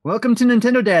Welcome to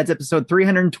Nintendo Dads, episode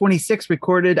 326,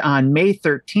 recorded on May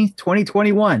 13th,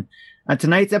 2021. On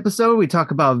tonight's episode, we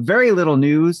talk about very little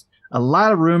news, a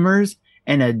lot of rumors,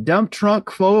 and a dump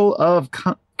trunk full of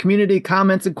community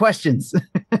comments and questions.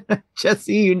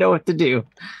 Jesse, you know what to do.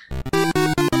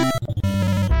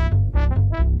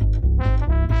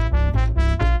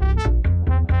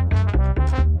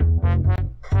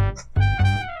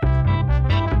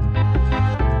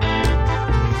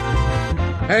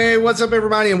 Hey, what's up,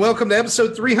 everybody, and welcome to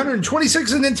episode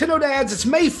 326 of Nintendo Dads. It's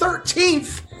May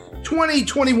 13th,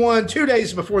 2021, 2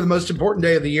 days before the most important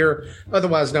day of the year,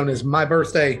 otherwise known as my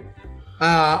birthday.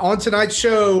 On tonight's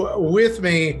show with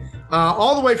me,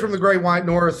 all the way from the Great White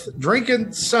North,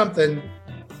 drinking something,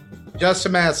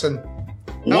 Justin Masson.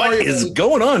 What is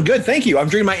going on? Good, thank you. I'm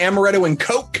drinking my Amaretto and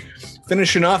Coke.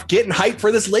 Finishing off, getting hyped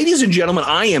for this. Ladies and gentlemen,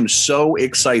 I am so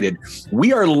excited.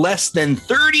 We are less than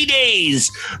 30 days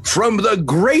from the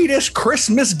greatest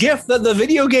Christmas gift that the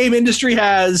video game industry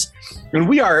has. And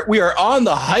we are on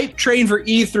the hype train for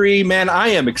E3. Man, I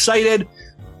am excited.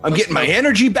 I'm getting my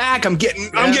energy back. I'm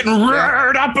getting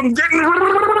reared up. I'm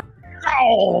getting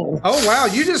Oh wow,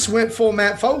 you just went full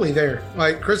Matt Foley there.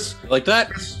 Like Chris. Like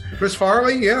that? Chris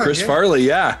Farley, yeah. Chris Farley,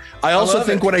 yeah. I also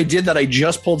think when I did that, I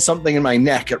just pulled something in my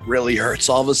neck. It really hurts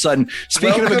all of a sudden.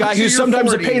 Speaking of a guy who's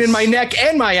sometimes 40s. A pain in my neck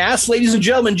and my ass, ladies and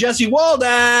gentlemen, Jesse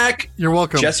Waldeck. You're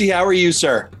welcome. Jesse, how are you,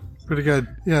 sir? Pretty good.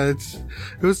 Yeah, it's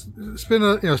been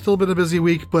still been a busy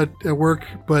week, but at work.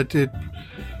 But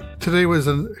today was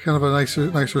kind of a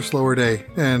nicer, slower day,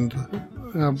 and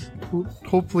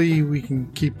hopefully we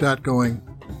can keep that going.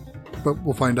 But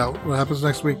we'll find out what happens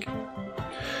next week.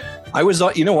 I was,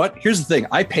 you know what? Here's the thing.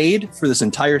 I paid for this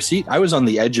entire seat. I was on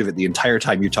the edge of it the entire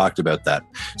time you talked about that.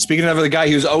 Speaking of the guy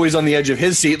who's always on the edge of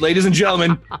his seat, ladies and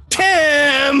gentlemen,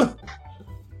 Tim!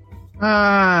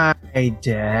 Hi,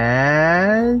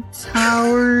 Dad.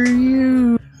 How are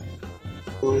you?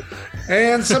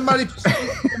 And somebody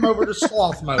came over to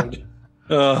sloth mode.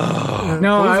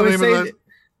 No, I would say...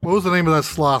 What was the name of that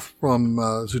sloth from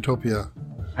Zootopia?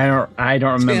 I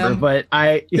don't remember, Tim. but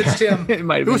it's Tim.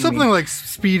 It was something like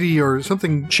Speedy or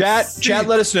something. Chat,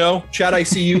 let us know. Chat, I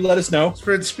see you. Let us know.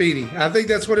 Fred Speedy. I think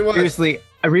that's what it was. Seriously,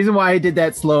 the reason why I did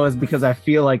that slow is because I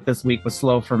feel like this week was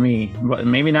slow for me.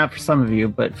 Maybe not for some of you,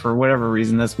 but for whatever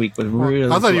reason, this week was really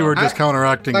slow. I thought you were just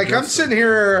counteracting. I'm sitting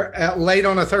here late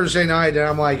on a Thursday night, and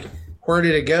I'm like, where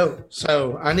did it go?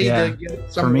 So I need to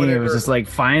get some. For me, it was just like,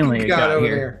 finally it got over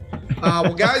here.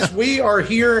 Well, guys, we are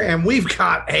here, and we've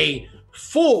got a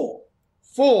full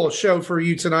show for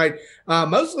you tonight,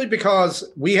 mostly because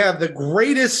we have the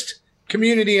greatest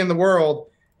community in the world.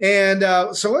 And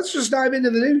so let's just dive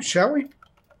into the news, shall we?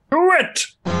 Do it!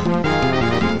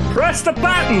 Press the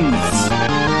buttons!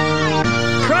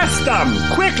 Press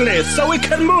them quickly so we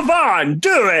can move on.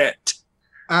 Do it!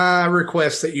 I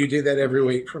request that you do that every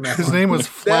week from now on. His name was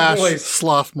Flash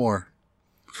Slothmore.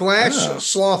 Flash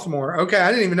Slothmore. Okay, I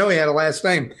didn't even know he had a last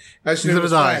name. I just knew it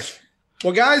was Flash.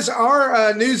 Well, guys,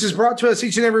 our news is brought to us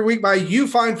each and every week by you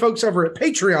fine folks over at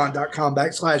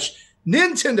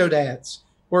patreon.com/Nintendo Dads,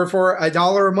 where for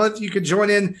 $1 a month, you could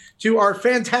join in to our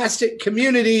fantastic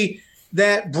community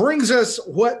that brings us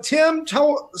what Tim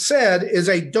said is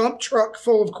a dump truck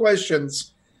full of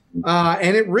questions.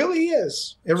 And it really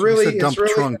is. It really is. Dump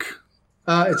trunk.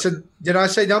 Did I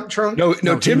say dump trunk? No,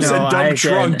 Tim said dump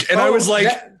trunk. And I was like,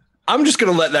 I'm just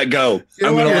going to let that go.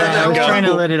 I'm going to let that go. I was trying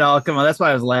to let it all come on. That's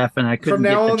why I was laughing. I couldn't. From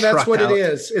now on, that's what out. It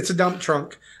is. It's a dump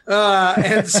trunk.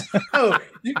 And so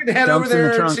you can head over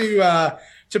there to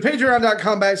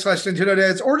patreon.com/Nintendo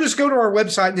Dads, or just go to our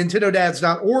website,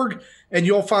 nintendodads.org, and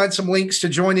you'll find some links to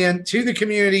join in to the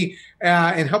community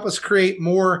and help us create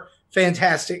more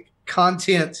fantastic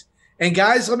content. And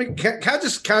guys, can I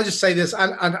just say this?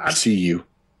 I see you.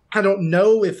 I don't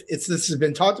know if this has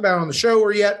been talked about on the show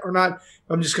or not.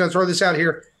 I'm just going to throw this out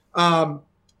here.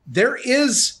 There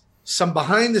is some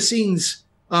behind the scenes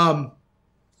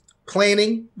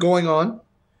planning going on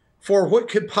for what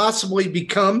could possibly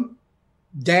become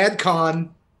DadCon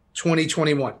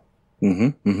 2021.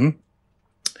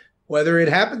 Whether it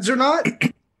happens or not,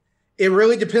 it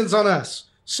really depends on us.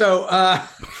 So,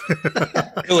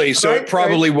 really, so it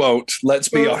probably won't. Let's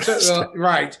be honest.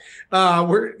 Right.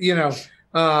 It'll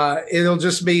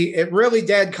just be,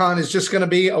 DadCon is just going to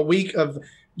be a week of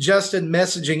Justin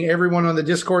messaging everyone on the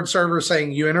Discord server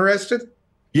saying, you interested?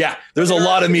 Yeah, there's a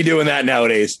lot of me doing that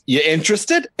nowadays. You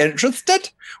interested?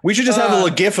 We should just have a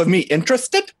little gif of me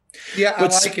interested. Yeah, I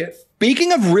like it.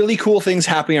 Speaking of really cool things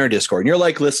happening on our Discord, and you're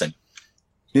like, listen,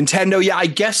 Nintendo, yeah, I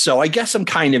guess so. I guess I'm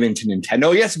kind of into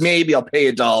Nintendo. Yes, maybe I'll pay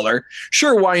 $1.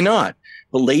 Sure, why not?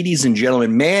 But ladies and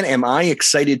gentlemen, man, am I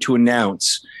excited to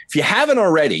announce, if you haven't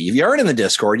already, if you aren't in the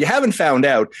Discord, you haven't found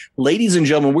out, ladies and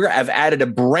gentlemen, I've added a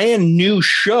brand new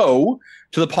show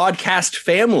to the podcast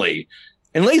family.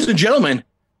 And ladies and gentlemen,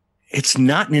 it's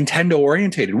not Nintendo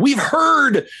orientated. We've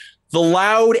heard the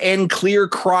loud and clear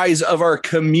cries of our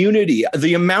community.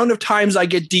 The amount of times I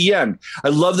get DM'd, I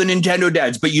love the Nintendo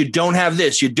dads, but you don't have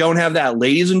this, you don't have that.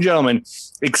 Ladies and gentlemen,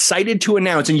 excited to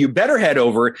announce, and you better head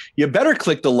over, you better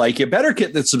click the like, you better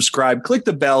hit the subscribe, click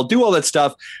the bell, do all that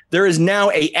stuff. There is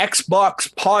now a Xbox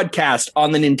podcast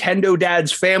on the Nintendo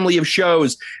Dads family of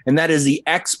shows, and that is the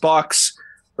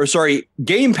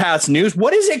Game Pass News.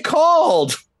 What is it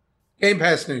called? Game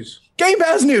Pass News. Game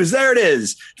Pass News. There it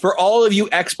is. For all of you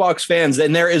Xbox fans.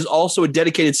 And there is also a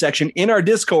dedicated section in our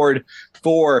Discord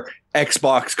for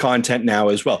Xbox content now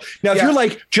as well. Now, if you're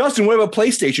like, Justin, what about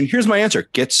PlayStation? Here's my answer.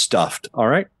 Get stuffed. All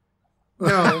right.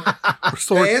 No.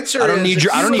 The answer I don't need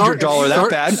your dollar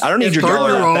that bad. I don't need your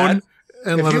dollar that bad.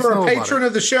 If you are a patron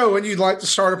of the show and you'd like to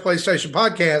start a PlayStation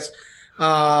podcast,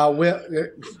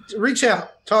 reach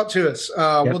out, talk to us.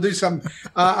 We'll do something.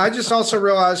 I just also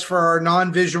realized for our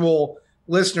non-visual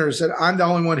listeners that I'm the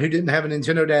only one who didn't have a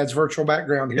Nintendo Dad's virtual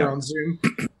background here on Zoom.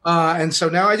 And so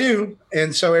now I do.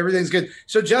 And so everything's good.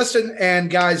 So Justin and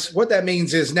guys, what that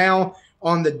means is now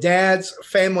on the Dad's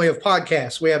family of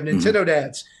podcasts, we have Nintendo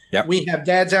Dads. Yep. We have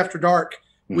Dads After Dark.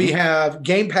 We have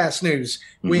Game Pass News.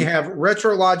 We have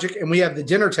Retro Logic, and we have the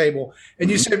Dinner Table. And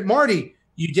you said, Marty,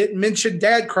 you didn't mention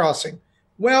Dad Crossing.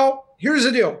 Well, here's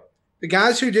the deal. The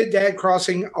guys who did Dad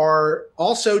Crossing are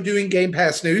also doing Game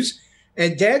Pass News.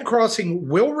 And Dad Crossing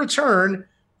will return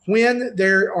when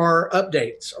there are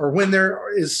updates or when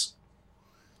there's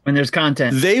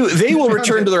content. They will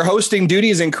return to their hosting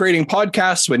duties and creating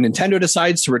podcasts when Nintendo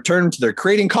decides to return to their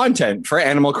creating content for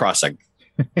Animal Crossing.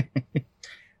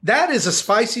 That is a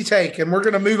spicy take, and we're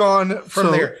going to move on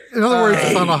from there. In other words,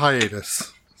 it's on a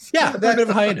hiatus. Yeah, a bit of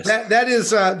a hiatus.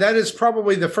 That is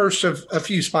probably the first of a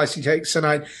few spicy takes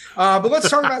tonight. But let's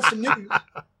talk about some news.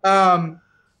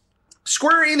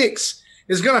 Square Enix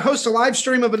is going to host a live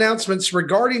stream of announcements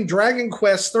regarding Dragon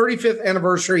Quest 35th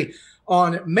anniversary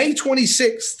on May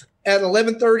 26th at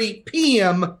 11:30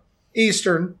 p.m.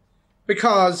 Eastern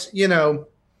because it's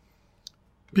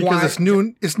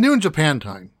noon Japan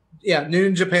time. Yeah,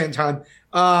 noon Japan time.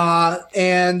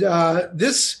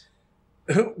 This,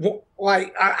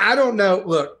 I don't know.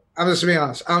 Look, I'm just going to be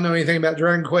honest. I don't know anything about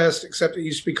Dragon Quest except it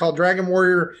used to be called Dragon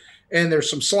Warrior, and there's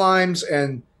some slimes,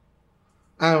 and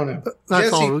I don't know.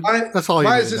 That's all.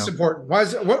 Why is this important?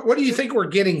 What do you think we're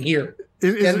getting here?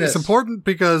 It's important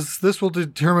because this will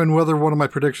determine whether one of my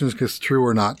predictions is true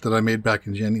or not that I made back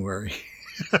in January.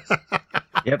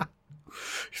 Yep.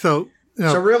 So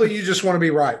really, you just want to be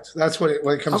right. That's what it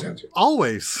comes down to.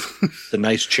 Always. It's a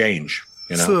nice change,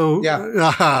 So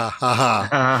yeah.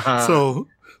 So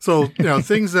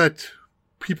things that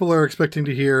people are expecting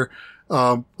to hear,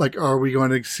 like, are we going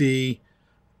to see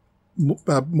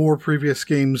more previous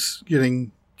games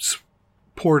getting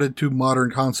ported to modern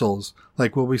consoles?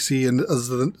 Like, will we see a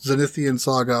Zenithian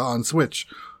Saga on Switch,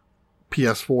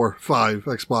 PS4, 5,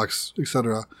 Xbox,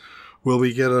 etc.? Will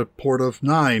we get a port of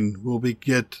 9? Will we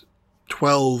get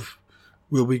 12?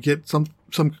 Will we get some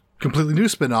completely new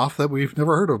spin-off that we've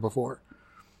never heard of before?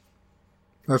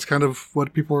 That's kind of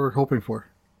what people are hoping for.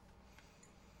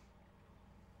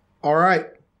 All right.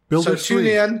 So tune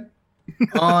in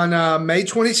on May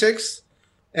 26th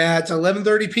at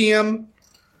 11:30 p.m.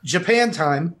 Japan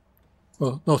time.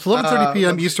 Well, no, it's 11:30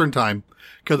 p.m. Eastern time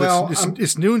because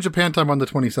it's noon Japan time on the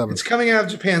 27th. It's coming out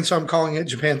of Japan, so I'm calling it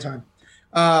Japan time.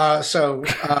 I see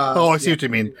what you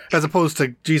mean. As opposed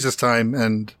to Jesus time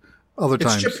and other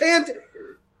times. It's Japan.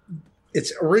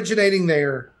 It's originating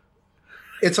there.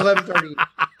 It's 11:30.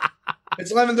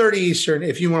 It's 11:30 Eastern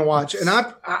if you want to watch.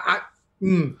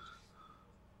 And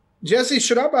Jesse,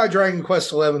 should I buy Dragon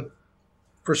Quest 11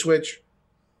 for Switch?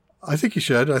 I think you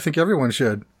should. I think everyone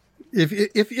should.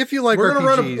 If you like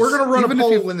RPGs, we're gonna run a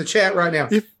poll in the chat right now.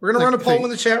 We're gonna run a poll in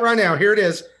the chat right now. Here it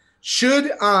is.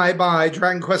 Should I buy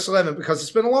Dragon Quest 11? Because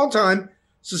it's been a long time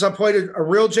since I played a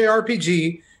real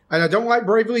JRPG, and I don't like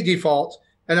Bravely Default,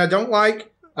 and I don't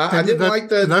like.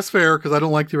 That's fair because I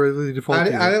don't like the Bravely Default.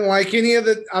 I didn't like any of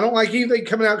the. I don't like anything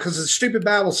coming out because of the stupid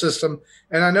battle system,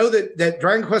 and I know that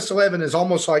Dragon Quest 11 is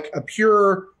almost like a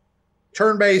pure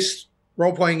turn-based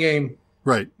role-playing game.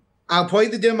 Right. I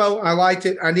played the demo. I liked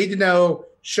it. I need to know,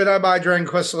 should I buy Dragon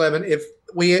Quest 11? If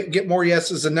we get more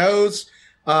yeses than nos,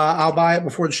 I'll buy it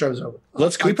before the show's over.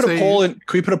 Can we put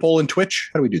a poll in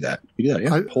Twitch? How do we do that? You do that,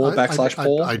 yeah?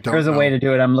 Poll/poll? There's a way to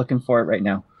do it. I'm looking for it right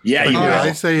now. Yeah, you do.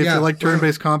 I say if you like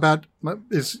turn-based combat,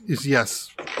 is yes.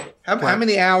 How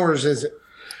many hours is it?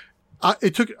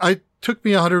 It took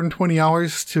me 120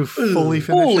 hours to fully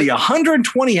finish. Holy, it.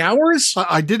 120 hours?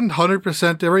 I didn't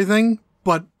 100% everything,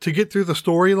 but to get through the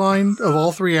storyline of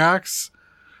all 3 acts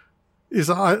is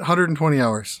 120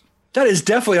 hours. That is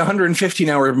definitely 115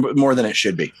 hours more than it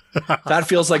should be. That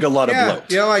feels like a lot of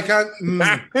bloat. Yeah, like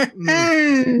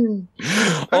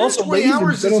Also, 120 ladies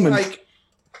hours and gentlemen, is like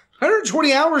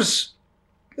 120 hours.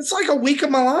 It's like a week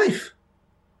of my life.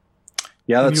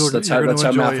 Yeah, that's how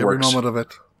math every works. moment of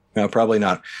it. No, probably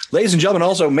not. Ladies and gentlemen,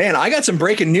 also, man, I got some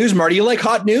breaking news, Marty. You like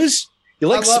hot news? You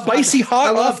like spicy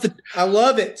hot off the... I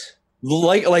love it.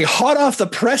 Like hot off the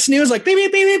press news? Like, beep,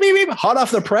 beep, beep, beep, beep, hot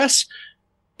off the press?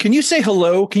 Can you say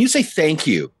hello? Can you say thank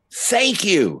you? Thank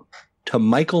you to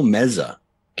Michael Meza.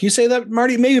 Can you say that,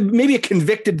 Marty? Maybe a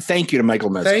convicted thank you to Michael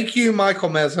Meza. Thank you, Michael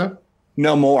Meza.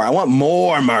 No more. I want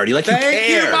more, Marty. Like, thank you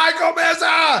care. You, Michael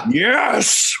Meza.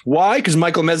 Yes. Why? Because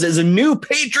Michael Meza is a new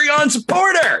Patreon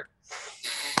supporter.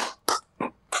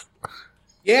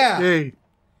 Yeah. Yay.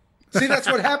 See, that's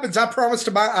what happens. I promise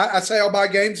to buy. I say I'll buy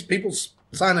games. People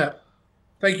sign up.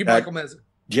 Thank you, Michael Meza.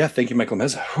 Yeah, thank you, Michael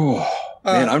Meza.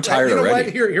 Man, I'm tired already.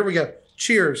 What? Here we go.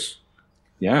 Cheers.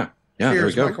 Yeah. Cheers, here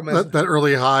we go. Michael Meza. That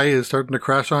early high is starting to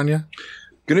crash on you.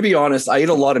 Gonna be honest, I ate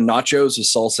a lot of nachos with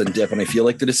salsa and dip, and I feel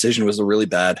like the decision was really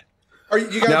bad.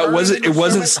 Now it wasn't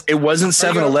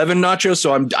 7-Eleven nachos,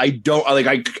 so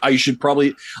I should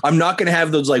probably, I'm not gonna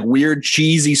have those like weird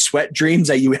cheesy sweat dreams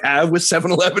that you have with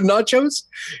 7-Eleven nachos.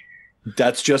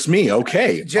 That's just me.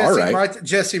 Okay. Jesse, all right. Write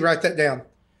that down.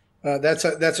 That's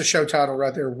a show title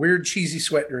right there. Weird cheesy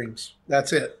sweat dreams.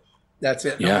 That's it. Yeah.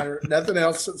 No matter, nothing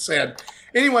else that's said.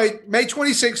 Anyway, May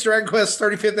 26th, Dragon Quest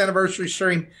 35th anniversary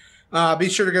stream. Be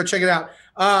sure to go check it out.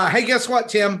 Hey, guess what,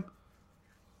 Tim?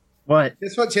 What?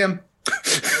 Guess what, Tim?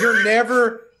 You're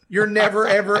never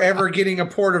ever getting a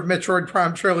port of Metroid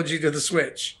Prime Trilogy to the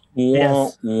Switch.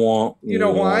 Yes. You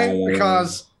know why?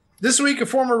 Because this week, a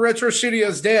former Retro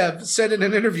Studios dev said in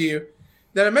an interview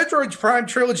that a Metroid Prime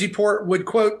Trilogy port would,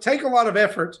 quote, take a lot of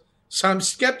effort, so I'm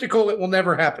skeptical it will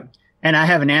never happen. And I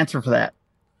have an answer for that.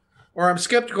 Or I'm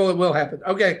skeptical it will happen.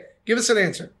 Okay, give us an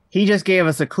answer. He just gave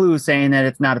us a clue saying that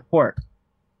it's not a port.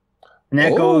 And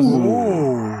that goes...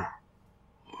 Oh.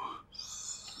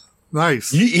 Nice.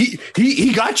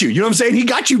 He got you. You know what I'm saying? He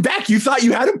got you back. You thought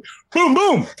you had him. Boom,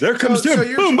 boom. There comes Tim.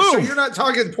 Boom, boom. So you're not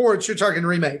talking ports, you're talking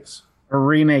remakes. A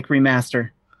remake,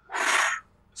 remaster.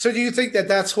 So do you think that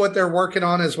that's what they're working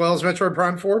on as well as Metroid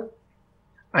Prime 4?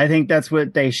 I think that's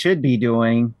what they should be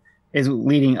doing, is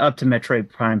leading up to Metroid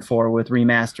Prime 4 with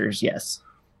remasters, yes.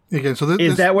 Again, so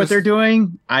is that what they're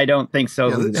doing? I don't think so.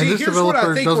 Yeah, and this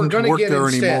developer doesn't work there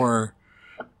anymore.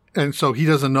 And so he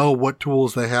doesn't know what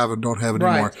tools they have and don't have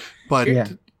anymore. But,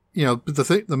 you know,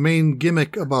 the main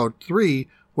gimmick about 3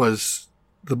 was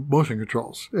the motion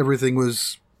controls. Everything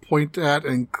was point at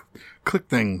and click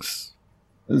things.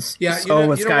 Yeah, so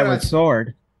was Skyward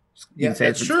Sword. Yeah,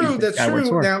 that's true. That's true.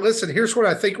 Sword. Now, listen, here's what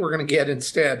I think we're going to get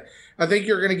instead. I think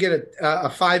you're going to get a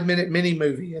 5-minute mini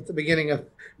movie at the beginning of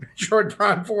Metroid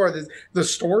Prime 4. The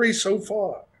story so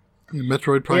far. Yeah,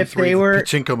 Metroid Prime 3, the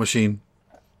pachinko machine.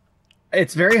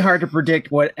 It's very hard to predict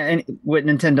what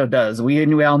Nintendo does.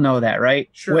 We all know that, right?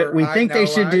 Sure. What we think they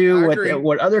should do,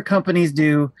 what other companies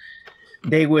do,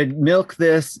 they would milk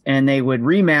this and they would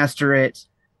remaster it,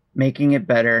 making it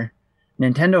better.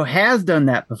 Nintendo has done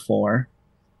that before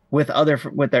with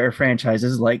their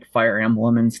franchises like Fire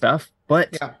Emblem and stuff.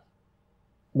 But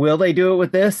will they do it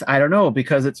with this? I don't know,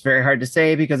 because it's very hard to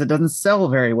say, because it doesn't sell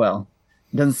very well.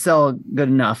 It doesn't sell good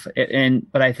enough.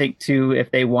 But I think too,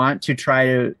 if they want to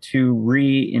try to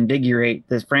reinvigorate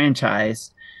this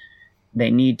franchise,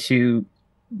 they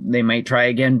might try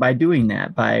again by doing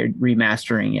that, by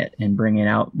remastering it and bringing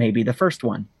out maybe the first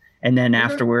one. And then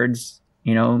afterwards,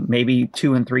 you know, maybe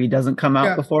 2 and 3 doesn't come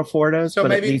out before 4 does. So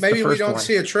but maybe we don't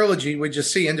see a trilogy. We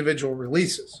just see individual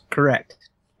releases. Correct.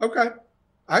 Okay.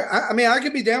 I mean, I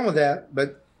could be down with that,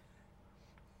 but.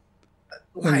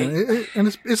 And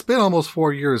it's been almost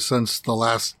 4 years since the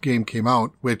last game came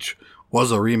out, which was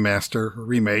a remake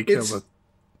of a.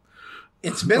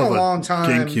 It's been a long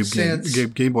time since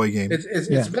Game Boy game.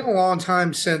 It's been a long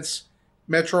time since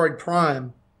Metroid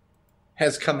Prime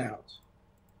has come out,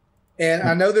 and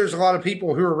I know there's a lot of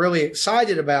people who are really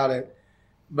excited about it,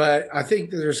 but I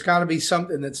think that there's got to be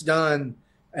something that's done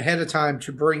ahead of time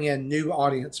to bring in new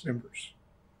audience members,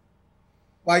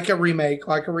 like a remake,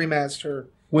 like a remaster.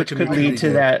 Which could lead to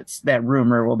that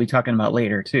rumor we'll be talking about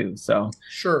later too. So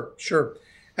sure,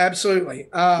 absolutely.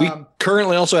 We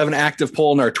currently also have an active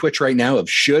poll on our Twitch right now of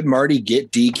should Marty get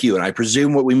DQ, and I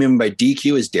presume what we mean by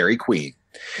DQ is Dairy Queen.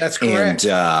 That's correct.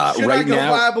 And should I go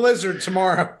buy Blizzard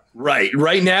tomorrow? Right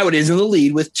now it is in the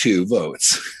lead with 2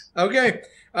 votes. Okay.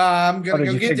 I'm going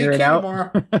to go get DK tomorrow.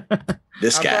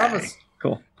 This guy. Promise.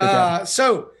 Cool.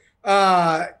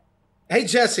 Hey,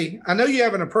 Jesse, I know you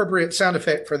have an appropriate sound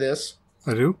effect for this.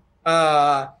 I do.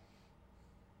 We're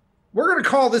going to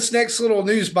call this next little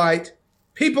news bite,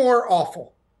 People Are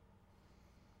Awful.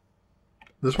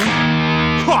 This one?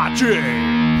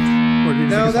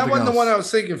 No, that wasn't the one I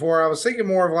was thinking for. I was thinking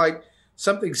more of like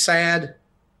something sad.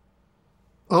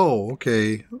 Oh,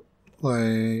 okay.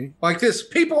 Like this.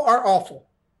 People are awful.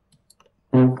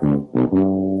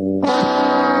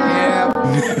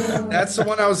 Yeah, that's the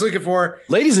one I was looking for.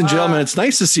 Ladies and gentlemen, it's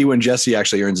nice to see when Jesse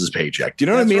actually earns his paycheck. Do you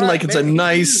know what I mean? Right, like it's a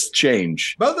nice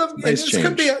change. Both of them. Nice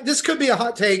this could be a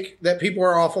hot take that people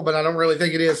are awful, but I don't really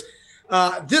think it is.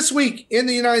 This week in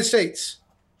the United States,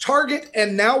 Target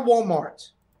and now Walmart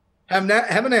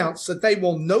have announced that they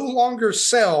will no longer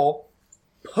sell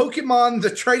Pokemon the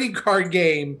trading card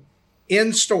game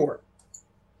in store.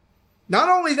 Not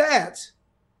only that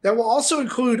will also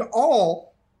include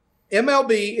all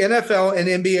MLB, NFL, and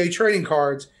NBA trading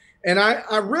cards. And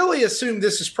I really assume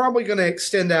this is probably going to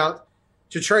extend out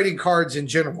to trading cards in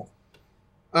general.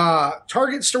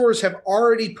 Target stores have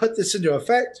already put this into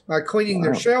effect by cleaning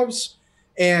their shelves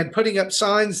and putting up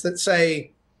signs that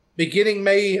say, beginning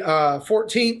May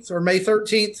 14th or May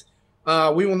 13th,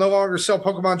 we will no longer sell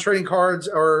Pokemon trading cards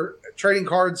or trading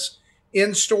cards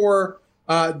in store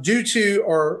due to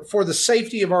or for the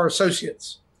safety of our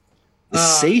associates. The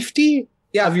safety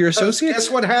of your associates? Guess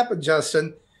what happened,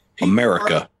 Justin?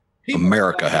 America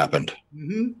happened.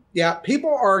 Mm-hmm. Yeah,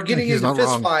 people are getting into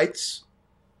fist fights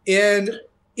in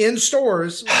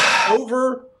stores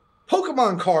over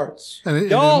Pokemon cards. And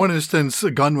in one instance,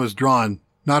 a gun was drawn.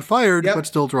 Not fired, but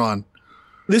still drawn.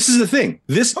 This is the thing.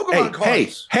 This Pokemon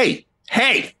cards. Hey.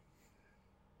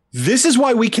 This is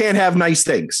why we can't have nice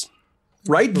things.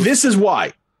 Right? This is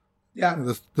why. Yeah.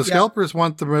 The scalpers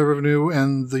want the revenue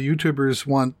and the YouTubers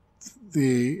want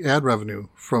the ad revenue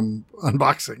from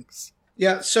unboxings.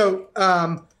 Yeah. So,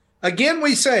 again,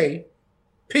 we say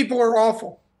people are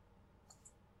awful.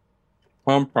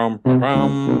 There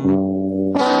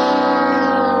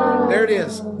it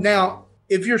is. Now,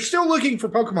 if you're still looking for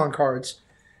Pokemon cards,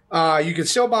 you can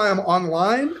still buy them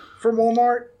online from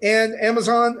Walmart and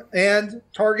Amazon and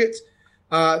Target.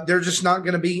 They're just not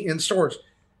going to be in stores.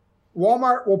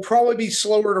 Walmart will probably be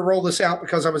slower to roll this out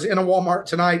because I was in a Walmart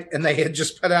tonight and they had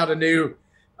just put out a new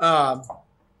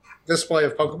display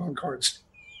of Pokemon cards.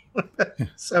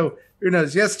 So who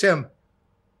knows? Yes, Tim.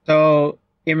 So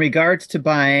in regards to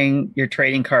buying your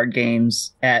trading card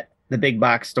games at the big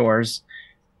box stores,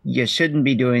 you shouldn't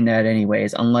be doing that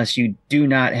anyways, unless you do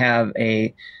not have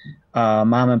a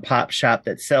mom and pop shop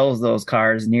that sells those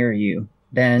cards near you.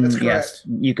 Then yes,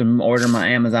 you can order them on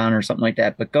Amazon or something like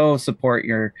that. But go support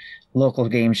your local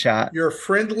game shop, your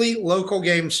friendly local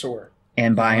game store,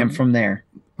 and buy them from there.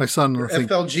 My son,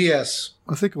 FLGS.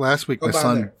 I think last week my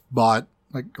son bought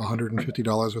like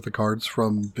 $150 worth of cards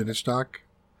from Vintage Stock.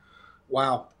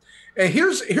 Wow. And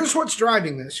here's what's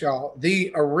driving this, y'all.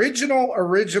 The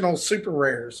original super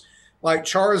rares like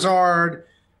Charizard,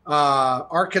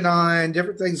 Arcanine,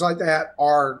 different things like that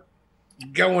are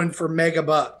going for mega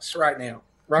bucks right now.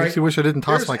 Right? Makes you wish I didn't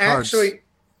toss my cards.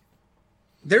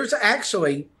 There's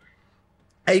actually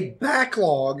a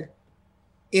backlog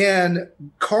in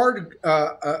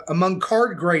among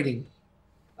card grading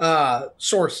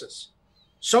sources.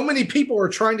 So many people are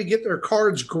trying to get their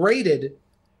cards graded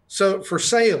for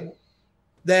sale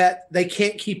that they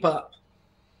can't keep up,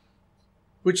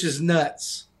 which is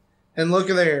nuts. And look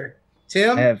at there,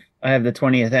 Tim. I have the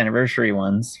 20th anniversary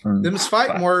ones from them's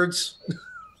fighting words.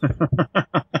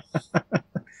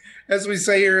 As we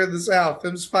say here in the South,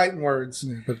 them's fighting words.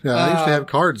 Yeah, but I used to have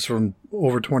cards from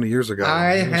over 20 years ago.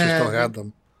 I still had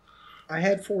them. I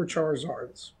had 4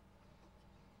 Charizards.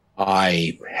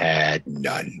 I had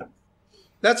none.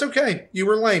 That's okay. You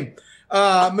were lame.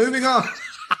 Moving on.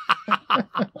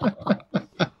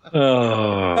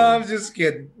 I'm just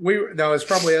kidding. No, it's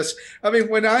probably us. I mean,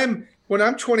 when I'm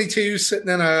 22, sitting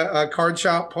in a card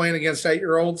shop playing against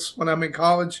 8-year-olds when I'm in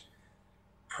college,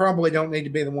 probably don't need to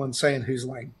be the one saying who's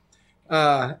lame.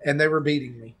 And they were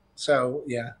beating me. So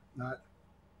yeah, not.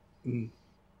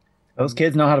 Those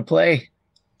kids know how to play.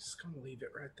 Just gonna leave it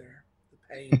right there. The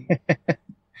pain,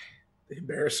 the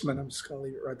embarrassment. I'm just gonna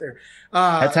leave it right there.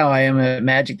 That's how I am at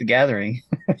Magic the Gathering.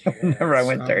 Whenever I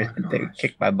went there, they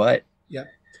kicked my butt.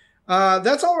 Yep.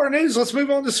 That's all our news. Let's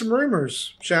move on to some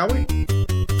rumors, shall we?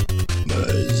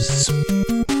 Buzz.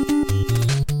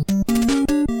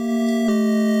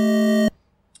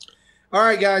 All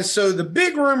right, guys. So the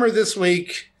big rumor this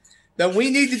week that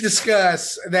we need to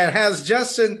discuss that has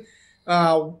Justin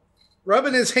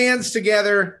rubbing his hands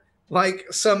together like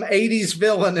some 80s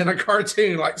villain in a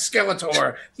cartoon like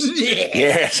Skeletor.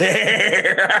 Yes.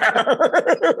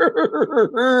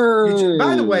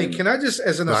 By the way, can I just,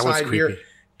 as an aside here,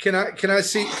 can I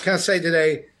say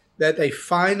today that they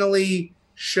finally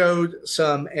showed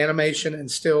some animation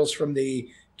and stills from the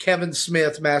Kevin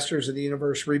Smith Masters of the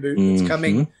Universe reboot that's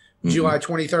coming July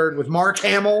 23rd with Mark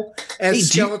Hamill as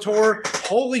Skeletor.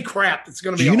 Holy crap, it's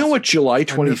going to be Do you know awesome. what July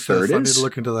 23rd is? I need to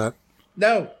look into that.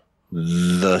 No.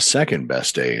 The second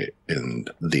best day in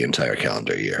the entire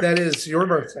calendar year. That is your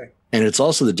birthday. And it's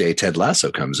also the day Ted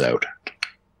Lasso comes out.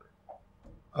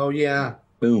 Oh, yeah.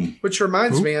 Boom. Which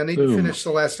reminds me, I need to finish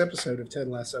the last episode of Ted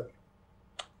Lasso.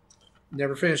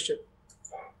 Never finished it.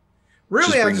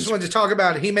 Really, I just wanted to talk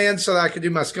about He-Man so that I could do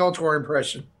my Skeletor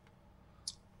impression.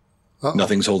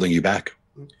 Nothing's holding you back.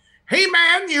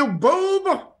 He-Man, you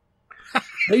boob!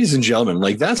 Ladies and gentlemen,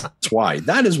 like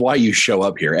that is why you show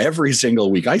up here every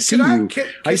single week. I see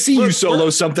I see you solo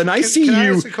something. I see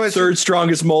you third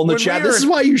strongest mole in the chat. This is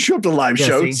why you show up to live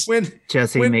shows.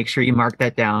 Jesse, make sure you mark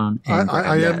that down.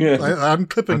 I'm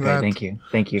clipping that. Thank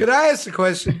you. Could I ask a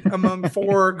question among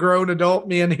 4 grown adult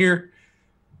men here?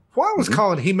 Why was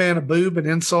calling He-Man a boob an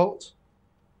insult?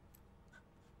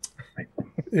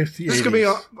 If the this could be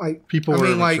like people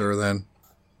were mature then.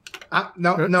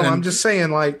 I'm just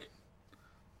saying, like,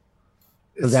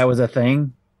 that was a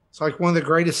thing. It's like one of the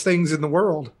greatest things in the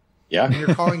world. Yeah, and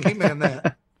you're calling He-Man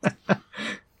that.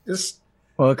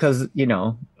 Well, because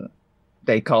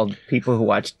they called people who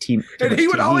watch TV. And he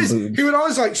would always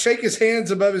like shake his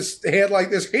hands above his head like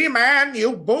this. He-Man,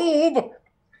 you boob.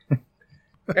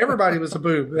 Everybody was a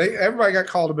boob. Everybody got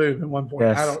called a boob at one point.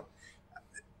 Yes.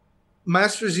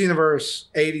 Masters Universe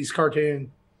 80s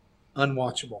cartoon,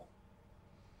 unwatchable.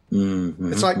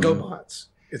 Mm-hmm. It's like GoBots.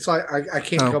 It's like I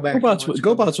can't go back.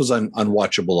 GoBots was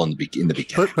unwatchable in the beginning.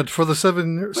 But for the 6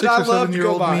 or 7 year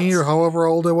old me, or however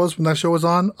old I was when that show was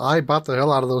on, I bought the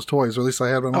hell out of those toys. Or at least I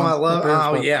had them.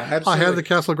 Yeah, absolutely. I had the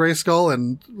Castle Grayskull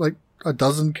and like a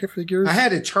dozen figures. I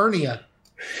had Eternia.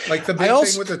 Like the big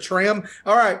thing with the trim.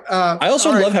 All right. I also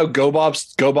love how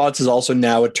GoBots is also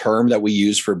now a term that we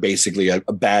use for basically a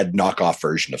bad knockoff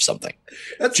version of something.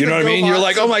 Do you know what I mean? You're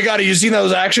like, oh my God, have you seen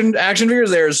those action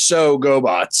figures? They're so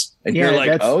GoBots. And you're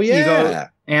like, oh yeah.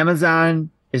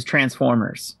 Amazon is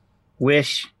Transformers.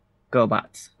 Wish,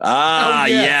 GoBots.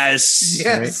 Yes.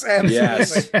 Yes, absolutely.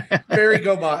 Yes. Very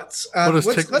GoBots.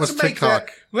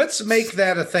 Let's make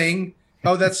that a thing.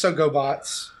 Oh, that's so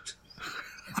GoBots.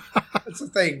 That's a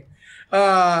thing.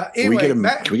 Anyway,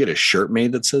 can we get a shirt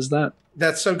made that says that?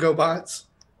 That's so GoBots.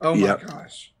 Oh my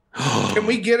gosh. Can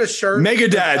we get a shirt? Mega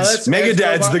Dads,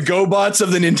 the GoBots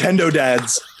of the Nintendo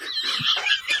dads.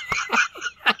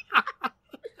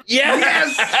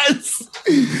 Yes.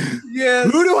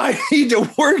 Yes. Who do I need to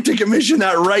work to commission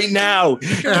that right now?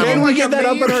 Can we get that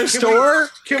up in our store?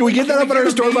 Can we get that up in our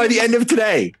store by the end of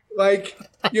today? Like,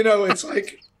 it's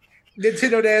like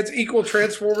Nintendo dads equal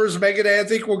Transformers, Mega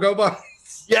Dads equal GoBots.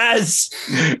 Yes.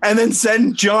 And then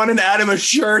send John and Adam a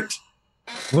shirt.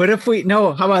 What if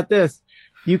how about this?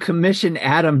 You commission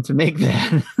Adam to make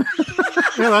that.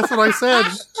 Yeah, that's what I said.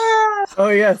 Oh,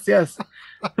 yes. Yes.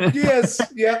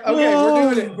 Yeah.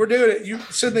 Okay, we're doing it. You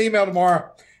send the email tomorrow.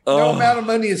 No amount of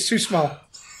money is too small.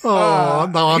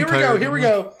 Here we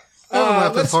go.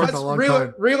 Let's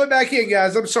reel it back in,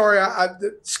 guys. I'm sorry. I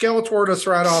Skeletored us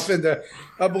right off into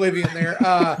oblivion there.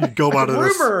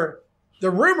 The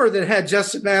rumor that had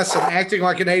Justin Masson acting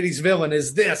like an 80s villain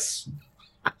is this.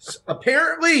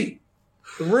 Apparently,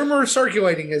 the rumor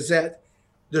circulating is that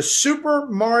the Super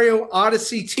Mario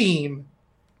Odyssey team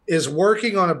is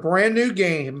working on a brand new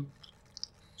game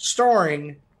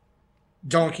starring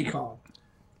Donkey Kong.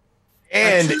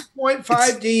 And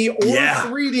 2.5D or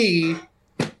 3D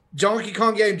Donkey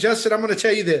Kong game. Justin, I'm going to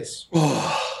tell you this.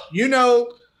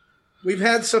 We've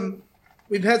had some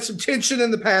tension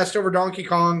in the past over Donkey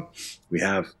Kong. We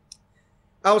have.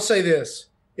 I'll say this.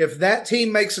 If that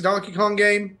team makes a Donkey Kong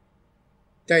game,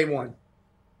 day one.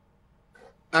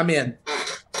 I'm in.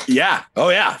 Yeah. Oh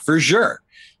yeah, for sure.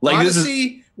 Like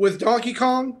Odyssey with Donkey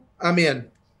Kong, I'm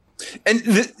in. And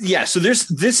so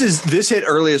this hit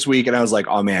early this week, and I was like,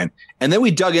 oh man. And then we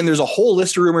dug in. There's a whole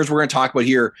list of rumors we're going to talk about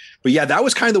here. But yeah, that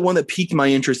was kind of the one that piqued my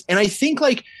interest. And I think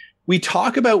like we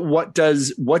talk about what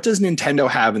does Nintendo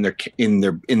have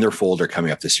in their folder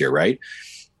coming up this year, right?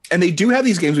 And they do have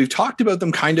these games. We've talked about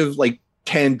them kind of like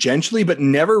tangentially, but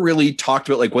never really talked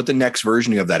about like what the next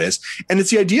version of that is. And it's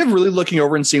the idea of really looking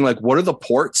over and seeing like what are the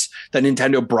ports that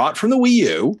Nintendo brought from the Wii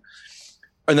U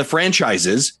and the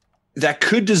franchises that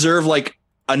could deserve like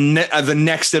the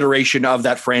next iteration of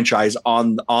that franchise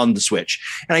on the Switch.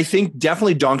 And I think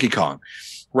definitely Donkey Kong.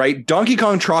 right? Donkey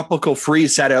Kong Tropical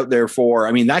Freeze sat out there for,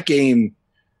 I mean, that game.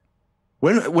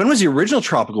 When was the original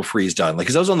Tropical Freeze done? Like,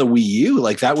 because that was on the Wii U.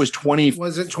 Like, that was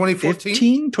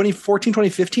 2014,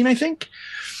 2015, I think.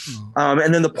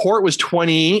 And then the port was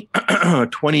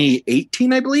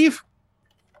 2018, I believe.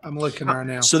 I'm looking right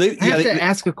now. So I have to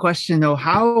ask a question though.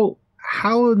 How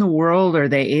in the world are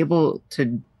they able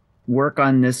to work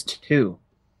on this too?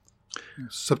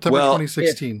 September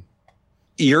 2016.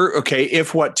 You're okay.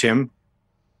 If what, Tim?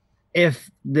 If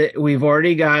we've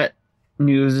already got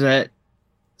news that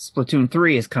Splatoon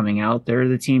 3 is coming out. They're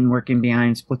the team working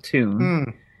behind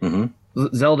Splatoon.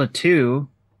 Zelda 2,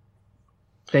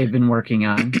 they've been working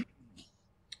on.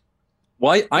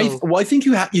 Well, I think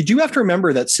you do have to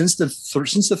remember that since the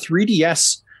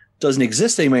 3DS doesn't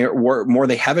exist anymore,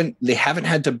 they haven't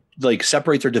had to like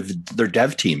separate their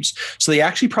dev teams, so they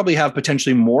actually probably have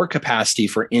potentially more capacity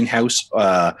for in-house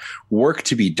work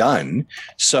to be done.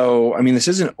 So, I mean, this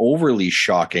isn't overly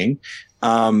shocking.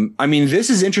 I mean,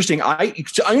 this is interesting. I'm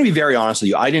going to be very honest with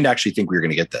you. I didn't actually think we were going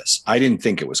to get this. I didn't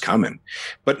think it was coming,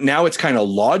 but now it's kind of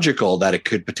logical that it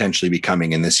could potentially be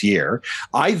coming in this year.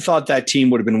 I thought that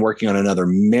team would have been working on another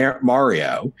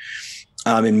Mario.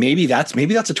 And maybe that's a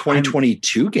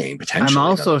 2022 game potentially. I'm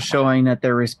also showing that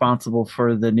they're responsible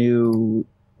for the new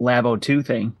Labo 2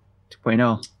 thing,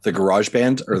 2.0. The Garage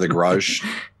Band or the Garage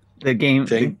the game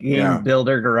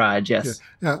builder garage, yes.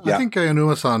 Yeah. I think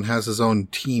Aonuma-san has his own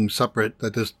team separate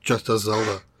that just does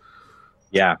Zelda.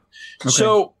 Yeah. Okay.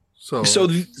 So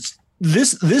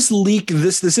this leak,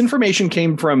 this information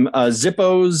came from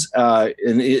Zippos,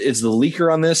 and it's the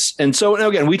leaker on this. And so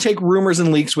again, we take rumors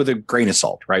and leaks with a grain of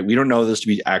salt, right? We don't know this to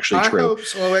be actually true. Hope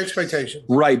so, expectations.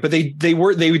 Right, but they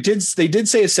did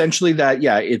say essentially that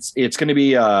it's going to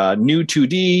be a new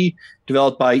 2D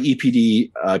developed by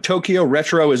EPD Tokyo.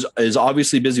 Retro is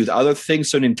obviously busy with other things,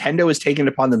 so Nintendo has taken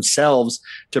it upon themselves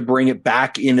to bring it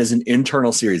back in as an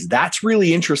internal series. That's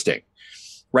really interesting.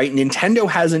 Right, Nintendo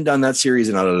hasn't done that series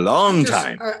in a long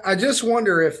time. I just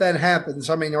wonder if that happens.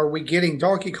 I mean, are we getting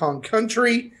Donkey Kong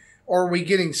Country, or are we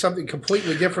getting something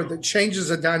completely different that changes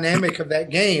the dynamic of that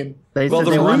game? They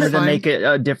wanted to make it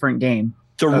a different game.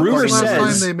 The rumor says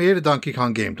last time they made a Donkey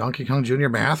Kong game, Donkey Kong Junior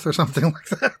Math or something like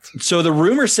that. So the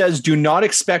rumor says, do not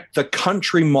expect the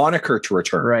country moniker to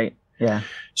return. Right. Yeah.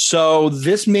 So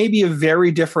this may be a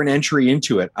very different entry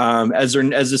into it. As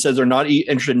it says, they're not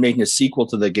interested in making a sequel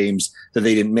to the games that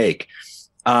they didn't make.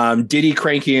 Diddy,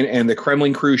 Cranky, and the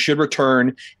Kremlin crew should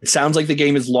return. It sounds like the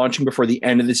game is launching before the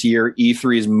end of this year.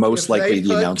 E3 is most likely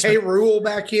the announcement. K. Rool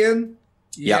back in?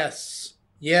 Yes.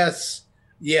 Yep.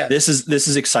 Yes. This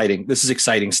is exciting. This is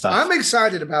exciting stuff. I'm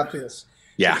excited about this.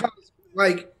 Yeah. Because,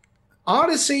 like,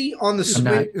 Odyssey on the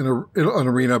Switch. An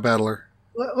arena battler.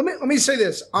 Let me say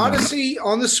this. Odyssey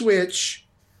on the Switch,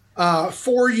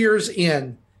 4 years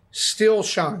in, still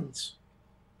shines.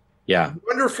 Yeah.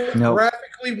 Wonderful,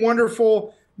 graphically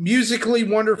wonderful, musically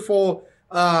wonderful.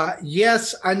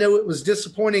 Yes, I know it was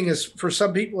disappointing for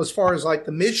some people as far as like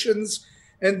the missions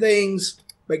and things,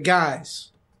 but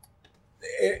guys,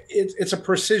 it's a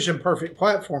precision perfect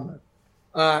platformer.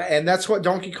 And that's what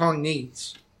Donkey Kong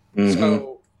needs. Mm-hmm.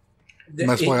 So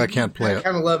that's why I can't play it.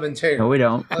 Kind of love and tear. No, we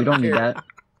don't. We don't need that.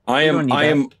 I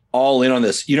am all in on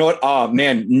this. You know what? Oh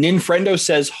man, Ninfrendo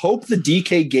says, hope the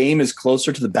DK game is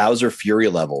closer to the Bowser Fury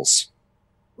levels.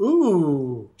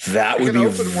 Ooh, that would be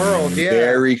open world,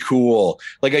 very cool.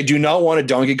 Like, I do not want a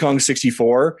Donkey Kong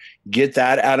 64. Get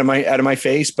that out of my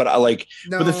face. But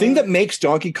but the thing that makes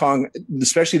Donkey Kong,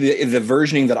 especially the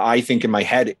versioning that I think in my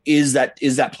head, is that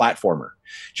platformer.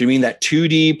 Do you mean that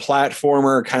 2D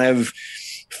platformer kind of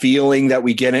feeling that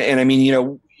we get? And I mean, you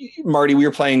know, Marty, we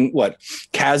were playing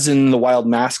Kaz in the Wild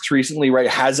Masks recently, right?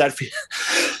 Has that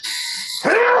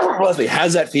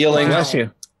has that feeling? Bless you.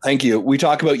 Thank you. We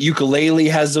talk about Yooka-Laylee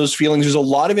has those feelings. There's a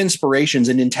lot of inspirations,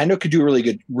 and Nintendo could do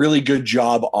a really good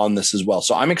job on this as well.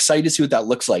 So I'm excited to see what that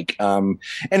looks like. And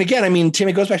again, I mean, Tim,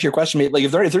 it goes back to your question. Like,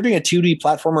 if they're doing a 2D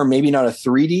platformer, maybe not a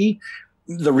 3D,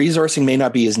 the resourcing may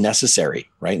not be as necessary,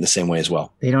 right? In the same way as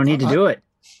well. They don't need to do it.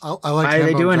 I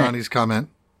like Johnny's comment.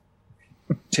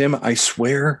 Tim, I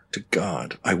swear to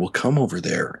God, I will come over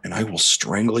there and I will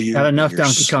strangle you. Got enough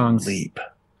Donkey Kongs.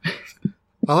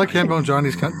 I like Hambone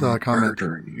Johnny's comment.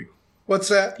 What's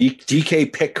that?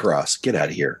 DK Picross, get out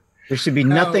of here. There should be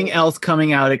nothing else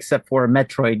coming out except for a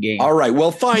Metroid game. All right,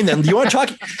 well, fine then. You want to talk?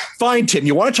 Fine, Tim.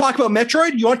 You want to talk about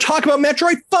Metroid? You want to talk about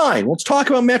Metroid? Fine. Let's talk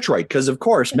about Metroid, because of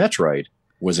course Metroid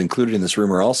was included in this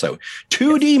rumor also.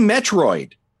 2D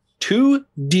Metroid.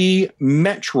 2D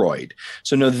Metroid.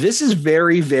 So no, this is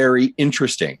very, very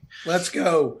interesting. Let's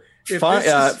go.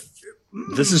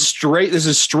 This is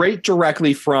straight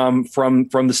directly from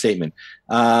the statement.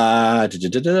 Yes,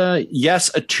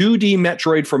 a 2D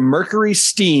Metroid from Mercury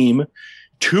Steam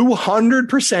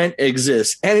 200%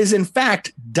 exists and is in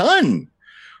fact done.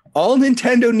 All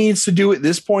Nintendo needs to do at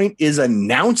this point is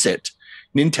announce it.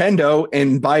 Nintendo,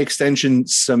 and by extension,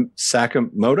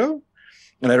 Sakamoto,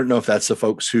 and I don't know if that's the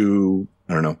folks who,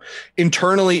 I don't know,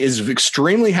 internally is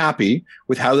extremely happy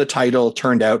with how the title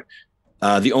turned out.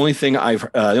 The only thing I've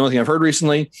heard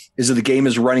recently is that the game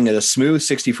is running at a smooth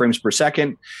 60 frames per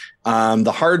second.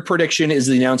 The hard prediction is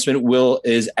the announcement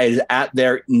is at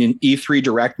their E3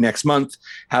 Direct next month.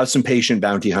 Have some patient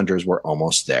bounty hunters. We're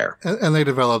almost there. And they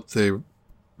developed the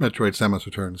Metroid Samus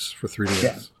Returns for 3DS.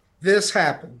 Yeah. This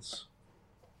happens.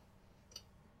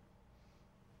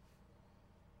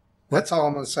 That's all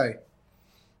I'm going to say.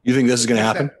 You think this is going to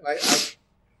happen?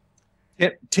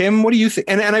 Tim, what do you think?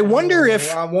 And I wonder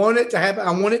if I want it to happen.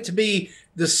 I want it to be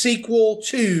the sequel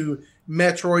to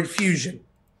Metroid Fusion.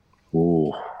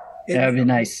 Ooh, that'd be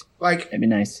nice. That'd be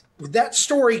nice. That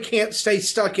story can't stay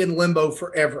stuck in limbo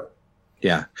forever.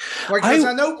 Yeah, because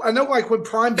I know. Like when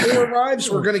Prime 4 arrives,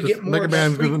 we're going to get more. Mega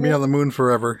Man's going to be on the moon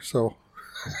forever. So.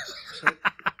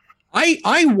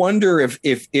 I wonder if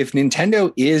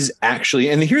Nintendo is actually,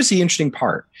 and here's the interesting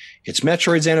part. It's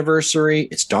Metroid's anniversary.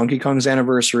 It's Donkey Kong's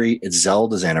anniversary. It's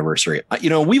Zelda's anniversary.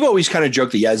 We've always kind of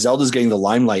joked that, Zelda's getting the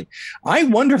limelight. I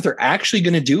wonder if they're actually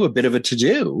going to do a bit of a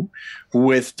to-do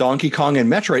with Donkey Kong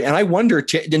and Metroid. And I wonder,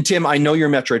 and Tim, I know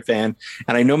you're a Metroid fan,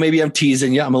 and I know maybe I'm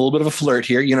teasing you. I'm a little bit of a flirt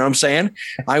here. You know what I'm saying?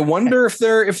 I wonder if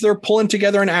they're pulling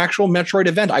together an actual Metroid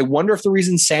event. I wonder if the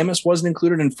reason Samus wasn't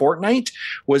included in Fortnite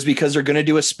was because they're going to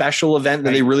do a special event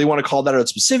that they really want to call that out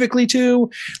specifically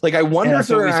to. Like, I wonder if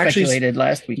they're actually speculated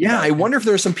last week. Yeah, I wonder if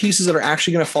there are some pieces that are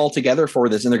actually going to fall together for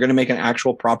this, and they're going to make an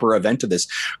actual proper event of this.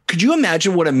 Could you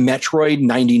imagine what a Metroid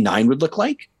 99 would look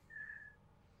like?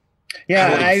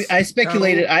 Yeah, I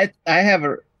speculated. I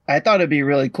thought it'd be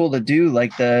really cool to do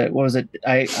like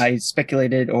I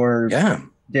speculated or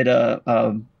did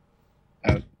a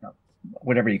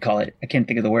whatever you call it. I can't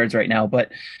think of the words right now, but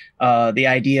the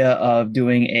idea of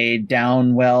doing a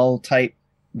downwell type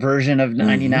version of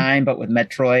 99, but with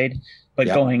Metroid,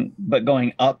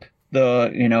 going up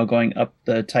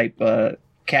the type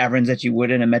caverns that you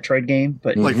would in a Metroid game,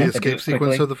 but like the escape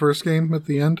sequence of the first game at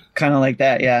the end, kind of like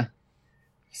that, yeah.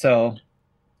 So,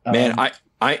 man,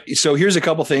 so here's a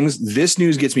couple things. This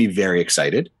news gets me very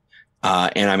excited.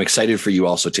 And I'm excited for you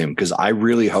also, Tim, because I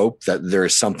really hope that there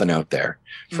is something out there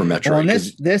for Metroid. Well,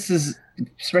 this is,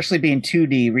 especially being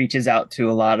 2D, reaches out to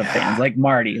a lot of fans like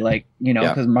Marty,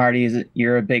 because Marty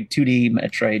you're a big 2D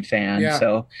Metroid fan. Yeah.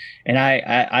 So, and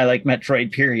I like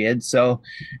Metroid period. So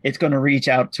it's going to reach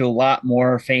out to a lot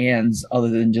more fans other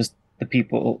than just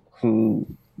the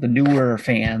newer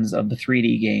fans of the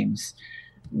 3D games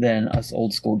than us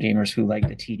old school gamers who like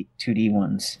the 2D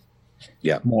ones.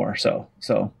 Yeah. More so.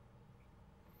 So,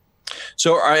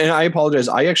 and I apologize.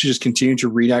 I actually just continued to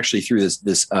read through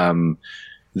this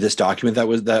document that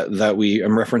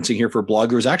I'm referencing here for blog.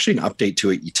 There was actually an update to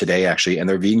it today, and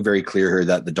they're being very clear here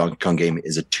that the Donkey Kong game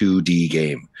is a 2D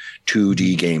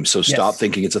game. So stop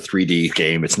thinking it's a 3D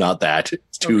game. It's not that.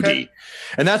 It's 2D, okay.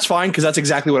 And that's fine because that's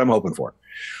exactly what I'm hoping for.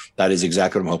 That is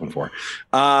exactly what I'm hoping for.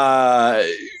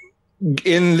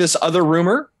 In this other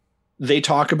rumor, they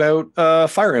talk about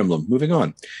Fire Emblem. Moving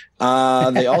on.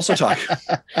 They also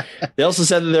They also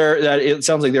said that it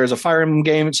sounds like there's a Fire Emblem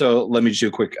game. So let me just do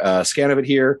a quick scan of it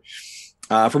here.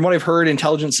 From what I've heard,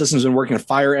 Intelligent Systems has been working on a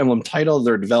Fire Emblem title.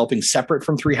 They're developing separate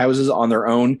from Three Houses on their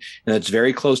own, and it's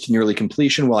very close to nearly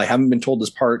completion. While I haven't been told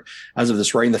this part as of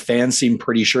this writing, the fans seem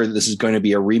pretty sure that this is going to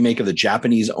be a remake of the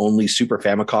Japanese-only Super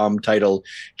Famicom title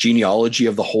Genealogy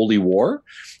of the Holy War.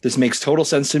 This makes total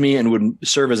sense to me and would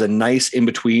serve as a nice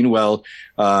in-between while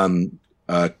Kyo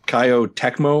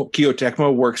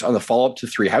Tecmo works on the follow-up to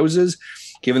Three Houses.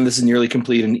 Given this is nearly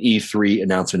complete, an E3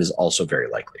 announcement is also very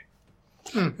likely.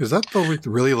 Is that the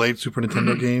really late Super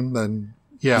Nintendo game? Then,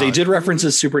 yeah. They did reference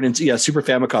a Super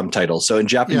Famicom title. So in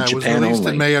Japan it was Japan released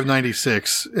only. in May of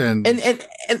 96. And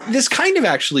this kind of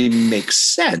actually makes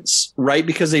sense, right?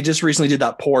 Because they just recently did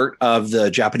that port of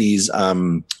the Japanese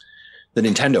the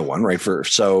Nintendo one, right?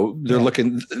 So they're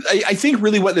looking. I think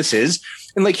really what this is,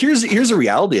 and here's the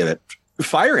reality of it.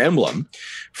 Fire Emblem,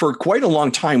 for quite a long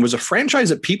time, was a franchise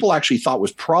that people actually thought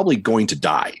was probably going to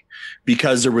die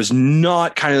because there was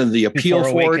not kind of the appeal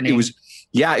for it. It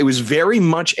was very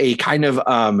much a kind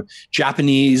of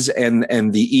Japanese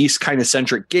and the East kind of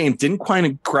centric game. Didn't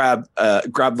quite grab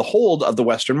the hold of the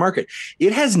Western market.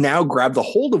 It has now grabbed the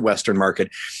hold of Western market.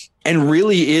 and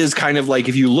really is kind of like,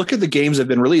 if you look at the games that have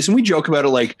been released, and we joke about it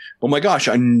like, oh my gosh,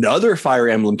 another Fire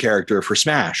Emblem character for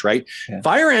Smash, right? Yeah.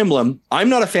 Fire Emblem, I'm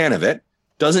not a fan of it.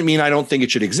 Doesn't mean I don't think it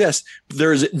should exist.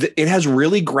 It has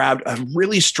really grabbed a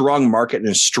really strong market and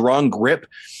a strong grip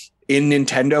in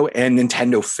Nintendo and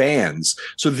Nintendo fans.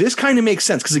 So this kind of makes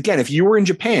sense, because again, if you were in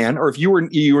Japan, or if you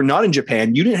were not in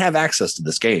Japan, you didn't have access to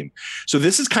this game. So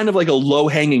this is kind of like a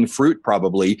low-hanging fruit,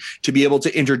 probably, to be able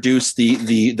to introduce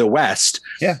the West,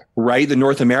 right, the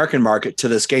North American market to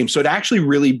this game. So it actually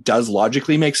really does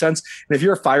logically make sense. And if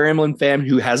you're a Fire Emblem fan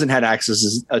who hasn't had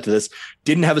access to this,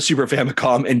 didn't have a Super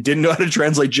Famicom, and didn't know how to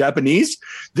translate Japanese,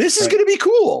 this is going to be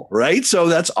cool, right? So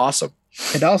that's awesome.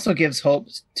 It also gives hope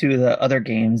to the other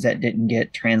games that didn't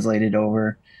get translated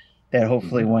over, that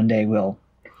hopefully one day will.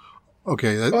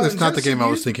 Okay, that's not the game I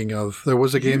was thinking of. There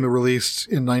was a game released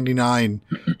in '99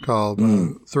 called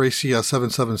Thracia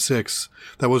 776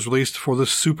 that was released for the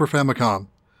Super Famicom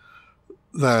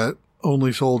that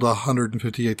only sold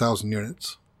 158,000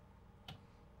 units.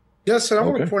 Yes, and I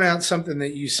want to point out something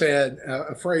that you said,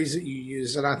 a phrase that you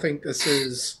used, and I think this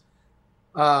is,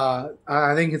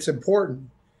 I think it's important.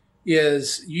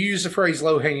 Is you use the phrase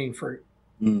low-hanging fruit.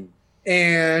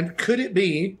 And could it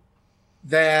be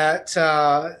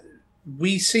that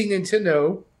we see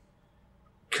Nintendo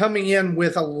coming in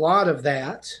with a lot of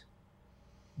that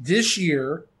this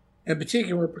year, in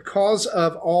particular because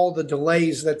of all the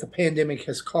delays that the pandemic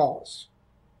has caused?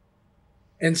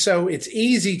 And so it's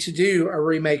easy to do a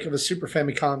remake of a Super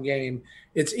Famicom game.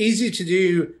 It's easy to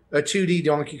do a 2D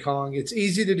Donkey Kong. It's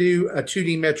easy to do a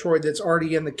 2D Metroid that's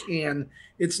already in the can.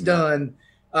 It's done.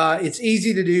 It's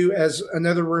easy to do, as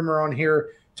another rumor on here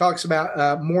talks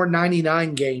about, more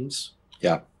 99 games.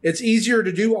 Yeah. It's easier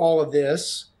to do all of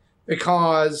this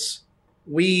because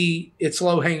it's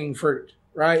low-hanging fruit,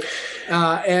 right?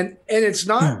 And it's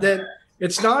not that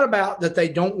it's not about that they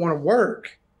don't want to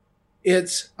work.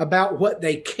 It's about what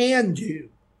they can do.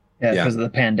 Yeah, because of the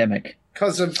pandemic.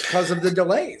 Because of the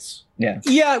delays. Yeah.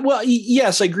 Yeah. Well,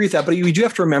 yes, I agree with that. But you do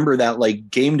have to remember that like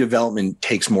game development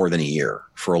takes more than a year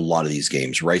for a lot of these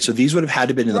games, right? So these would have had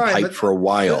to been in the pipe for a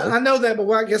while. I know that, but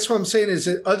I guess what I'm saying is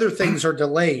that other things are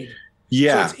delayed.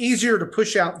 Yeah. So it's easier to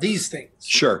push out these things.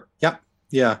 Sure. Yep.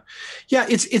 Yeah. Yeah.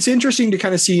 It's interesting to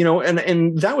kind of see,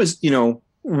 and that was,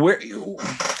 where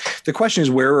the question is,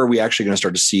 where are we actually going to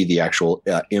start to see the actual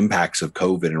impacts of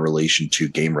COVID in relation to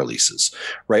game releases,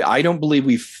 right? I don't believe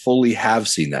we fully have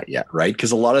seen that yet, right?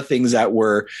 Because a lot of things that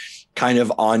were kind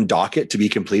of on docket to be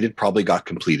completed probably got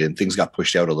completed, and things got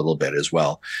pushed out a little bit as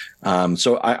well.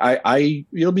 So I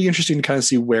it'll be interesting to kind of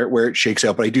see where it shakes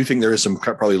out. But I do think there is some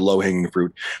probably low hanging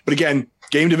fruit. But again,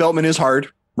 game development is hard,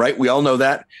 right? We all know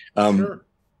that. Sure.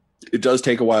 It does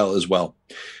take a while as well.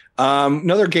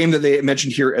 Another game that they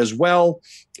mentioned here as well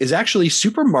is actually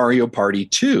Super Mario Party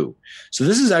 2. So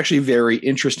this is actually very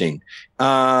interesting.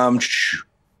 Where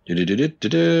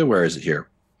is it here?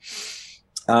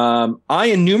 I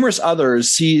and numerous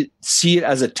others see it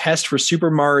as a test for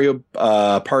Super Mario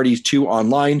Party 2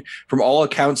 online. From all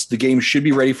accounts, the game should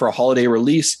be ready for a holiday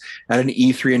release and an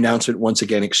E3 announcement. Once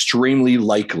again, extremely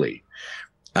likely.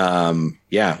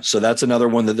 So that's another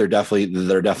one that they're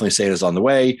definitely saying is on the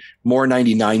way. More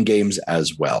 99 games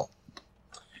as well.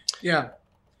 Yeah.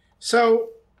 So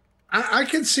I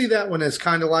can see that one as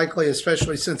kind of likely,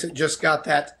 especially since it just got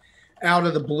that out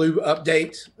of the blue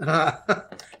update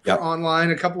for online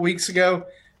a couple weeks ago.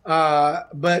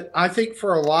 But I think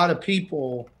for a lot of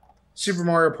people, Super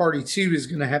Mario Party 2 is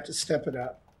going to have to step it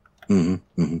up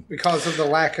because of the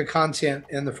lack of content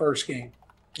in the first game.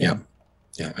 Yeah.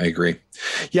 Yeah, I agree.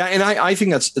 Yeah, and I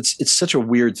think it's such a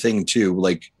weird thing too,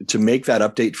 like to make that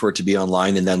update for it to be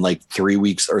online and then like 3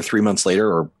 weeks or 3 months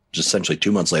later, or just essentially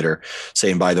 2 months later,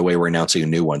 saying, by the way, we're announcing a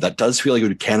new one. That does feel like it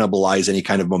would cannibalize any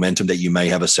kind of momentum that you may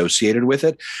have associated with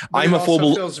it. But it also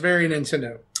feels very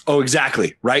Nintendo. Oh,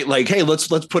 exactly. Right. Like, hey, let's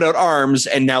put out ARMS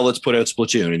and now let's put out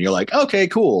Splatoon. And you're like, okay,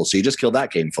 cool. So you just killed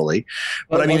that game fully.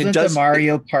 But I mean, it does. The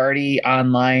Mario Party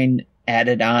online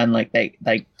added on,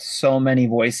 like so many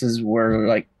voices were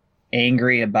like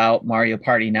angry about Mario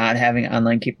Party not having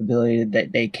online capability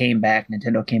that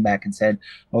Nintendo came back and said,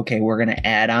 okay, we're going to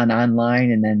add on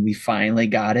online. And then we finally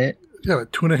got it. Yeah,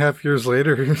 but 2.5 years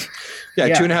later.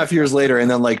 2.5 years later. And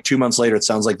then like 2 months later, it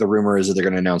sounds like the rumor is that they're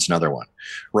going to announce another one,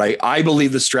 right? I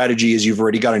believe the strategy is you've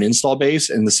already got an install base,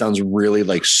 and this sounds really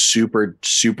like super,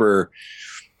 super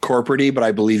corporate-y, but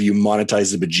I believe you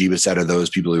monetize the bejeebus out of those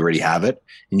people who already have it,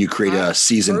 and you create a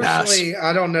season pass.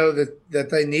 I don't know that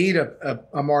they need a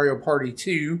Mario Party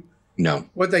 2. No.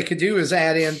 What they could do is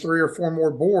add in 3 or 4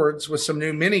 more boards with some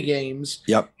new mini games.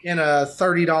 Yep. In a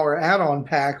 $30 add-on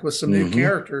pack with some new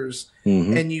characters,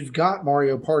 and you've got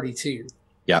Mario Party 2.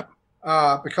 Yep.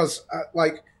 Because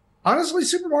honestly,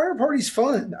 Super Mario Party's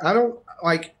fun.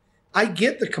 I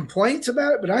get the complaints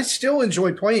about it, but I still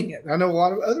enjoy playing it. I know a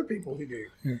lot of other people who do.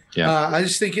 Yeah. I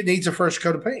just think it needs a fresh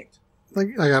coat of paint.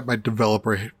 I got my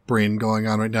developer brain going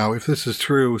on right now. If this is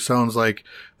true, sounds like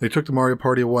they took the Mario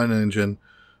Party 1 engine,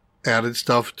 added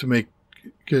stuff to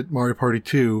get Mario Party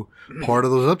 2. Part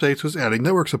of those updates was adding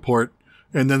network support,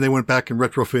 and then they went back and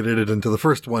retrofitted it into the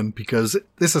first one because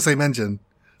it's the same engine.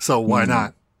 So why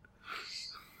not?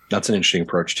 That's an interesting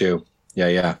approach too.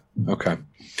 Yeah. Okay.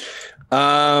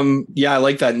 I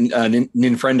like that.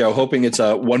 Ninfrendo, hoping it's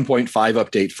a 1.5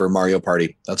 update for Mario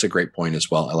Party. That's a great point as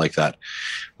well. I like that.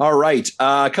 All right.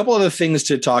 A couple other things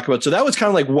to talk about. So that was kind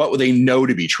of like what they know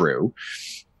to be true.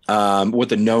 What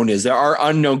the known is, there are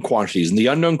unknown quantities, and the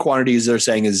unknown quantities they're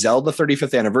saying is Zelda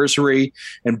 35th anniversary,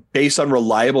 and based on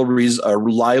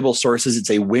reliable sources, it's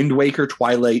a Wind Waker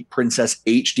Twilight Princess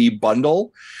HD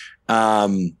bundle.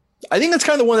 I think that's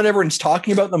kind of the one that everyone's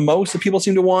talking about the most, that people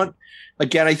seem to want.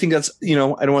 Again, I think that's, I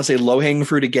don't want to say low-hanging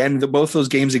fruit again. Both those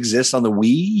games exist on the Wii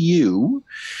U,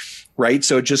 right?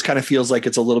 So it just kind of feels like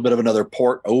it's a little bit of another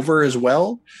port over as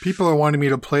well. People are wanting me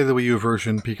to play the Wii U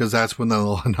version because that's when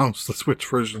they'll announce the Switch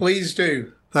version. Please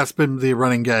do. That's been the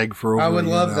running gag for over a year now. I would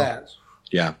love that.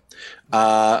 Yeah.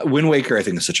 Wind Waker, I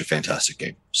think, is such a fantastic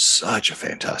game.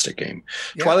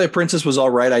 Yeah. Twilight Princess was all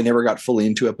right. I never got fully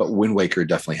into it, but Wind Waker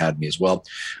definitely had me as well.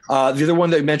 The other one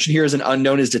that I mentioned here is an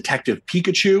unknown is Detective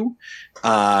Pikachu.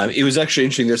 It was actually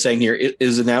interesting. They're saying here it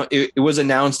was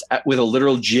announced with a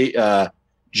literal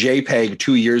JPEG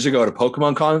 2 years ago at a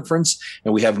Pokemon conference,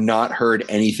 and we have not heard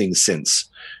anything since.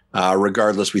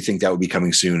 Regardless, we think that would be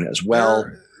coming soon as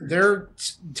well. They're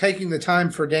taking the time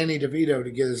for Danny DeVito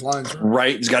to get his lines right.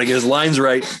 Right. He's got to get his lines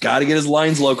right. Got to get his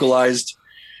lines localized.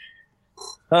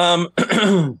 Then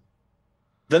the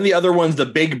other ones, the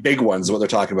big ones, is what they're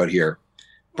talking about here.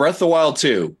 Breath of the Wild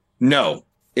 2. No.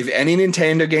 If any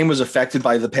Nintendo game was affected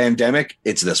by the pandemic,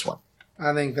 it's this one.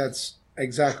 I think that's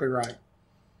exactly right.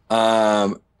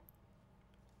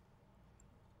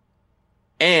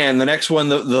 And the next one,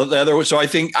 the other one. So I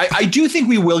do think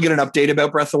we will get an update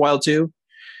about Breath of the Wild 2.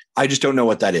 I just don't know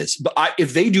what that is. But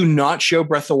if they do not show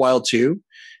Breath of the Wild 2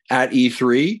 at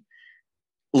E3,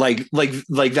 like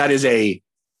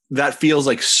that feels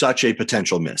like such a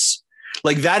potential miss.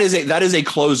 Like that is a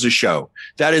close the show.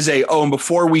 That is and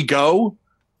before we go,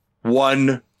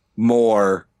 one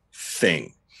more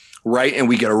thing, right? And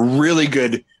we get a really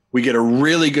good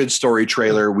story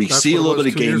trailer. We see a little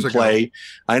bit of gameplay.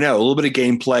 I know, a little bit of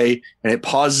gameplay, and it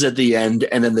pauses at the end,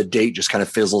 and then the date just kind of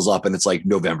fizzles up, and it's like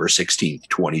November 16th,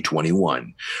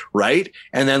 2021, right?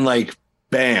 And then like,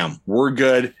 bam, we're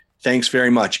good. Thanks very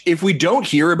much. If we don't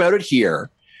hear about it here,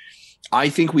 I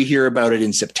think we hear about it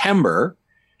in September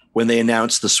when they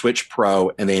announce the Switch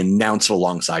Pro, and they announce it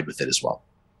alongside with it as well.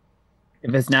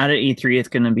 If it's not at E3, it's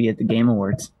going to be at the Game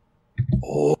Awards.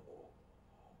 Oh.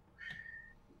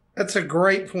 That's a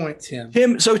great point, Tim.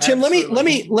 Tim, let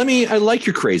me. I like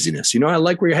your craziness. I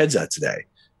like where your head's at today.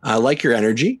 I like your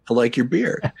energy. I like your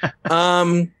beard.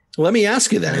 Let me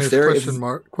ask you then: if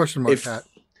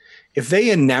they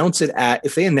announce it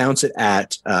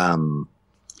at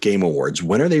Game Awards,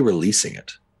 when are they releasing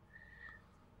it?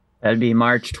 That'd be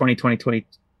March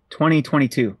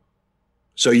 2022.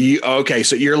 So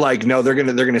you're like, no, they're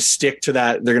gonna stick to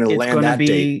that. They're gonna land that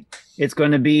date. It's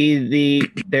going to be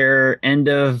their end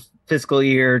of fiscal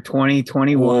year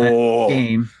 2021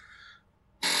 game.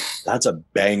 That's a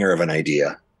banger of an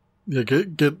idea. Yeah,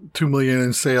 get 2 million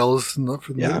in sales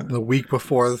the week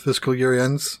before the fiscal year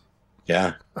ends.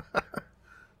 Yeah.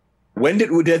 When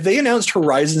did they announce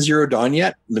Horizon Zero Dawn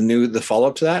yet? The follow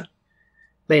up to that?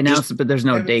 They announced it, but there's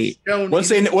no date. Once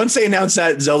they announce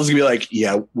that, Zelda's gonna be like,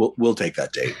 yeah, we'll take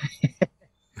that date.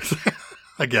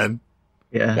 Again.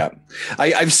 Yeah.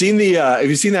 I've seen have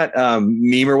you seen that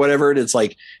meme or whatever? It's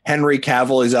like Henry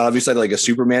Cavill is obviously like a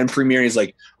Superman premiere. And he's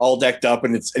like all decked up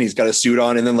and he's got a suit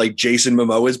on, and then like Jason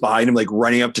Momoa is behind him, like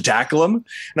running up to tackle him.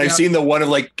 And I've seen the one of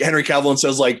like Henry Cavill and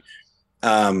says like,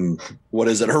 what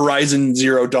is it? Horizon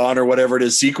Zero Dawn or whatever it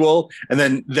is sequel. And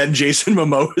then Jason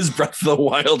Momoa is Breath of the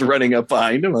Wild running up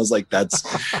behind him. I was like, that's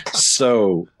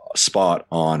so spot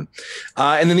on.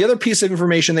 And then the other piece of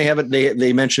information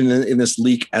they mentioned in this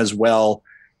leak as well,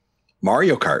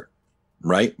 Mario Kart,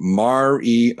 right?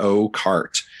 Mario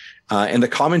Kart. And the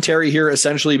commentary here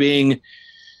essentially being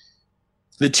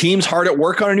the team's hard at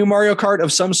work on a new Mario Kart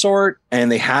of some sort, and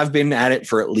they have been at it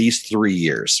for at least 3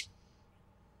 years.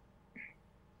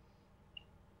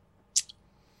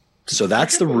 So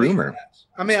that's the rumor.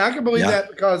 I mean, I can believe that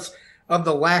because of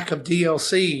the lack of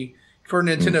DLC for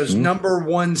Nintendo's number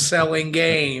one selling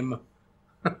game.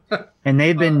 And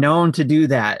they've been known to do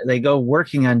that. They go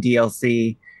working on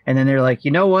DLC, and then they're like,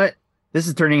 you know what? This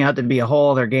is turning out to be a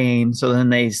whole other game. So then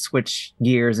they switch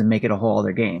gears and make it a whole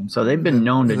other game. So they've been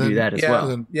known to do that as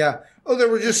well. Yeah. Oh, there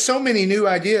were just so many new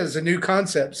ideas and new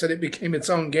concepts that it became its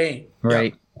own game.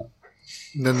 Right.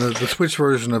 And then the Switch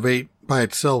version of 8 by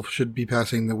itself should be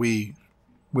passing the Wii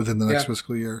within the next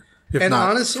fiscal year. If and not,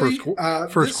 honestly,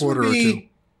 first quarter or two.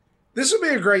 This would be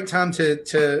a great time to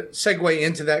segue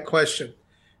into that question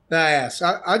that I asked.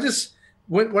 I just,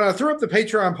 when I threw up the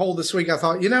Patreon poll this week, I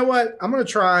thought, you know what? I'm going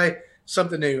to try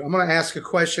something new. I'm going to ask a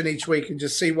question each week and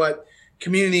just see what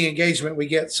community engagement we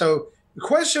get. So the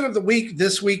question of the week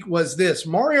this week was this: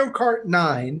 Mario Kart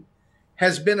 9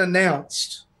 has been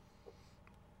announced,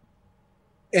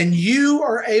 and you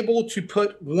are able to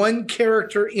put one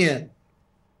character in.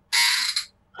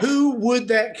 Who would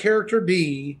that character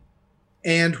be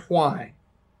and why?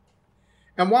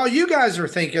 And while you guys are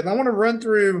thinking, I want to run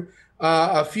through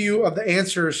a few of the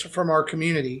answers from our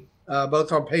community,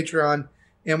 both on Patreon,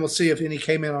 and we'll see if any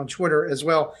came in on Twitter as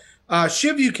well.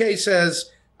 Shiv UK says,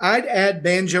 I'd add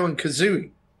Banjo and Kazooie.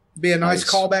 Be a nice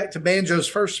callback to Banjo's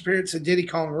first appearance in Diddy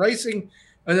Kong Racing.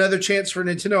 Another chance for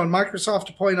Nintendo and Microsoft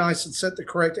to play nice and set the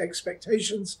correct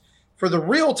expectations for the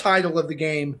real title of the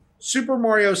game, Super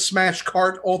Mario Smash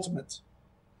Kart Ultimate.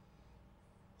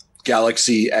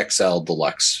 Galaxy XL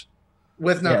Deluxe.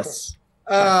 With Knuckles.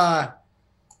 Yes.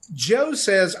 Joe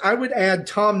says, I would add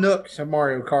Tom Nook to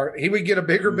Mario Kart. He would get a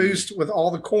bigger boost with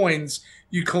all the coins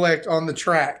you collect on the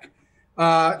track.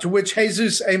 To which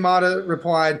Jesus Amada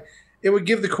replied, it would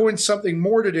give the coins something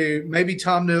more to do. Maybe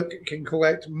Tom Nook can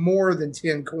collect more than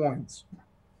 10 coins.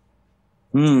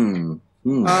 John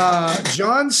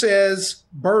says,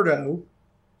 Birdo.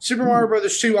 Super Mario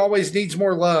Brothers 2 always needs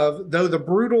more love, though the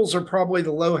Brutals are probably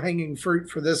the low-hanging fruit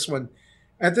for this one.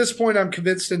 At this point, I'm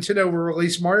convinced Nintendo will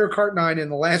release Mario Kart 9 in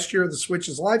the last year of the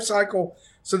Switch's life cycle,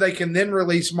 so they can then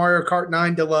release Mario Kart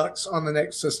 9 Deluxe on the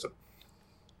next system.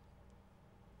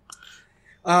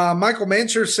 Michael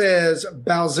Mancher says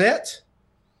Bowsette,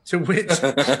 to which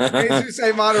Jesus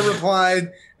Amada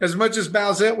replied, as much as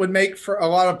Bowsette would make for a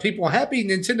lot of people happy,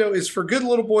 Nintendo is for good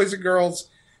little boys and girls.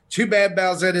 Too bad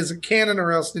Bowsette isn't canon,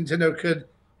 or else Nintendo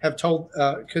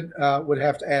would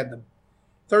have to add them.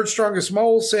 Third Strongest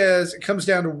Mole says it comes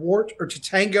down to Wart or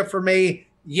Tatanga for me.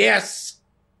 Yes.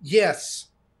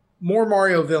 More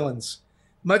Mario villains.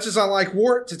 Much as I like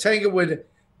Wart, Tatanga would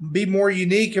be more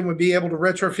unique and would be able to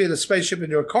retrofit a spaceship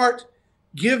into a cart.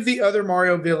 Give the other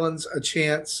Mario villains a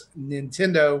chance,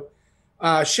 Nintendo.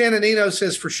 Shannon Eno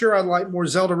says, for sure I'd like more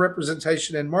Zelda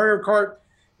representation in Mario Kart.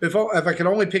 If I could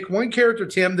only pick one character,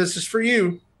 Tim, this is for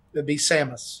you, it'd be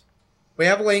Samus. We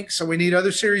have links, so we need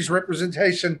other series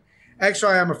representation.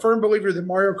 Actually, I'm a firm believer that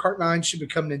Mario Kart 9 should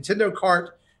become Nintendo Kart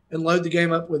and load the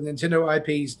game up with Nintendo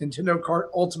IPs. Nintendo Kart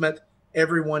Ultimate,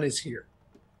 everyone is here.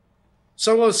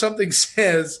 Solo Something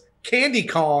says, Candy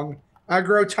Kong, I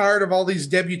grow tired of all these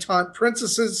debutante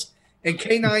princesses. And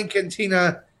K9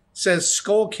 Cantina says,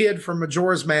 Skull Kid from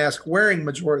Majora's Mask, wearing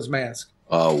Majora's Mask.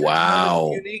 Oh,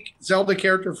 wow. Unique Zelda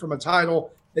character from a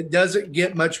title that doesn't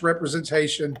get much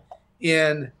representation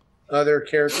in other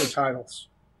character titles.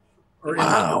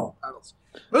 Wow. Titles.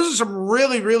 Those are some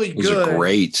really, really good. Those are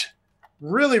great.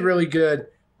 Really, really good.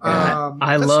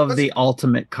 I love the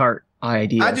Ultimate Kart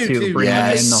idea. I do too. Bring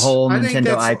in the whole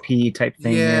Nintendo IP type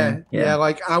thing. Yeah.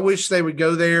 Like I wish they would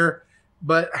go there,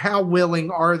 but how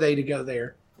willing are they to go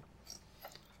there?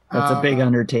 That's a big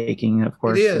undertaking, of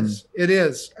course. It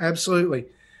is. Absolutely.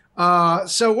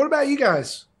 So what about you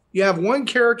guys? You have one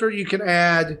character you can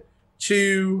add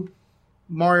to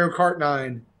Mario Kart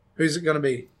 9. Who's it going to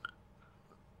be?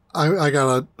 I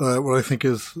got what I think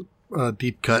is a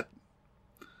deep cut.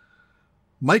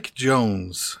 Mike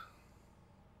Jones.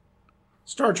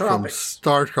 Star Tropics.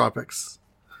 Star Tropics.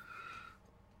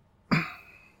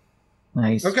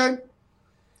 Nice. Okay.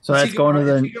 So that's going to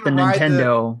the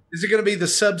Nintendo. Is it going to be the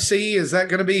Sub C? Is that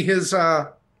going to be his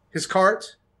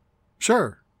cart?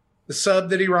 Sure. The sub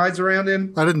that he rides around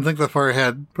in? I didn't think that far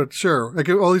ahead, but sure. At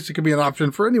least it could be an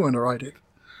option for anyone to ride it.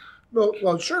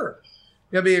 Well, sure.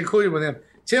 You'll be included with him.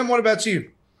 Tim, what about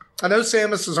you? I know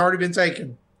Samus has already been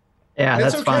taken. Yeah,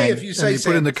 that's okay fine. If you say Samus.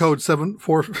 Put in the code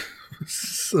 74.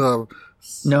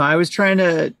 No, I was trying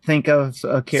to think of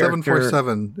a character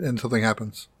 747, and something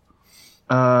happens.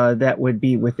 That would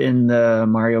be within the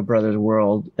Mario Brothers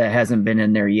world that hasn't been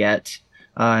in there yet.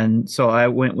 And so I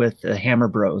went with the Hammer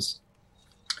Bros.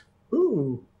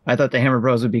 Ooh. I thought the Hammer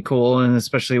Bros would be cool, and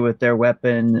especially with their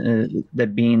weapon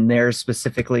that being theirs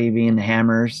specifically, being the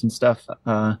hammers and stuff.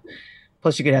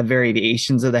 Plus, you could have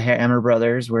variations of the Hammer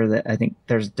Brothers, where I think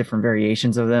there's different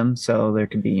variations of them. So there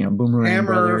could be, Boomerang Hammer,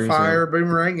 Brothers, Fire,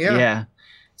 Boomerang, yeah.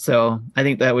 So I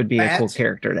think that would be a cool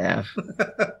character to have.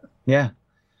 Yeah,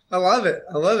 I love it.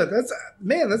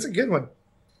 That's a good one.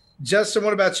 Justin,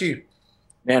 what about you?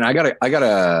 Man, I got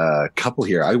a couple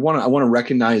here. I want to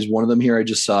recognize one of them here. I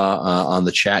just saw on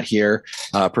the chat here,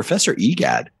 Professor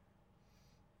Egad.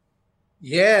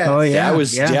 Yeah. Oh yeah.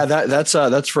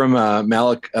 That's from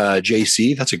Malik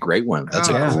JC. That's a great one. That's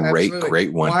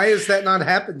great one. Why has that not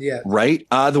happened yet? Right.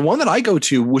 The one that I go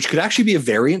to, which could actually be a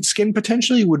variant skin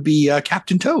potentially, would be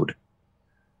Captain Toad.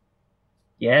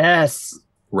 Yes.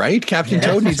 Right? Captain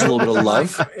Toad needs a little bit of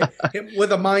love.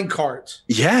 With a mine cart.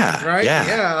 Yeah. Right?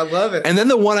 Yeah, I love it. And then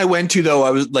the one I went to, though, I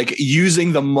was like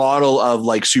using the model of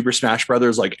like Super Smash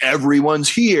Brothers, like everyone's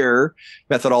here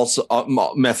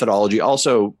methodology.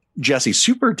 Also, Jesse,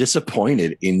 super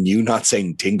disappointed in you not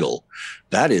saying Tingle.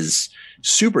 That is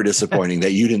super disappointing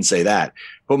that you didn't say that.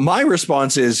 But my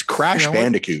response is Crash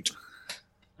Bandicoot.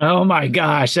 Oh my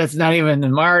gosh, that's not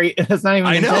even Mario. That's not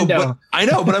even Nintendo. I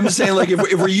know, but I'm just saying, like, if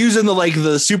we're using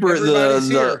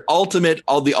the ultimate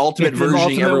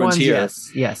version, everyone's here.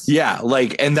 Yes. Yeah,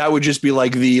 like, and that would just be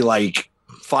like the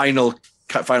final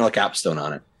capstone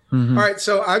on it. Mm-hmm. All right,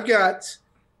 so I got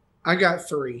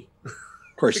three. Of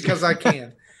course, because I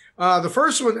can. The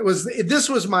first one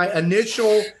was my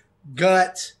initial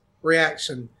gut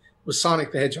reaction was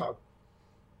Sonic the Hedgehog.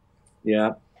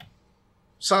 Yeah,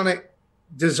 Sonic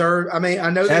deserve. I mean, I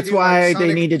know that's why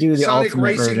they need to do the Sonic ultimate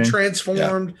Racing version.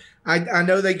 Transformed. Yeah. I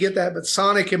know they get that, but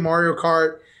Sonic and Mario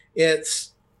Kart,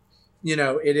 it's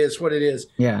it is what it is.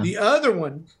 Yeah. The other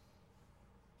one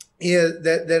is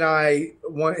that I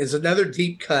want is another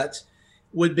deep cut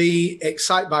would be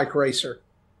Excite Bike Racer.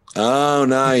 Oh,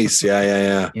 nice.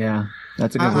 Yeah. Yeah,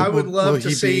 that's a good one. I would love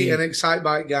to see an Excite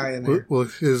Bike guy in there. Will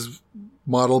his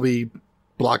model be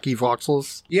blocky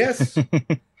voxels? Yes,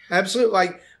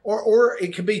 absolutely. Or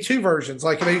it could be two versions.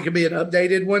 Like maybe it could be an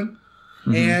updated one,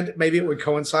 and maybe it would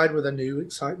coincide with a new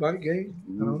Excite Bike game.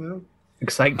 I don't know.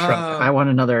 Excite Truck. I want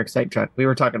another Excite Truck. We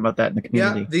were talking about that in the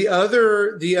community. Yeah, the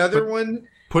other one.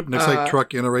 Put an Excite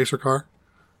Truck in a racer car.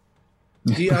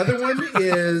 The other one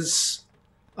is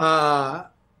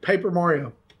Paper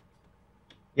Mario.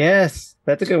 Yes,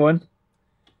 that's a good one.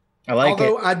 I like it.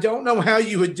 Although I don't know how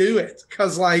you would do it,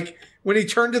 because like when he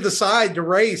turned to the side to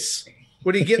race,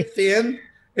 would he get thin?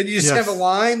 And you just have a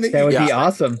line that would be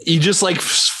awesome. He just like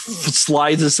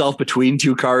slides himself between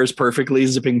two cars perfectly,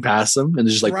 zipping past them, and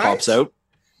it just like pops out.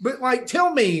 But like,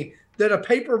 tell me that a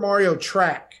Paper Mario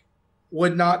track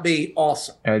would not be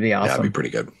awesome. That would be awesome. That'd be pretty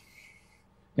good.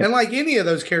 Yep. And like any of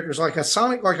those characters, like a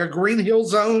Sonic, like a Green Hill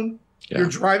Zone, you're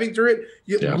driving through it.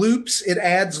 It loops. It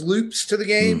adds loops to the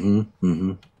game.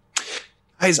 Mm-hmm.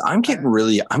 Guys, I'm getting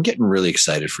really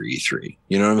excited for E3.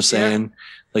 You know what I'm saying? Yeah.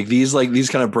 Like these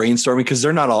kind of brainstorming, because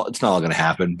it's not all going to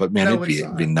happen, but man,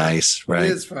 it'd be nice, right?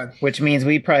 It is fun. Which means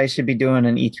we probably should be doing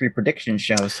an E3 prediction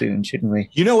show soon, shouldn't we?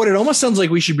 You know what? It almost sounds like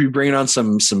we should be bringing on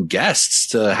some guests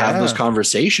to have those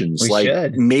conversations.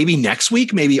 Maybe next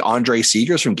week, maybe Andre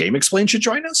Segers from Game Explain should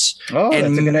join us. Oh,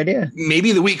 that's a good idea.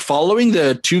 Maybe the week following,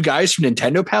 the two guys from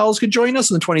Nintendo Pals could join us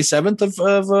on the 27th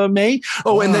of May.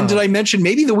 Oh, and then did I mention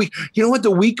maybe the week? You know what? The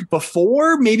week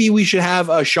before, maybe we should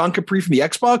have Sean Capri from the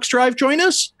Xbox Drive join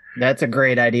us. That's a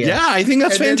great idea. Yeah, I think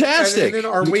that's fantastic. And then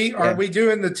are we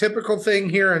doing the typical thing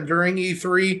here and during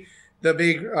E3, the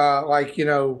big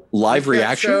live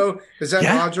reaction show? Is that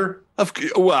Roger? Listen,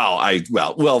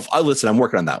 I'm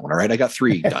working on that one. All right, I got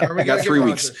 3 done. I got 3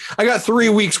 weeks. I got 3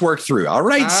 weeks worked through. All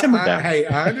right, simmer down. Hey,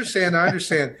 I understand.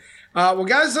 Well,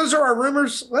 guys, those are our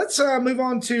rumors. Let's move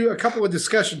on to a couple of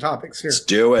discussion topics here. Let's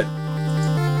do it.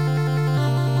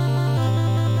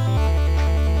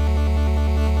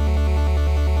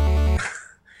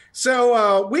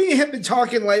 So we have been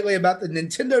talking lately about the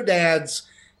Nintendo Dads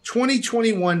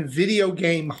 2021 Video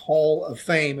Game Hall of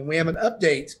Fame, and we have an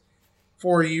update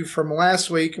for you from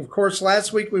last week. Of course,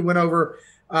 last week we went over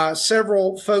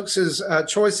several folks'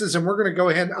 choices, and we're going to go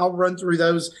ahead and I'll run through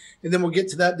those, and then we'll get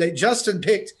to the update. Justin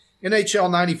picked NHL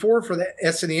 94 for the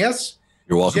SNES.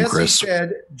 You're welcome, Jesse Chris.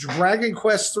 Said Dragon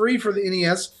Quest 3 for the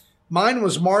NES. Mine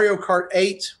was Mario Kart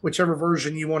 8, whichever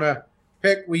version you want to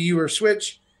pick, Wii U or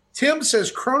Switch. Tim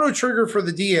says Chrono Trigger for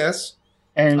the DS.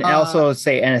 And also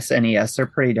say SNES. They're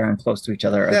pretty darn close to each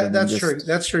other. That's true.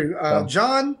 That's true.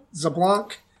 John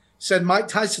Zablanc said Mike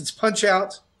Tyson's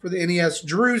Punch-Out for the NES.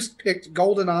 Drew picked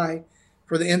GoldenEye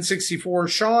for the N64.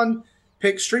 Sean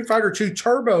picked Street Fighter II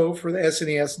Turbo for the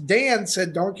SNES. Dan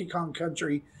said Donkey Kong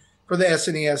Country for the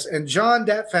SNES. And John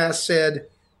Datfast said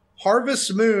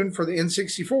Harvest Moon for the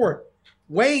N64.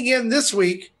 Weighing in this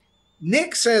week,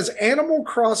 Nick says Animal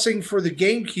Crossing for the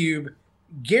GameCube.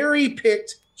 Gary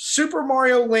picked Super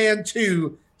Mario Land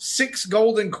 2, 6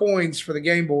 golden coins for the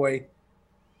Game Boy.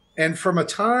 And from a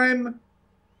time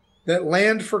that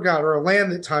land forgot, or a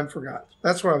land that time forgot.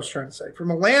 That's what I was trying to say.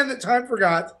 From a land that time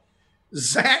forgot,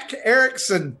 Zach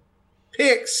Erickson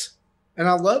picks, and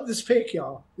I love this pick,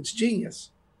 y'all. It's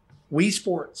genius. Wii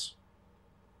Sports.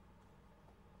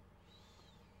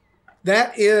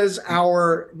 That is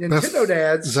our Nintendo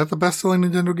Dads. Is that the best-selling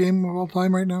Nintendo game of all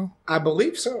time right now? I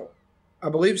believe so.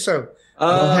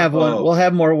 We'll have one. We'll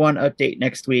have more one update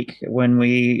next week when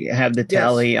we have the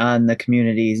tally on the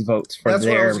community's votes for That's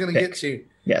their what I was going to pick. get to.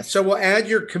 Yes. So we'll add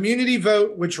your community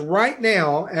vote, which right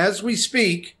now, as we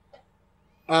speak,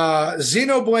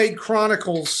 Xenoblade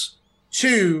Chronicles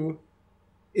 2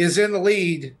 is in the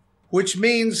lead, which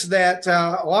means that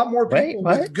a lot more people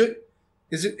with good.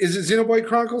 Is it Xenoblade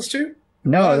Chronicles 2?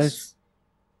 No, that's.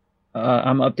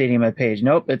 I'm updating my page.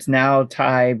 Nope, it's now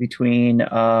tied between.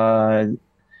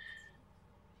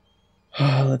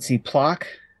 Let's see, Plock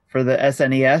for the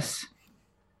SNES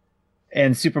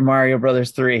and Super Mario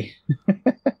Brothers 3.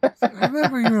 I've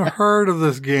never even heard of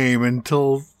this game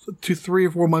until 3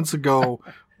 or 4 months ago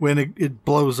when it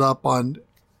blows up on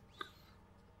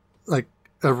like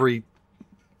every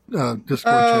Discord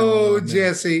channel. Oh,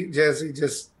 Jesse,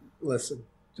 just listen.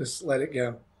 Just let it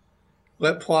go.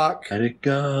 Let Plock. Let it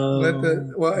go.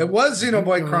 It was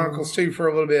Xenoblade Chronicles 2 for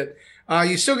a little bit.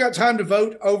 You still got time to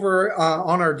vote over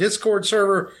on our Discord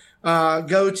server.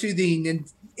 Go to the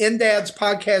NDads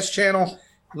podcast channel.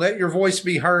 Let your voice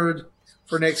be heard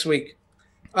for next week.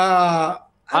 Go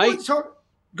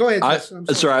ahead, Justin.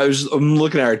 I'm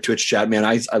looking at our Twitch chat, man.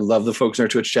 I love the folks in our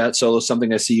Twitch chat. Solo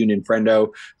Something, I see you.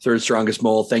 Ninfrendo, Third Strongest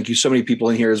Mole. Thank you. So many people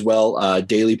in here as well.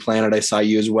 Daily Planet, I saw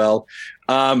you as well.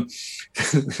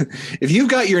 If you've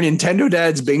got your Nintendo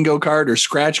Dad's bingo card or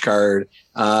scratch card,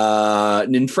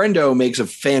 Ninfrendo makes a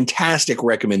fantastic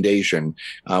recommendation,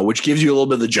 which gives you a little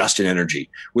bit of the Justin energy,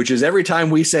 which is every time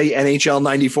we say NHL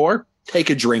 94, take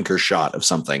a drink or shot of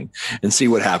something and see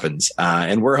what happens.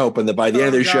 And we're hoping that by the end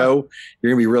of the show,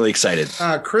 you're going to be really excited.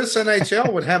 Chris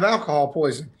NHL would have alcohol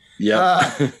poison.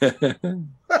 Yeah.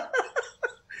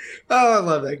 I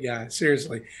love that guy.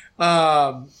 Seriously.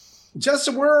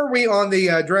 Justin, where are we on the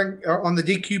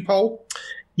DQ poll?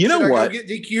 You know what? Get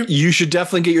DQ? You should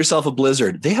definitely get yourself a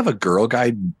Blizzard. They have a Girl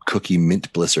Guide cookie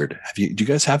mint Blizzard. Do you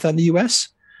guys have that in the US?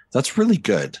 That's really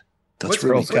good. That's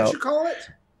really good. What you call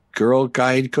it? Girl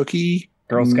Guide cookie?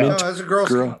 Girl Scouts. No, it's a Girl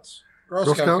Scouts.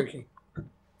 Girl Scout cookie.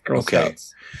 Girl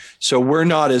Scouts. So we're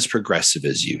not as progressive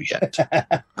as you yet.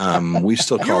 We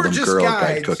still call them Girl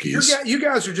Guide cookies. You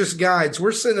guys are just guides.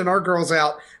 We're sending our girls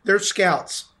out. They're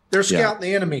scouts. They're scouting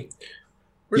the enemy.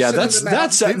 That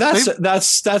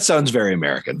sounds very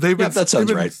American. That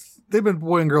sounds right. They've been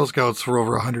Boy and Girl Scouts for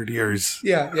over 100 years.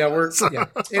 Yeah.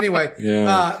 Anyway,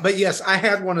 but yes, I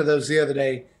had one of those the other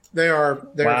day. They're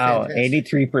fantastic.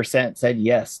 83% said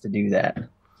yes to do that.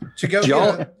 To go,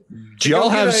 do y'all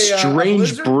have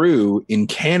Strange Brew in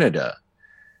Canada?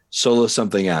 Solo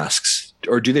Something asks,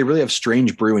 or do they really have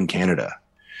Strange Brew in Canada?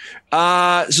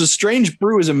 So Strange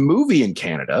Brew is a movie in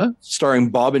Canada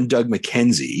starring Bob and Doug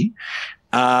McKenzie.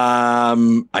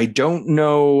 I don't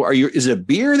know. Is it a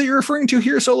beer that you're referring to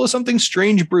here? Solo Something?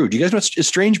 Strange Brew. Do you guys know, is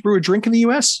Strange Brew a drink in the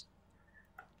US?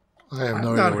 I have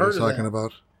no idea what you're talking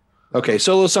about. Okay,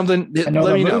 Solo Something. Let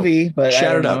me know. But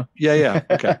shout it out. Yeah.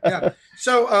 Okay. Yeah.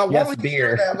 So while we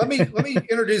beer. Let me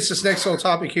introduce this next little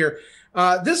topic here.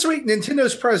 This week,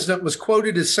 Nintendo's president was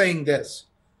quoted as saying this: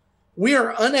 "We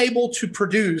are unable to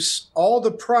produce all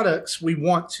the products we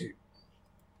want to."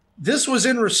 This was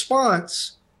in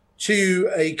response to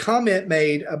a comment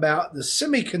made about the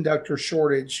semiconductor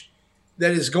shortage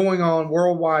that is going on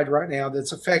worldwide right now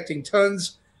that's affecting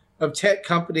tons of tech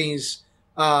companies.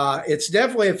 It's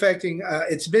definitely affecting,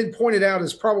 it's been pointed out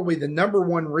as probably the number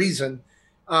one reason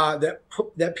that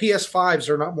PS5s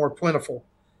are not more plentiful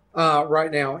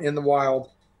right now in the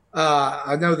wild.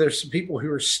 I know there's some people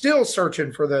who are still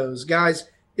searching for those.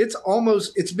 Guys,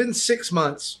 it's been 6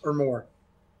 months or more,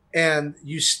 and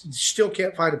you still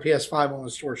can't find a PS5 on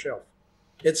the store shelf.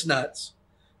 It's nuts.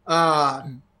 That's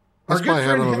why I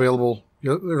had them available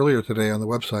earlier today on the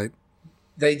website.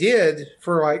 They did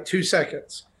for like 2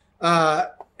 seconds.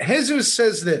 Jesus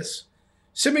says this: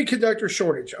 semiconductor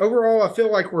shortage. Overall, I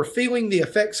feel like we're feeling the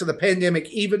effects of the pandemic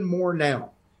even more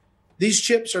now. These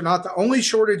chips are not the only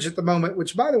shortage at the moment,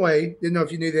 which, by the way, didn't know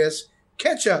if you knew this,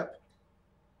 ketchup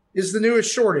is the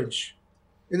newest shortage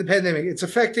in the pandemic. It's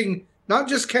affecting not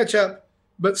just ketchup,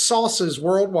 but sauces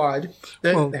worldwide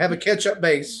that have a ketchup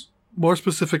base. More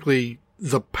specifically,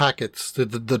 the packets, the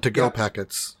to-go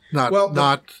packets, not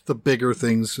the bigger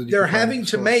things. They're having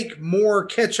to make more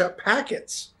ketchup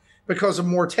packets because of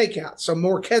more takeout. So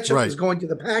more ketchup is going to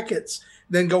the packets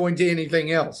than going to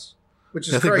anything else, which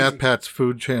is crazy. I think Matt Pat's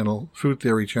Food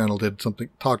Theory channel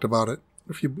talked about it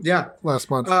last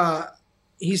month.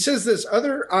 He says this,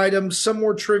 other items, some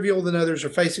more trivial than others, are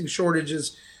facing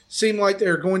shortages, seem like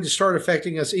they're going to start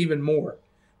affecting us even more.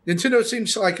 Nintendo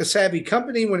seems like a savvy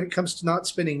company when it comes to not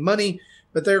spending money,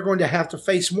 but they're going to have to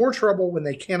face more trouble when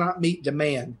they cannot meet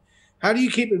demand. How do you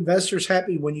keep investors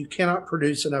happy when you cannot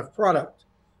produce enough product?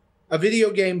 A video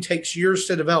game takes years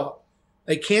to develop.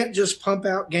 They can't just pump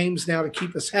out games now to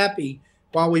keep us happy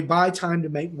while we buy time to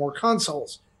make more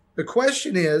consoles. The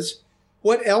question is,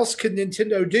 what else could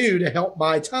Nintendo do to help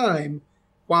buy time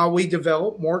while we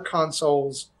develop more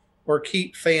consoles or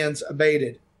keep fans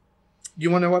abated? You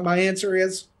want to know what my answer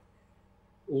is?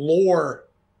 Lore,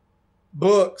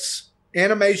 books,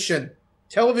 animation,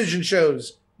 television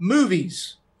shows,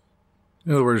 movies.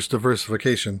 In other words,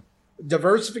 diversification.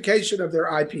 Diversification of their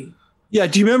IP. Yeah,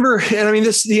 do you remember? And I mean,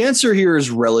 the answer here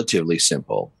is relatively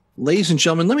simple. Ladies and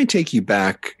gentlemen, let me take you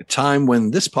back a time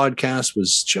when this podcast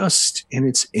was just in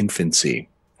its infancy.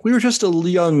 We were just a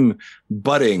young,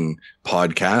 budding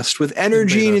podcast with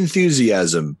energy and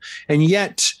enthusiasm. And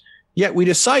yet we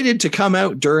decided to come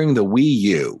out during the Wii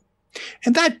U.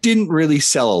 And that didn't really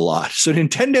sell a lot. So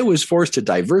Nintendo was forced to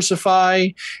diversify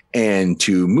and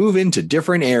to move into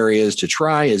different areas to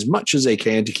try as much as they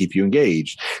can to keep you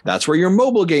engaged. That's where your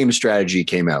mobile game strategy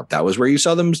came out. That was where you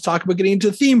saw them talk about getting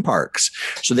into theme parks.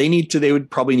 So they would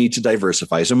probably need to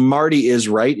diversify. So Marty is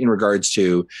right in regards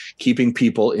to keeping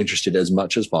people interested as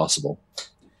much as possible.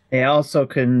 They also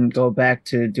can go back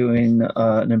to doing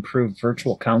an improved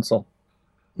virtual console.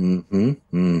 Mm-hmm.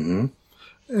 Mm-hmm.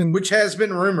 And which has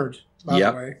been rumored, by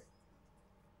the way.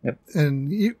 Yep.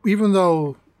 And even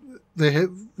though they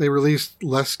released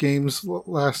less games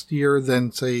last year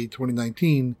than, say,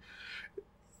 2019,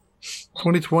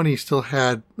 2020 still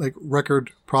had like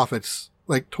record profits,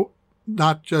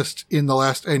 not just in the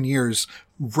last 10 years,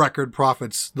 record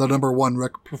profits, the number one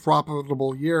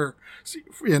profitable year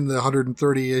in the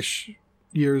 130-ish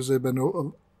years they've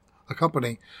been a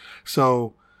company.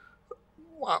 So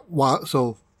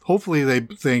hopefully they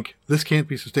think this can't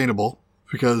be sustainable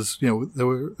because, there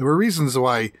were reasons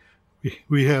why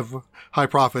we have high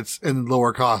profits and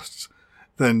lower costs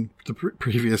than the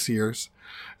previous years.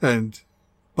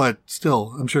 But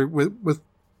still, I'm sure with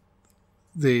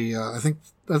the, I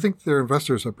think their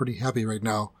investors are pretty happy right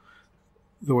now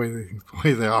the way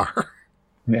they are.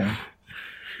 Yeah.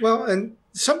 Well, and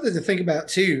something to think about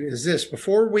too is this: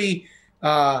 before we,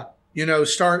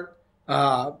 start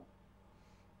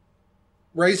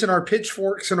raising our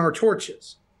pitchforks and our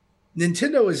torches,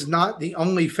 Nintendo is not the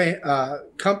only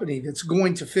company that's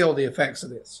going to feel the effects of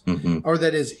this, or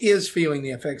that is feeling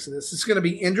the effects of this. It's going to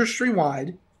be industry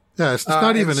wide. Yeah, it's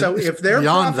not even so. If their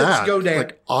profits go down,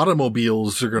 like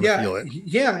automobiles are going to feel it.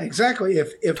 Yeah, exactly.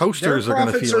 If toasters their are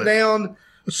going to feel it, down,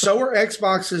 so are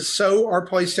Xboxes, so are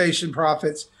PlayStation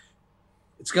profits.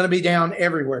 It's going to be down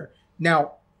everywhere.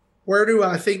 Now, where do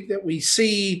I think that we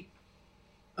see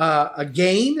a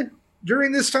gain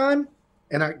during this time?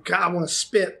 And I want to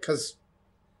spit because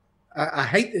I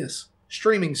hate this.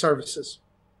 Streaming services,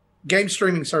 game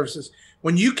streaming services.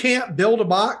 When you can't build a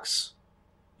box,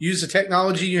 use the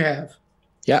technology you have.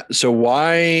 Yeah. So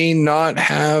why not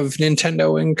have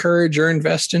Nintendo encourage or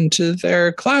invest into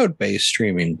their cloud-based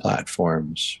streaming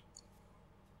platforms?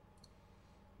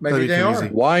 Maybe they are.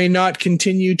 Why not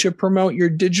continue to promote your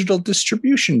digital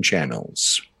distribution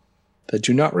channels that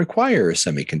do not require a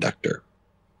semiconductor?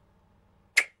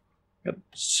 Yep.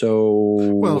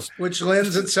 So, which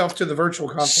lends itself to the virtual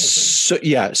console.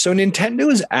 So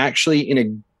Nintendo is actually in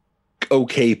a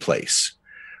okay place,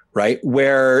 right?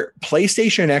 Where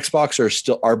PlayStation and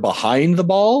Xbox are behind the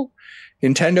ball.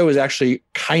 Nintendo is actually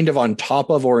kind of on top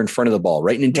of or in front of the ball,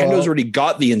 right? Nintendo's already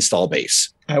got the install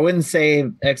base. I wouldn't say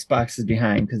Xbox is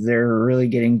behind because they're really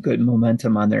getting good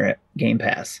momentum on their Game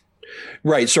Pass.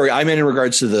 Right. Sorry, I meant in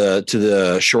regards to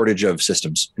the shortage of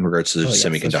systems in regards to the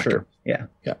semiconductor. Yeah.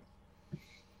 Yeah.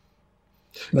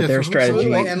 But their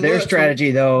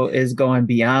strategy though is going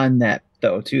beyond that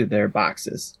though to their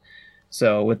boxes.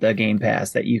 So with the Game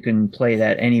Pass that you can play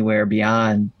that anywhere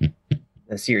beyond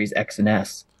the Series X and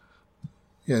S.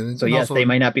 Yeah. So yes, they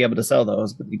might not be able to sell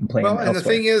those, but you can play them elsewhere. And the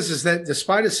thing is that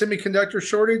despite a semiconductor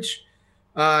shortage,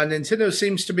 Nintendo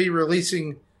seems to be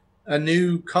releasing a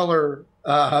new color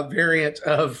variant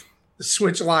of the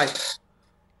Switch Lite.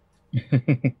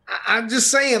 I'm just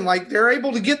saying, like, they're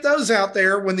able to get those out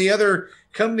there when the other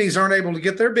companies aren't able to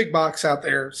get their big box out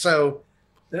there. So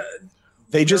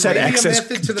they just had excess.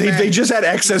 They just had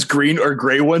excess green or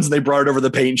gray ones, and they brought it over to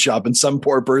the paint shop, and some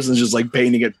poor person's just like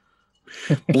painting it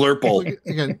blurple.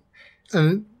 Again,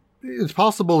 and it's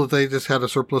possible that they just had a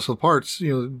surplus of parts,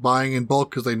 buying in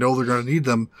bulk because they know they're going to need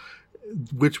them,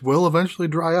 which will eventually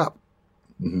dry up.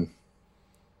 Mm-hmm.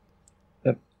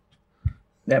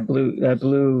 That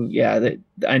blue, yeah.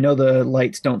 I know the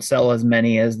lights don't sell as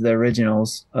many as the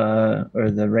originals or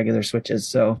the regular switches.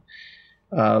 So,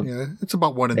 it's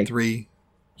about 1 in 3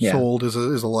 sold as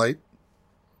a light.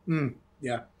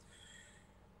 Yeah.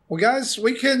 Well, guys,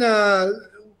 we can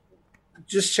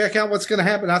just check out what's going to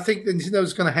happen. I think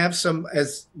Nintendo's going to have some,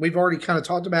 as we've already kind of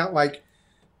talked about, like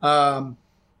some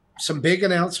big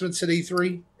announcements at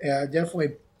E3.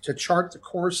 Definitely to chart the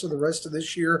course of the rest of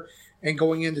this year and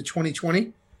going into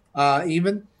 2020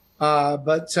 even.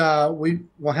 But we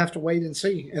will have to wait and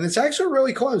see. And it's actually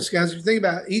really close, guys. If you think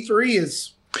about it,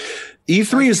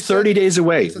 E3 is 30 days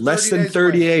away, less than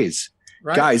 30 days.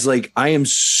 Right? Guys, like, I am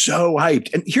so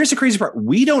hyped. And here's the crazy part.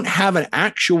 We don't have an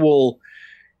actual,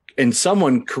 and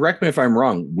someone correct me if I'm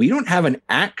wrong, we don't have an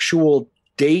actual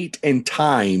date and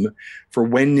time for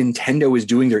when Nintendo is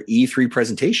doing their E3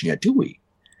 presentation yet, do we?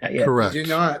 Correct. We do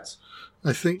not.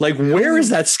 I think, like, where is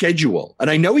that schedule? And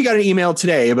I know we got an email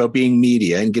today about being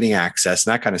media and getting access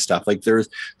and that kind of stuff. Like, there's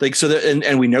like, so that,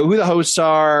 and we know who the hosts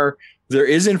are. There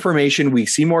is information. We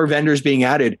see more vendors being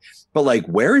added, but like,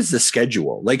 where is the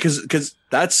schedule? Like, cause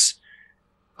that's,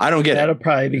 I don't get That'll it.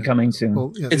 probably be coming soon.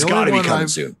 Well, yeah, it's got to be coming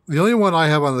soon. The only one I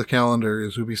have on the calendar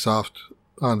is Ubisoft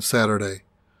on Saturday.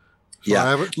 So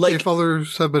Yeah. if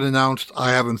others have been announced,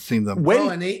 I haven't seen them.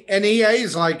 And EA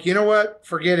is like, you know what?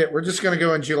 Forget it. We're just going to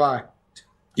go in July.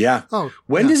 Yeah. Oh,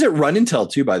 when does it run until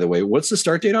too, by the way? What's the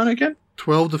start date on it again?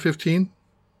 12 to 15.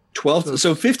 12.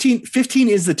 So 15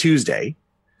 is the Tuesday.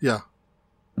 Yeah.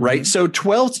 Right. So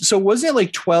 12. So wasn't it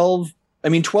like 12? I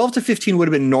mean, 12 to 15 would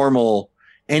have been normal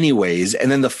anyways.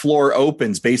 And then the floor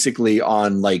opens basically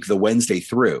on like the Wednesday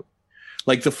through.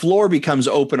 Like the floor becomes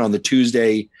open on the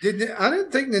Tuesday. I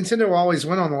didn't think Nintendo always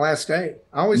went on the last day.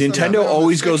 Nintendo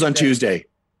always goes on Tuesday.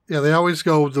 Yeah, they always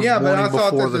go the morning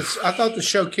before. I thought the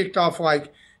show kicked off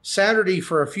like Saturday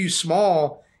for a few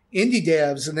small indie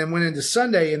devs, and then went into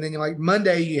Sunday, and then like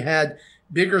Monday you had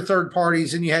bigger third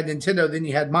parties, and you had Nintendo, then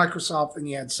you had Microsoft, and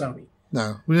you had Sony.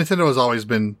 No, Nintendo has always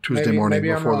been Tuesday morning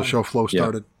before the show flow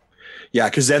started. Yeah,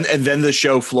 because then the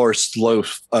show floor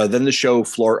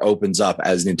opens up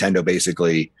as Nintendo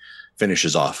basically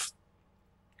finishes off.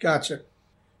 Gotcha.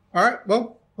 All right.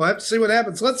 Well, we'll have to see what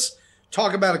happens. Let's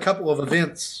talk about a couple of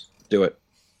events. Do it.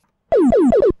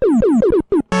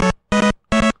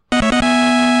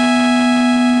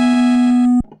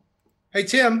 Hey,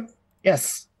 Tim.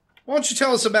 Yes. Why don't you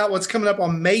tell us about what's coming up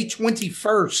on May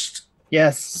 21st?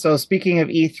 Yes. So speaking of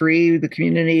E3, the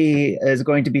community is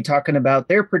going to be talking about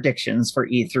their predictions for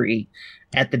E3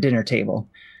 at the dinner table.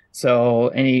 So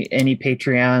any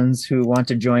Patreons who want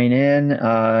to join in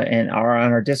and are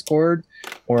on our Discord,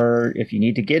 or if you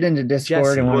need to get into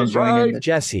Discord and want to join in,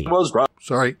 Jesse was right.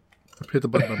 Sorry, I hit the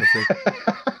button on mistake.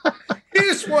 You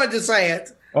just wanted to say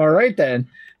it. All right then.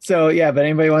 So yeah, but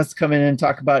anybody wants to come in and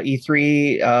talk about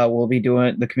E3,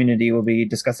 the community will be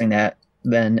discussing that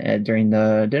then during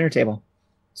the dinner table.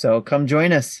 So come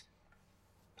join us.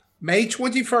 May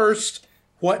 21st.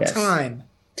 What time?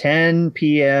 10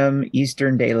 p.m.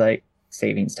 Eastern Daylight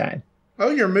Savings Time. Oh,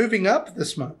 you're moving up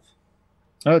this month.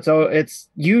 Oh, it's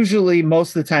usually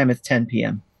most of the time it's 10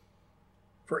 p.m.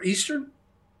 For Eastern?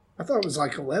 I thought it was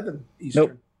like 11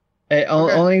 Eastern. Nope.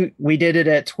 Only we did it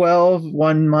at 12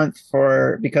 1 month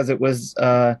because it was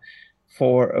a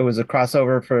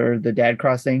crossover for the Dad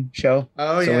Crossing show.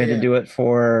 Oh, yeah. So we had to do it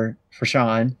for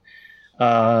Sean.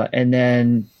 And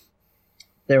then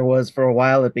there was, for a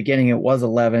while at the beginning, it was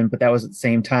 11, but that was at the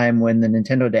same time when the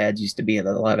Nintendo dads used to be at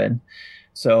 11.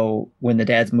 So when the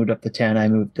dads moved up to 10, I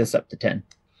moved this up to 10.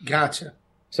 Gotcha.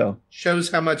 So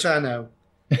shows how much I know.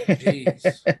 Jeez.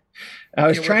 I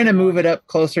was trying to move it up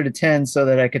closer to 10 so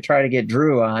that I could try to get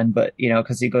Drew on, but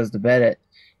because he goes to bed at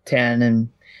 10 and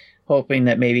hoping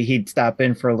that maybe he'd stop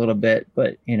in for a little bit,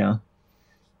 but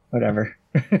whatever.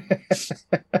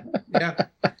 Yeah,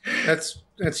 that's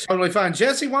totally fine.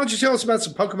 Jesse, why don't you tell us about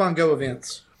some Pokemon Go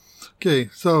events? Okay,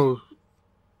 so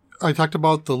I talked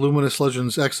about the Luminous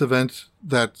Legends X event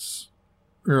that's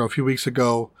a few weeks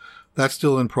ago. That's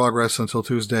still in progress until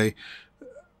Tuesday.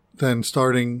 Then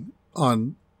starting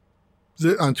on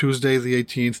Tuesday the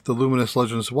 18th, the Luminous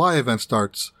Legends Y event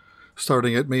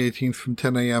starting at May 18th from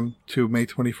 10 a.m. to May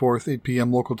 24th, 8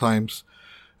 p.m. local times.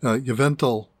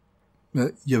 Yveltal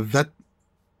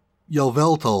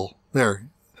Yveltal. There.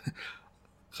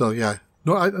 So, yeah.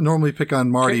 No, I normally pick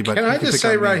on Marty, but can I just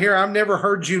say right here, I've never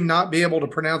heard you not be able to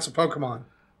pronounce a Pokemon.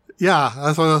 Yeah,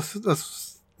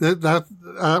 that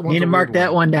need to mark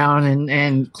that one down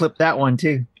and clip that one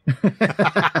too.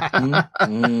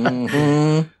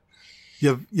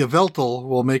 Yveltal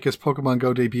will make his Pokemon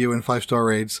Go debut in 5-star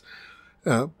raids.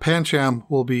 Pancham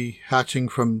will be hatching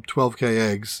from 12k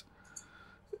eggs.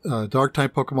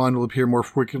 Dark-type Pokemon will appear more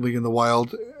frequently in the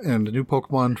wild, and the new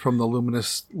Pokemon from the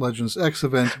Luminous Legends X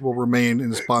event will remain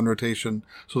in spawn rotation,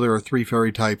 so there are 3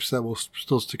 fairy types that will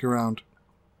still stick around.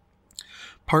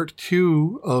 Part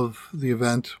 2 of the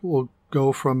event will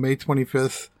go from May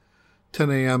 25th,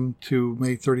 10 a.m. to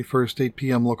May 31st, 8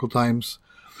 p.m. local times.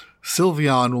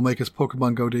 Sylveon will make his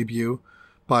Pokemon Go debut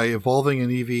by evolving an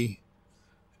Eevee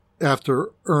after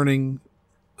earning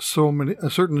a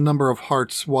certain number of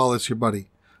hearts while it's your buddy.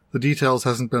 The details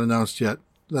hasn't been announced yet.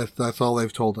 That's all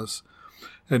they've told us.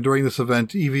 And during this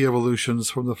event, Eevee evolutions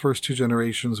from the first 2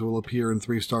 generations will appear in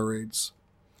 3-star raids.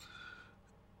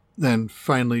 Then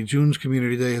finally, June's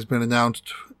Community Day has been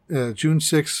announced. June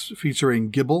 6th featuring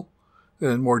Gible,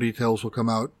 and more details will come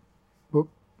out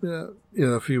in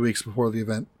a few weeks before the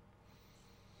event.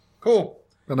 Cool.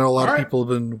 I know a lot of people have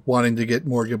been wanting to get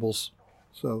more Gibbles,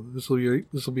 so this will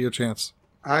be a chance.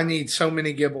 I need so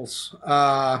many Gibbles.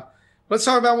 Let's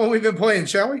talk about what we've been playing,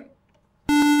 shall we?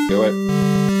 Do it.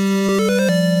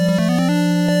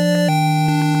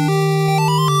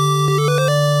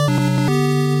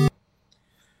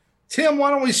 Tim, why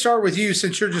don't we start with you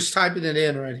since you're just typing it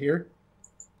in right here?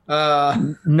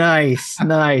 Nice.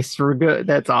 We're good.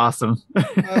 That's awesome.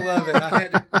 I love it. I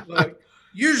had to look.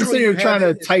 Usually you're trying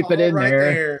to type it in right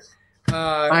there.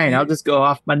 Fine, I'll just go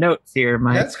off my notes here.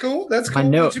 That's cool. That's cool. My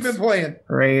notes what you've been playing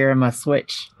right here in my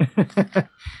Switch.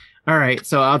 All right,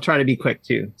 so I'll try to be quick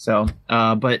too. So,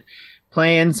 but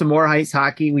playing some more ice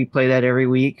hockey. We play that every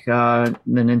week. The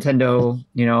Nintendo,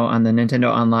 on the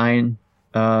Nintendo Online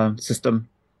system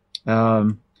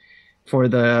for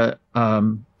the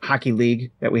hockey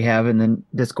league that we have in the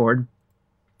Discord,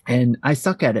 and I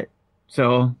suck at it.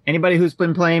 So anybody who's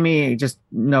been playing me, just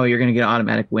know you're going to get an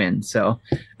automatic win. So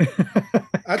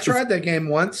I tried that game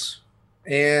once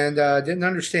and didn't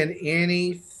understand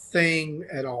anything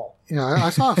at all. Yeah, I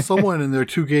saw someone in their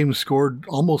 2 games scored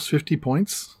almost 50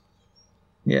 points.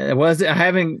 Yeah, it was. I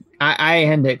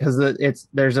end it because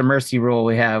there's a mercy rule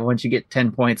we have. Once you get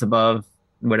 10 points above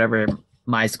whatever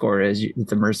my score is,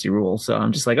 it's a mercy rule. So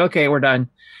I'm just like, okay, we're done.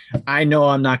 I know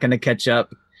I'm not going to catch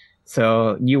up.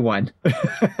 So you won.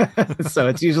 So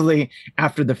it's usually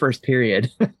after the first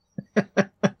period.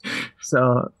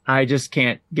 So I just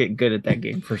can't get good at that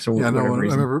game for whatever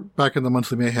reason. I remember back in the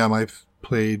Monthly Mayhem, I've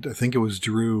played, I think it was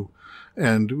Drew,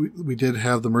 and we did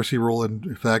have the mercy rule in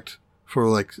effect for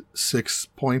like 6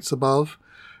 points above.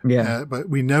 Yeah. But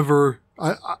we never,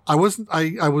 I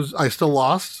still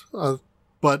lost,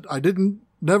 but I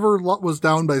never was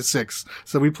down by 6.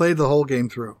 So we played the whole game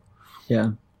through.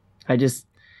 Yeah.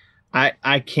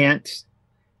 I can't,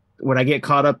 what I get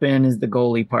caught up in is the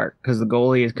goalie part, because the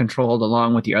goalie is controlled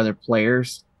along with the other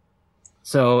players.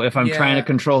 So if I'm trying to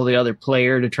control the other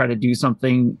player to try to do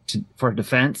something for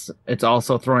defense, it's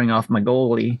also throwing off my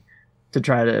goalie to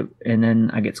try to, and then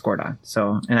I get scored on.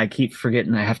 So, and I keep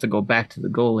forgetting I have to go back to the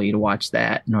goalie to watch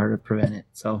that in order to prevent it.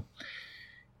 So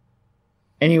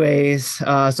anyways,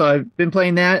 so I've been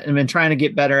playing that and been trying to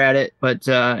get better at it, but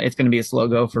it's going to be a slow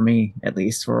go for me, at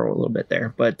least for a little bit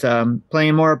there. But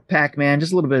playing more Pac-Man,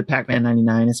 just a little bit of Pac-Man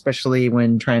 99, especially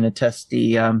when trying to test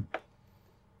the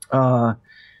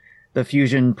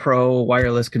Fusion Pro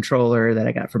wireless controller that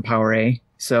I got from PowerA.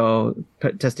 So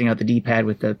testing out the D-pad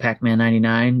with the Pac-Man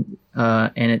 99,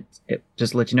 and it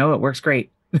just lets you know it works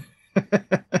great.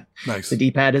 Nice. The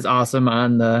D-pad is awesome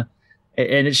and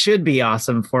it should be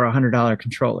awesome for $100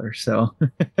 controller. So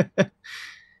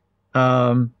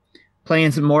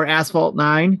playing some more Asphalt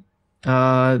 9,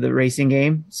 the racing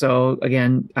game. So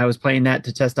again, I was playing that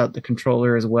to test out the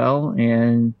controller as well,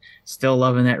 and still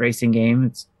loving that racing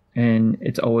game.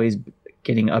 It's always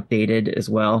getting updated as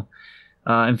well.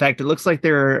 In fact, it looks like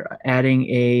they're adding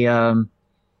a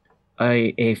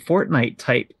Fortnite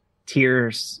type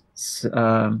tiers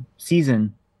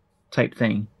season type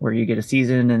thing, where you get a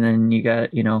season and then you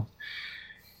got,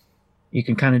 you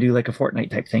can kind of do like a Fortnite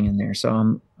type thing in there. So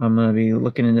I'm going to be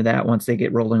looking into that once they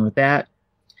get rolling with that.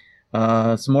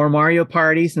 Some more Mario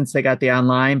Party, since they got the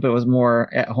online, but it was more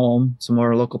at home. Some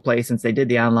more local play since they did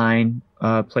the online.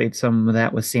 Played some of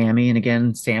that with Sammy. And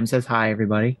again, Sam says hi,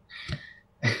 everybody.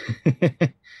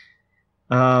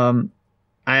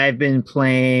 I've been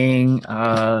playing,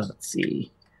 let's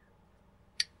see.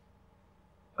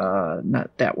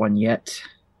 Not that one yet.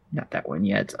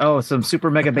 Oh, some Super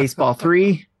Mega Baseball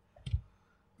 3.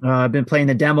 I've been playing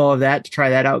the demo of that to try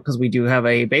that out because we do have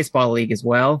a baseball league as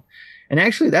well. And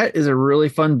actually, that is a really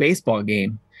fun baseball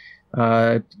game.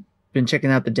 Been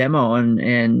checking out the demo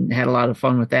and had a lot of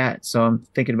fun with that. So I'm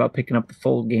thinking about picking up the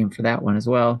full game for that one as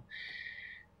well.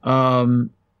 Playing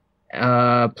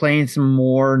some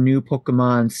more new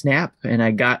Pokemon Snap, and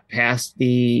I got past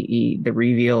the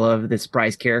reveal of the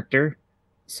surprise character.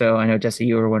 So I know, Jesse,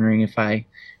 you were wondering if I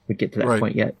would get to that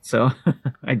point yet. So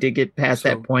I did get past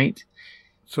that point.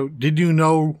 So did you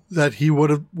know that he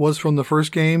was from the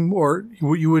first game, or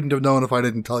you wouldn't have known if I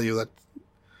didn't tell you that?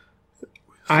 So,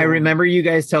 I remember you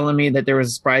guys telling me that there was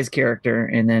a surprise character,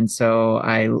 and then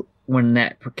when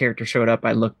that character showed up,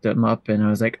 I looked him up, and I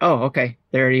was like, "Oh, okay,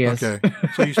 there he is." Okay,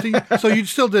 so you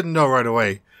still didn't know right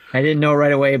away. I didn't know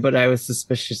right away, but I was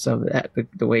suspicious of that,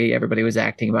 the way everybody was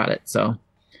acting about it. So,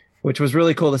 which was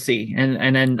really cool to see,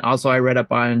 and then also I read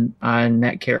up on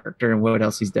that character and what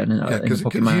else he's done in the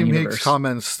Pokemon he universe. Makes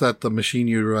comments that the machine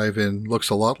you drive in looks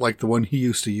a lot like the one he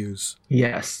used to use.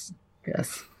 Yes.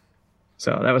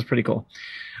 So that was pretty cool.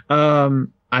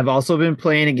 I've also been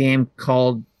playing a game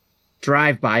called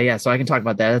Drive By. Yeah, so I can talk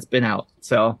about that. It's been out.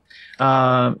 So,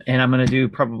 and I'm going to do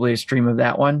probably a stream of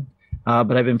that one.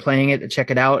 But I've been playing it to check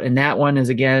it out. And that one is,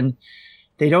 again,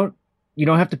 you don't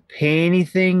have to pay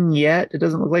anything yet. It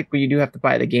doesn't look like, but you do have to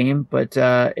buy the game. But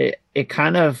it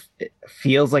kind of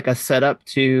feels like a setup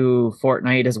to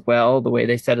Fortnite as well, the way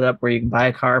they set it up, where you can buy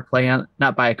a car,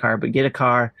 not buy a car, but get a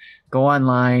car, go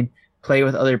online, play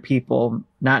with other people,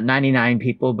 not 99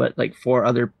 people, but like 4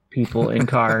 other people in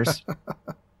cars.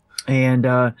 And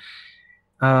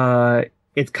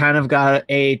it's kind of got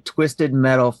a Twisted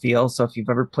Metal feel. So if you've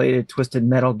ever played a Twisted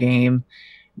Metal game,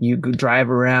 you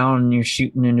drive around and you're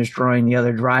shooting and destroying the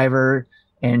other driver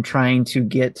and trying to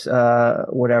get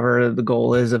whatever the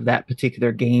goal is of that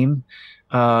particular game.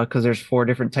 Because there's 4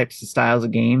 different types of styles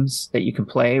of games that you can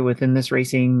play within this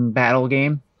racing battle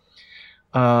game.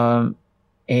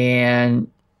 And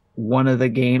one of the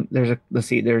game, you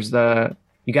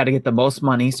got to get the most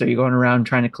money. So you're going around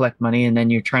trying to collect money, and then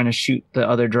you're trying to shoot the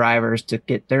other drivers to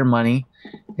get their money.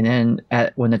 And then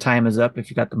when the time is up, if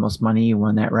you got the most money, you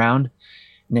won that round.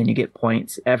 And then you get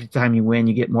points. Every time you win,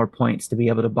 you get more points to be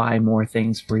able to buy more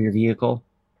things for your vehicle.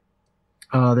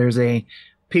 There's a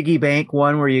piggy bank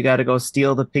one where you got to go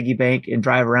steal the piggy bank and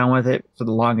drive around with it for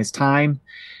the longest time.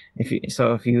 If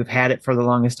you've had it for the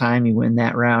longest time, you win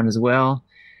that round as well.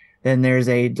 Then there's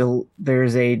a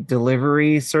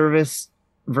delivery service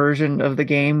version of the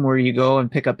game where you go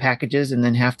and pick up packages and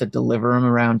then have to deliver them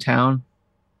around town.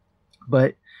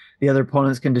 But the other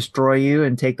opponents can destroy you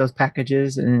and take those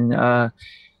packages and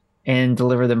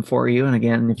deliver them for you. And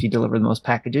again, if you deliver the most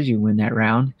packages, you win that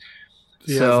round.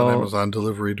 Yeah, so, as an Amazon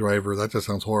delivery driver, that just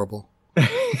sounds horrible.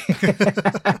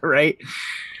 Right.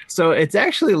 So it's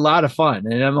actually a lot of fun,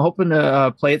 and I'm hoping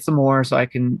to play it some more so I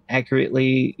can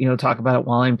accurately, talk about it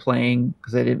while I'm playing,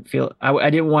 because I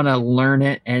didn't want to learn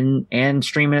it and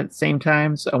stream it at the same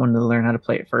time. So I wanted to learn how to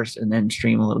play it first and then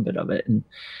stream a little bit of it. And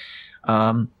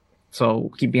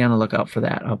so keep me on the lookout for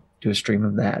that. I'll do a stream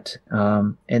of that.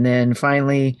 And then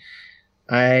finally,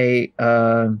 I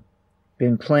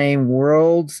been playing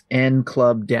World's End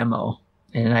Club demo,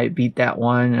 and I beat that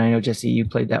one. And I know, Jesse, you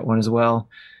played that one as well.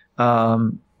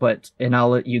 And I'll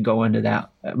let you go into that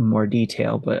in more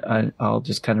detail, but I'll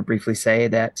just kind of briefly say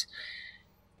that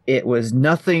it was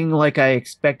nothing like I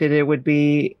expected it would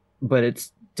be, but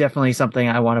it's definitely something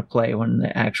I want to play when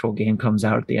the actual game comes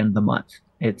out at the end of the month.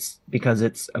 It's because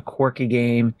it's a quirky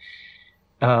game.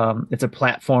 It's a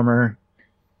platformer,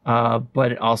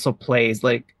 but it also plays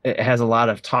like it has a lot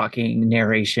of talking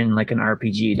narration like an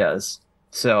RPG does.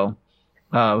 So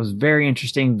it was very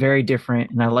interesting, very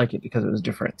different, and I like it because it was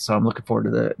different. So I'm looking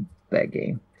forward to that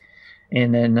game.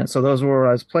 And then, so those were what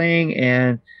I was playing,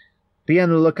 and be on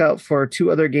the lookout for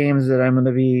 2 other games that I'm going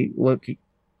to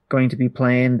be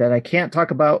playing that I can't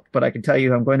talk about, but I can tell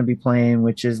you I'm going to be playing,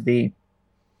 which is the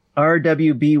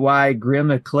RWBY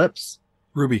Grim Eclipse.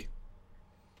 Ruby.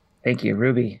 Thank you,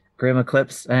 Ruby. Grim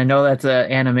Eclipse. And I know that's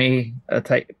an anime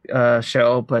type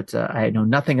show, but I know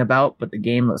nothing about, but the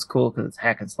game looks cool because it's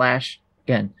hack and slash.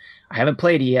 Again, I haven't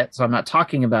played it yet, so I'm not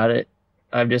talking about it.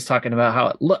 I'm just talking about how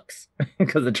it looks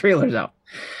because the trailer's out.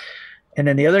 And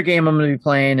then the other game I'm going to be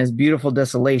playing is Beautiful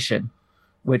Desolation,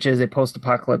 which is a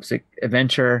post-apocalyptic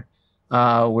adventure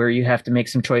where you have to make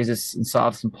some choices and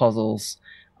solve some puzzles.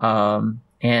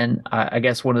 And I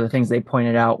guess one of the things they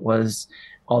pointed out was,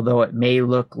 although it may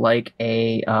look like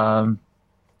some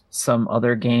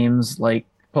other games, like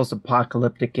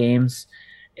post-apocalyptic games,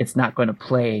 it's not going to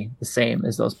play the same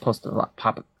as those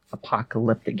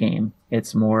apocalyptic game.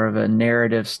 It's more of a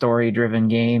narrative, story-driven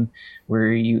game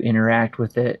where you interact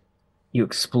with it, you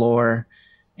explore,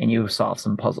 and you solve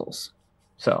some puzzles.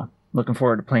 So, looking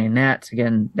forward to playing that.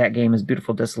 Again, that game is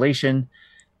Beautiful Desolation.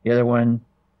 The other one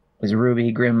is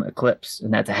Ruby Grim Eclipse,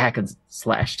 and that's a hack and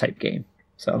slash type game.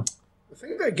 So, I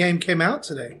think that game came out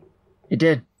today. It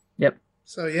did. Yep.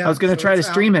 So yeah, I was going to try to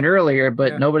stream it earlier,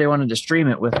 but nobody wanted to stream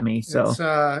it with me. So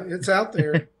it's out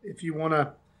there if you want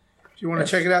to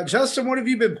check it out. Justin, what have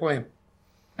you been playing?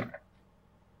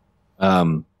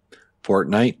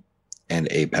 Fortnite and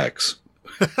Apex.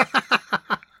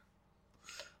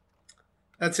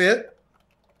 That's it?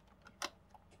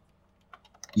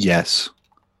 Yes.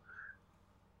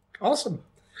 Awesome.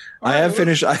 I have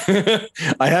finished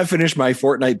my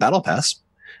Fortnite Battle Pass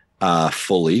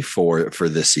fully for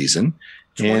this season.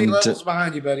 20 levels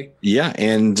behind you, buddy. Yeah,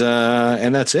 and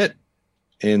that's it.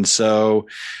 And so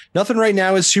nothing right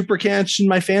now is super catching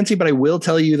my fancy, but I will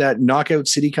tell you that Knockout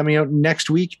City coming out next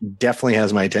week definitely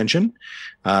has my attention.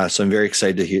 So I'm very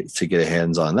excited to get a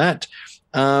hands on that.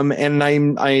 And I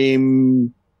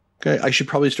should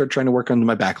probably start trying to work on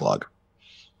my backlog,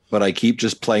 but I keep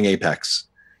just playing Apex.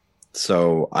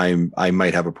 So I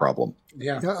might have a problem.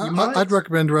 Yeah, I'd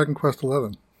recommend Dragon Quest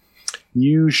XI.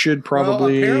 You should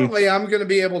probably. Well, apparently, I'm going to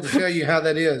be able to tell you how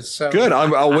that is. So good.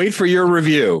 I'll wait for your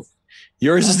review.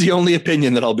 Yours is the only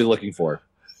opinion that I'll be looking for.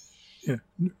 Yeah.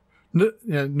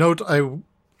 Note: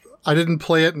 I didn't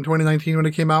play it in 2019 when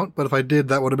it came out, but if I did,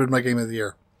 that would have been my game of the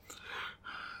year.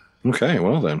 Okay.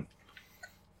 Well then.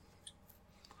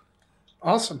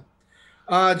 Awesome,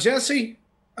 Jesse.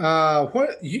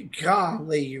 Golly,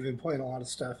 you've been playing a lot of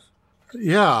stuff.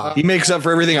 Yeah, he makes up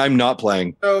for everything I'm not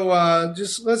playing. So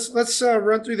just let's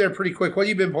run through there pretty quick. What have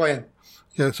you been playing?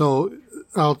 Yeah, so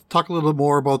I'll talk a little bit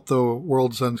more about the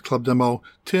World's End Club demo.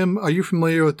 Tim, are you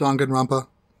familiar with Danganronpa?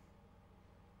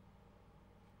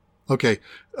 Okay,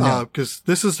 because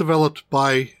this is developed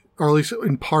by, or at least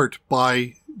in part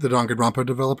by, the Danganronpa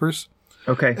developers.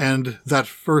 Okay, and that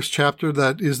first chapter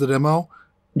that is the demo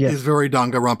is very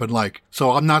Danganronpa-like.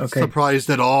 So I'm not surprised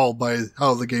at all by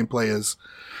how the gameplay is.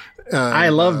 I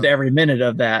loved every minute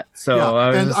of that. So I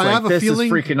was just like, this is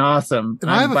freaking awesome.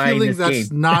 And I have a feeling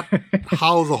that's not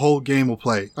how the whole game will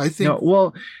play. I think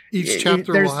each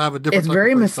chapter will have a different. It's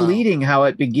very misleading how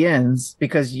it begins,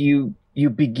 because you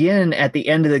begin at the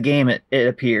end of the game, it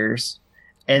appears,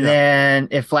 and then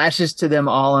it flashes to them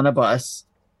all on a bus,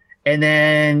 and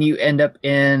then you end up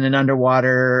in an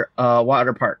underwater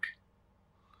water park.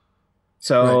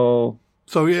 So. Right.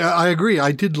 So, yeah, I agree.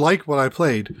 I did like what I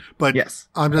played, but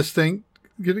I'm just saying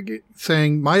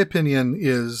my opinion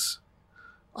is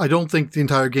I don't think the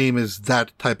entire game is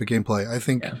that type of gameplay. I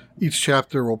think each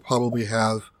chapter will probably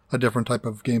have a different type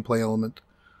of gameplay element.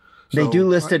 So, they do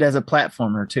list it as a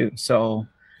platformer too. So,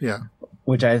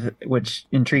 which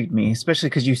intrigued me, especially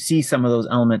because you see some of those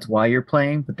elements while you're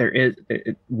playing, but there is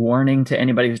warning to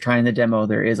anybody who's trying the demo.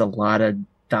 There is a lot of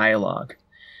dialogue.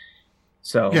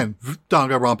 So again,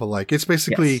 Danganronpa-like. It's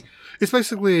basically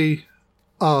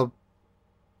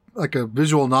like a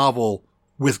visual novel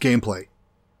with gameplay,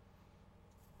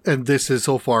 and this is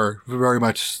so far very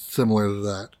much similar to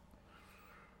that.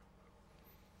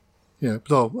 Yeah,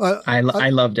 so I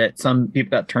loved it. Some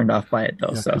people got turned off by it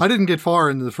though. So I didn't get far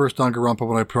into the first Danganronpa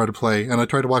when I tried to play, and I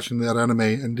tried watching that anime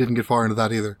and didn't get far into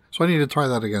that either. So I need to try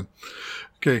that again.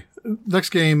 Okay, next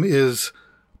game is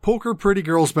Poker Pretty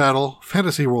Girls Battle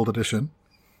Fantasy World Edition.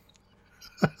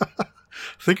 I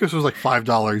think this was like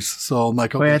 $5. So I'm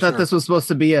like, okay, wait, I thought this was supposed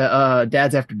to be a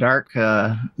Dad's After Dark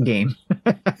game.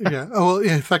 Yeah. Oh,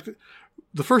 yeah. In fact,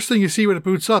 the first thing you see when it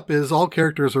boots up is all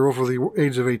characters are over the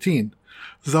age of 18.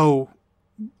 Though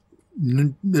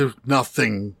there's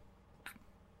nothing.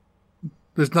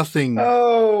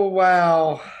 Oh,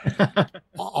 wow.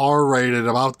 R-rated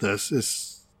about this.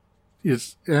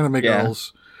 It's anime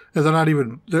girls. And they're not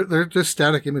even, they're just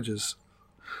static images.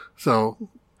 So,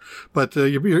 but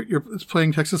you're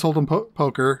playing Texas Hold'em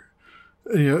poker.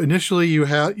 Initially you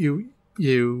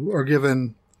are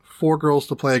given 4 girls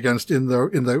to play against in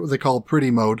the what they call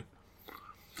pretty mode.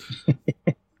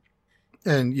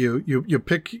 And you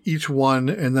pick each one,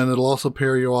 and then it'll also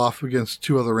pair you off against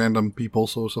 2 other random people.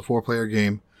 So it's a 4-player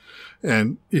game.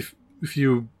 And if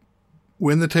you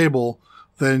win the table,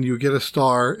 then you get a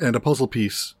star and a puzzle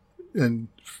piece. And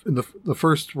in the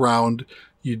first round,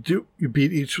 you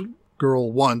beat each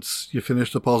girl once, you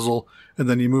finish the puzzle, and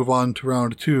then you move on to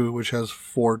round 2, which has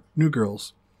 4 new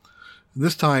girls. And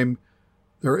this time,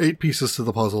 there are 8 pieces to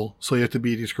the puzzle, so you have to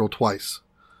beat each girl twice.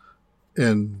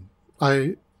 And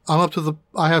I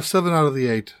have 7 out of the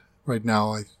 8 right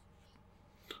now.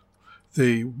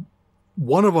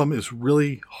 one of them is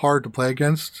really hard to play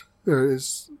against.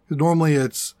 Normally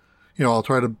it's, I'll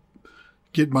try to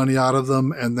get money out of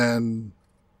them, and then,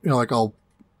 like I'll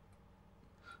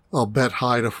bet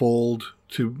high to fold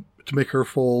to make her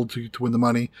fold to win the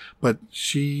money. But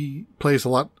she plays a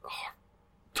lot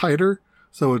tighter,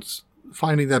 so it's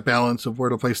finding that balance of where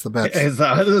to place the bets. This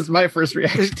is my first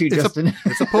reaction to Justin.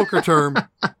 It's a poker term.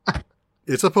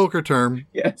 It's a poker term.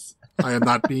 Yes. I am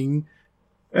not being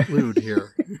lewd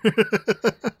here.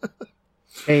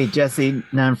 Hey, Jesse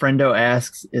Nanfrendo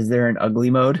asks, is there an ugly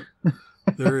mode?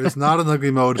 There is not an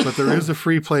ugly mode, but there is a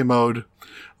free play mode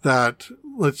that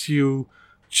lets you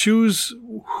choose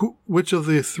which of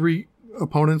the 3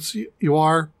 opponents you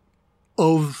are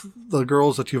of the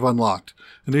girls that you've unlocked.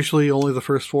 Initially, only the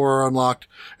first 4 are unlocked,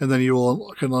 and then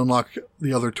you can unlock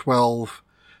the other 12,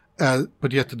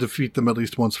 but you have to defeat them at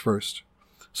least once first.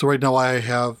 So right now I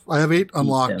have 8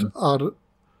 unlocked out of...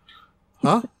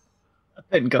 Huh?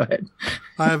 Go ahead.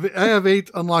 I have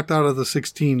 8 unlocked out of the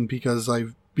 16 because I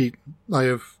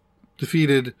have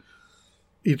defeated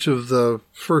each of the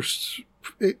first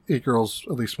 8 girls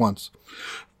at least once.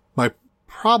 My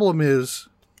problem is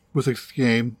with this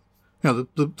game,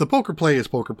 the poker play is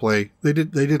poker play. They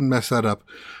didn't mess that up.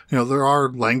 There are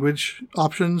language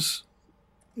options,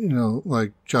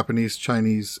 like Japanese,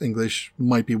 Chinese, English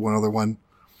might be one other one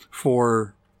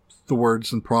for the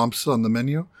words and prompts on the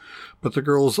menu, but the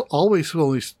girls always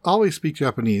speak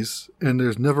Japanese, and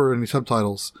there's never any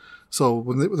subtitles. So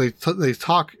when they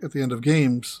talk at the end of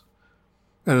games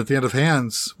and at the end of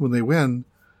hands when they win,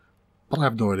 I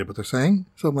have no idea what they're saying.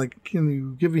 So I'm like, can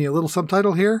you give me a little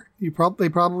subtitle here? They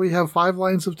probably have 5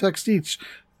 lines of text each.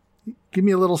 Give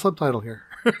me a little subtitle here.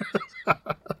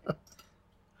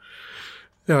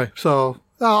 Anyway, so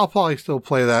I'll probably still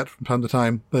play that from time to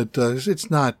time, but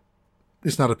it's not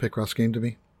a Picross game to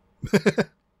me.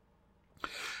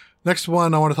 Next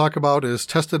one I want to talk about is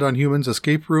Tested on Humans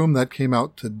Escape Room. That came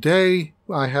out today.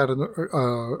 I had an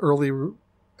early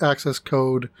access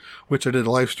code, which I did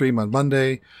a live stream on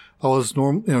Monday. I was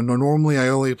normally I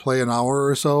only play an hour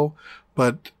or so,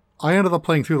 but I ended up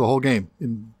playing through the whole game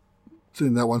in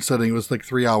that one setting. It was like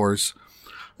 3 hours,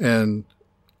 and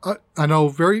I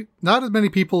know not as many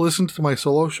people listened to my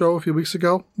solo show a few weeks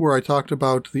ago where I talked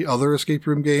about the other escape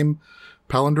room game,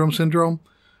 Palindrome Syndrome,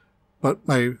 but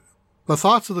the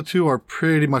thoughts of the two are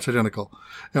pretty much identical.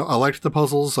 I liked the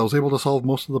puzzles. I was able to solve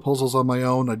most of the puzzles on my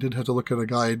own. I did have to look at a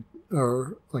guide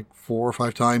like 4 or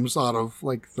 5 times out of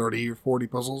like 30 or 40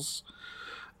 puzzles.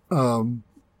 And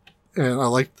I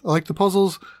liked the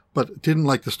puzzles, but didn't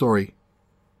like the story.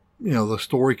 The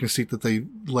story conceit that they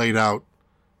laid out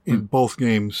in both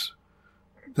games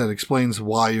that explains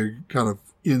why you're kind of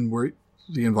in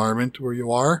the environment where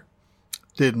you are.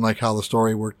 Didn't like how the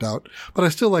story worked out, but I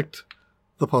still liked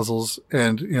the puzzles.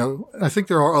 And, I think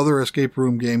there are other escape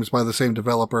room games by the same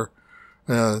developer,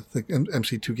 I think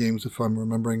MC2 Games, if I'm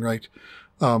remembering right,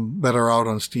 that are out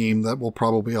on Steam that will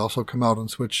probably also come out on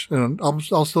Switch. And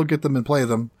I'll still get them and play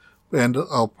them, and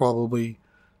I'll probably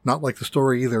not like the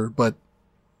story either, but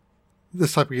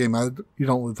this type of game, you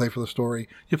don't really play for the story.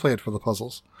 You play it for the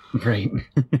puzzles. Right.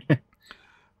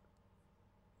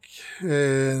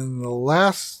 And the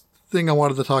last thing I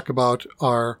wanted to talk about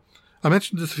I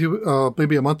mentioned this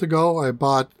maybe a month ago. I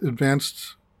bought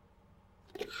Advanced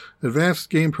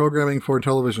Game Programming for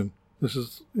Television. This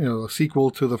is, a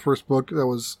sequel to the first book that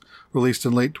was released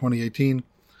in late 2018.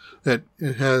 It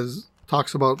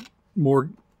talks about more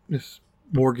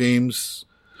games,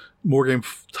 more game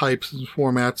types and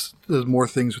formats. There's more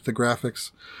things with the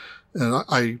graphics. And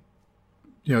I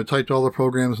typed all the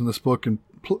programs in this book and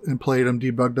played them,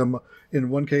 debugged them.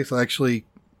 In one case, I actually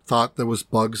thought there was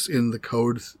bugs in the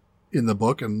code in the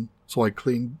book, and so I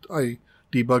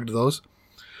debugged those.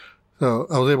 So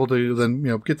I was able to then,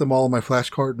 get them all on my flash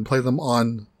card and play them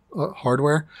on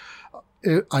hardware.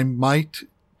 I might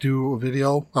do a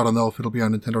video, I don't know if it'll be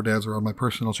on Nintendo Dads or on my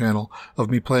personal channel, of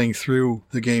me playing through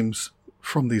the games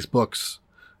from these books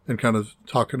and kind of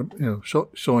talking,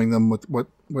 showing them what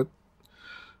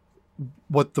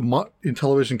the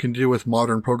Intellivision can do with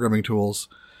modern programming tools,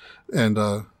 and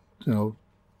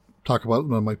talk about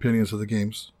my opinions of the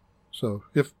games. So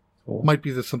might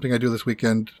be something I do this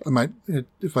weekend. I might,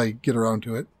 if I get around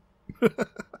to it.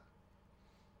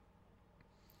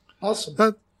 Awesome.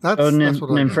 That's what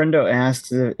Nanfrendo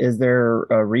asks, is there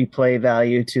a replay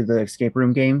value to the escape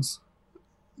room games?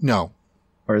 No.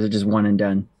 Or is it just one and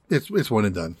done? It's one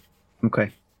and done.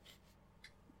 Okay.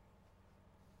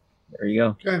 There you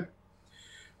go. Okay.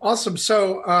 Awesome.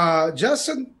 So,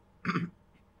 Justin,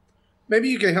 maybe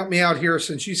you can help me out here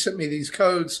since you sent me these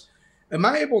codes. Am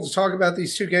I able to talk about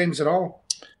these 2 games at all?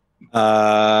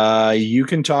 You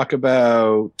can talk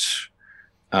about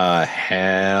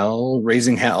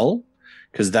Raising Hell,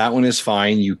 because that one is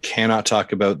fine. You cannot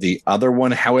talk about the other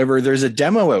one. However, there's a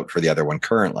demo out for the other one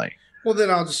currently. Well,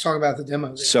 then I'll just talk about the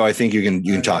demo. So I think you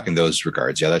can talk in those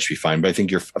regards. Yeah, that should be fine. But I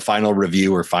think your final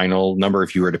review or final number,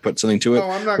 if you were to put something to it,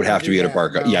 would have to be at a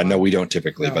bar. No, we don't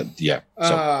typically, but yeah.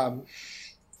 So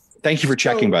thank you for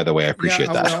checking, by the way. I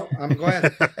appreciate that. Well, I'm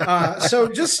glad.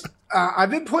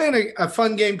 I've been playing a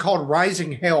fun game called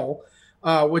Rising Hell,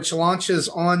 which launches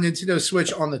on Nintendo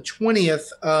Switch on the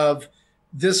 20th of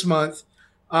this month.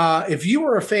 If you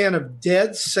are a fan of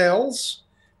Dead Cells,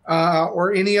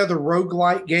 or any other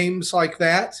roguelike games like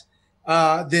that,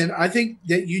 then I think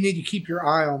that you need to keep your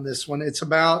eye on this one. It's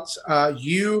about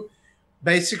you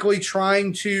basically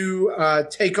trying to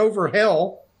take over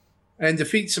hell and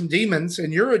defeat some demons,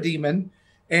 and you're a demon,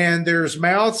 and there's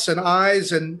mouths and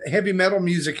eyes and heavy metal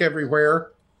music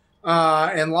everywhere,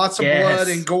 and lots of blood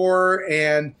and gore.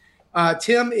 And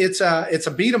Tim, it's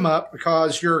a beat 'em up,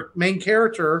 because your main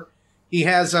character, he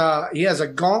has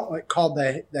a gauntlet called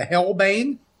the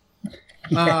Hellbane.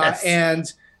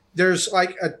 And there's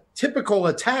like a typical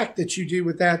attack that you do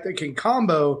with that can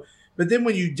combo, but then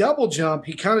when you double jump,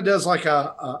 he kind of does like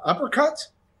a uppercut,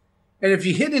 and if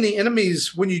you hit any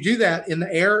enemies when you do that in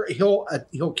the air,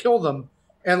 he'll kill them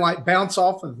and like bounce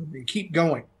off of them and keep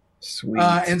going. Sweet.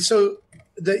 And so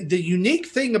the unique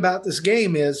thing about this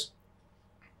game is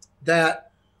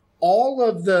that all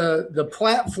of the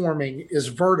platforming is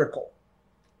vertical.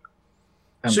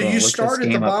 So you start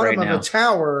at the bottom of a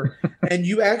tower and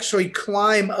you actually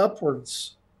climb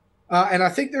upwards. And I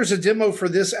think there's a demo for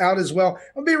this out as well.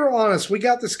 I'll be real honest. We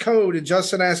got this code and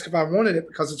Justin asked if I wanted it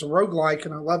because it's a roguelike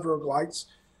and I love roguelikes.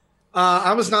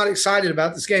 I was not excited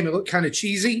about this game. It looked kind of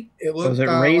cheesy. Was it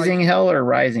Raising Hell or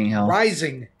Rising Hell?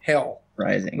 Rising Hell.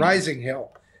 Rising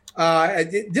Hell.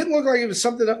 It didn't look like it was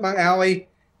something up my alley,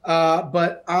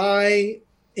 but I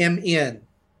am in.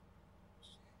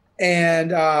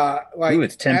 And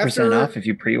it's 10% off if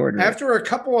you pre-order it. After a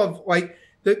couple of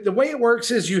the way it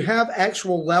works is you have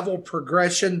actual level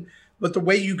progression, but the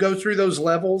way you go through those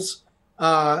levels,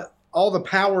 all the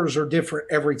powers are different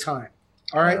every time.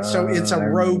 All right, so it's a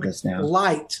rogue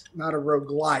light, not a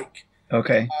rogue-like.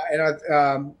 Okay.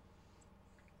 And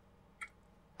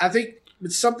I think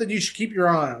it's something you should keep your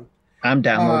eye on. I'm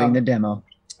downloading the demo.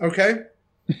 Okay.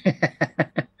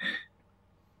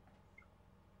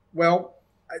 Well,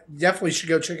 I definitely should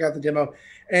go check out the demo.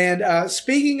 And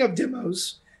speaking of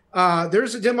demos,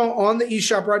 there's a demo on the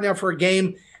eShop right now for a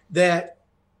game that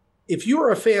if you are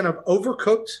a fan of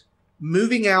Overcooked,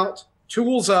 Moving Out,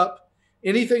 Tools Up,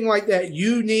 anything like that,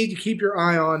 you need to keep your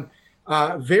eye on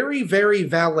Very, Very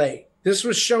Valet. This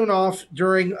was shown off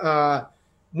during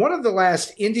one of the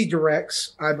last Indie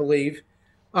Directs, I believe,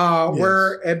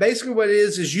 where basically what it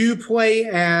is you play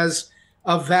as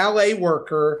a valet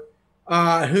worker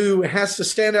who has to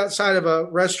stand outside of a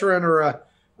restaurant or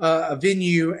a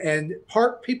venue and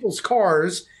park people's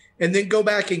cars and then go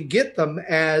back and get them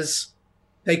as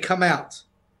they come out.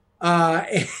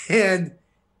 And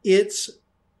it's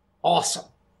awesome.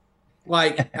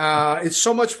 It's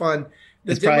so much fun.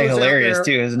 It's probably hilarious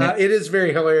too, isn't it? It is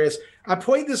very hilarious. I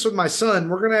played this with my son.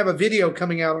 We're going to have a video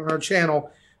coming out on our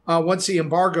channel once the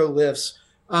embargo lifts.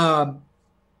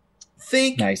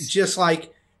 Just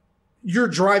like you're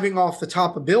driving off the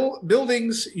top of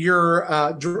buildings, you're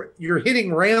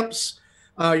hitting ramps,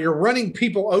 you're running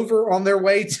people over on their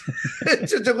way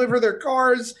to deliver their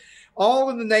cars, all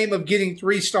in the name of getting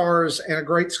 3 stars and a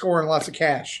great score and lots of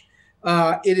cash.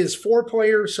 It is 4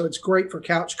 players, so it's great for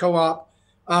couch co-op.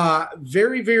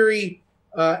 Very, very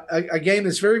a game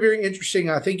that's very, very interesting.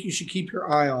 I think you should keep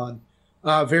your eye on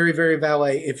Very, Very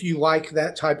Valet if you like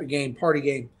that type of game, party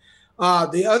game.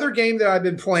 The other game that I've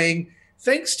been playing,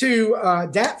 thanks to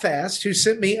DatFast, who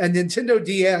sent me a Nintendo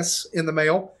DS in the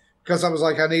mail because I was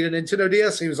like, I need a Nintendo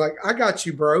DS. He was like, I got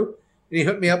you, bro. And he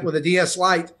hooked me up with a DS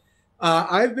Lite.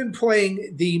 I've been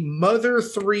playing the Mother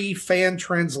 3 fan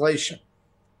translation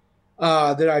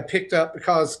that I picked up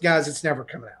because, guys, it's never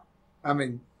coming out. I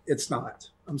mean, it's not.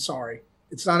 I'm sorry.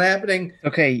 It's not happening.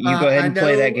 Okay, you go ahead and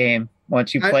play that game.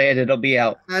 Once you play it, it'll be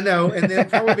out. I know, and then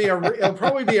it'll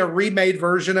probably be a remade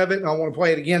version of it, and I want to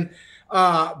play it again.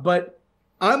 But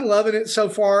I'm loving it so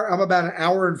far. I'm about an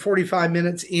hour and 45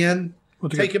 minutes in,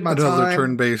 taking my time. Another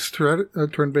turn-based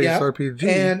RPG,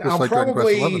 and I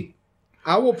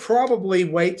will probably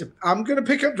wait. I'm going to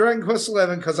pick up Dragon Quest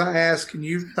XI because I asked, and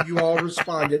you all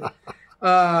responded,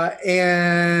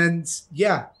 and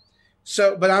yeah.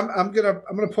 So, but I'm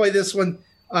gonna play this one.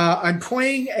 I'm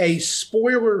playing a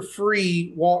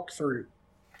spoiler-free walkthrough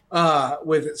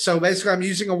with it. So basically, I'm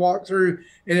using a walkthrough,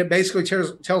 and it basically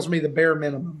tells me the bare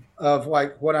minimum of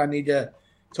like what I need to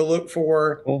look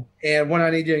for and what I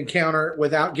need to encounter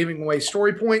without giving away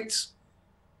story points.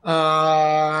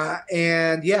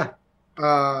 And yeah,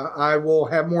 I will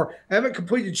have more. I haven't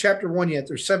completed chapter 1 yet.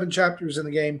 There's 7 chapters in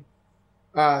the game,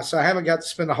 so I haven't got to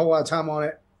spend a whole lot of time on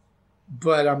it.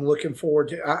 But I'm looking forward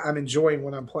to. I'm enjoying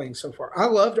what I'm playing so far. I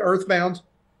loved Earthbound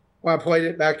when I played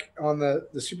it back on the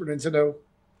Super Nintendo.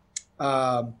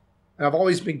 And I've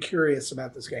always been curious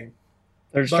about this game.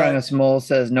 Their strongest mole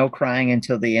says no crying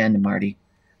until the end, Marty.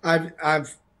 I've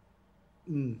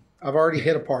already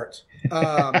hit a part.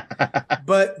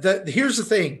 But here's the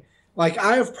thing. Like,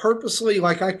 I have purposely,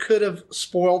 like, I could have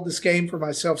spoiled this game for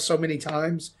myself so many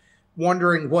times,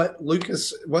 wondering what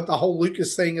the whole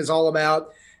Lucas thing is all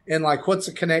about, and like what's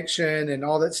the connection and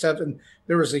all that stuff. And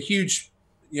there was a huge,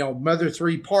 Mother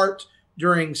 3 part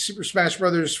during Super Smash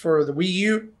Brothers for the Wii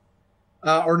U,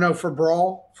 for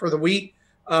Brawl for the Wii.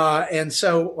 And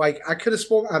so, like, I could have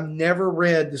spoiled. I've never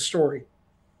read the story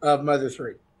of Mother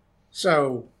 3,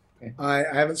 so I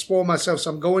haven't spoiled myself. So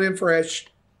I'm going in fresh,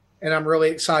 and I'm really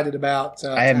excited about.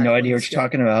 I have no idea what you're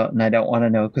talking about, and I don't want to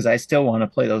know because I still want to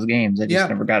play those games. I just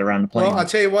never got around to playing. Well, I'll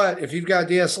tell you what. If you've got a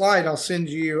DS Lite, I'll send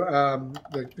you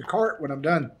the cart when I'm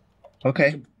done.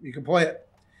 Okay, you can play it.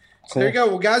 So there you go.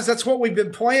 Well, guys, that's what we've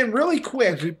been playing. Really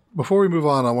quick. Actually, before we move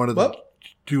on, I wanted to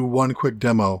do one quick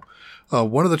demo.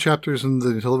 One of the chapters in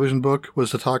the television book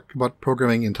was to talk about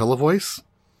programming IntelliVoice.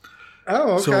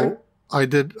 Oh, okay. So I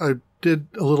did a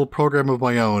little program of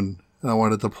my own, and I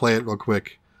wanted to play it real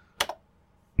quick.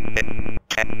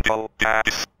 Nintendo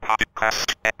Dad's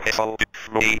Podcast episode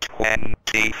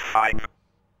 325.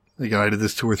 Again, I did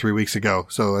this 2 or 3 weeks ago,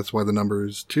 so that's why the number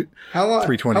is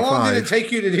 325. How long did it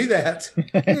take you to do that?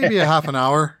 Maybe a half an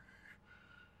hour.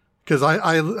 Because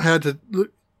I had to,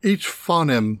 each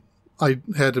phoneme, I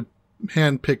had to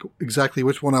hand pick exactly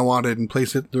which one I wanted and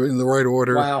place it in the right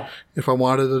order. Wow. If I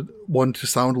wanted one to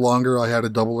sound longer, I had to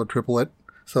double or triple it.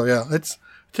 So yeah, it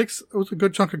was a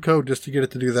good chunk of code just to get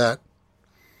it to do that.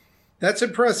 That's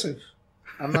impressive.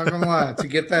 I'm not going to lie, to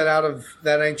get that out of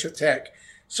that ancient tech.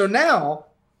 So now,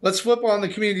 let's flip on the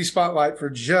community spotlight for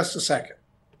just a second.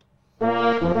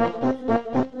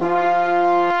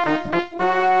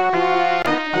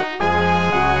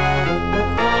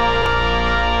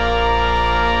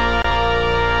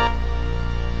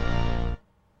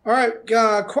 All right,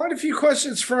 quite a few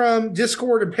questions from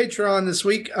Discord and Patreon this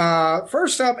week.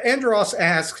 First up, Andros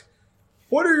asks,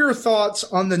 what are your thoughts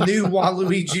on the new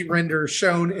Waluigi render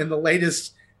shown in the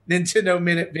latest Nintendo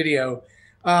Minute video?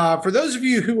 For those of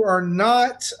you who are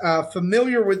not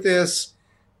familiar with this,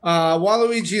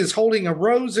 Waluigi is holding a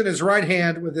rose in his right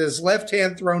hand with his left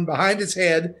hand thrown behind his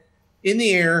head in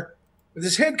the air, with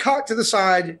his head cocked to the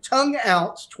side, tongue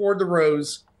out toward the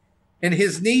rose, and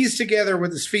his knees together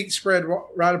with his feet spread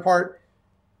right apart.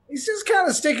 He's just kind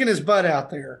of sticking his butt out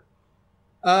there.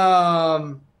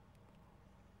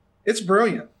 It's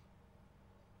brilliant.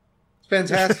 It's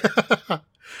fantastic.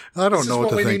 I don't know what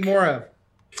to think. We need more of.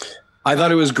 I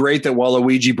thought it was great that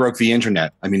Waluigi broke the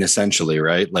internet. I mean, essentially,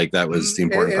 right? Like, that was the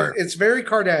important part. It's very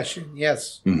Kardashian.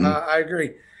 Yes, I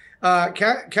agree.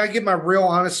 Can I give my real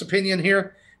honest opinion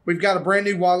here? We've got a brand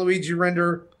new Waluigi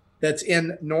render that's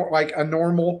in like a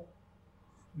normal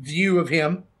view of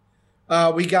him.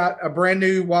 We got a brand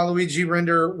new Waluigi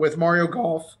render with Mario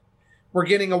Golf. We're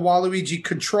getting a Waluigi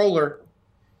controller.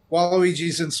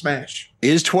 Waluigi's in Smash.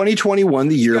 Is 2021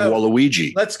 the year of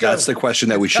Waluigi? Let's go. That's the question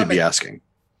that we should be asking.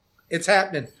 It's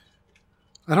happening.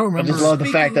 I don't remember. I just love the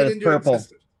fact that it's purple.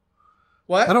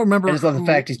 What? I don't remember. I just love the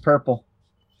fact he's purple.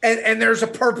 And there's a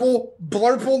purple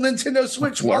blurple Nintendo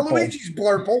Switch. Blurple. Waluigi's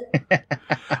blurple.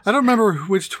 I don't remember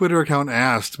which Twitter account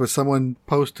asked, but someone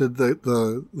posted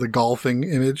the golfing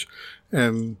image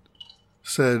and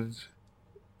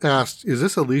asked, "Is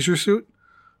this a leisure suit?"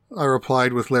 I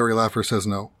replied with Larry Laffer says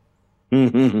no.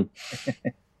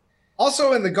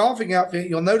 Also, in the golfing outfit,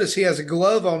 you'll notice he has a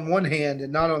glove on one hand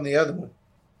and not on the other one.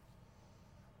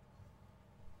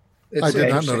 I did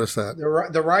not notice that.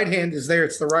 The right hand is there.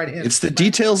 It's the right hand. It's the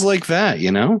details like that,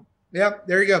 you know? Yep,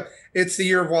 there you go. It's the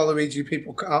year of Waluigi,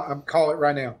 people. I'll call it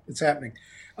right now. It's happening.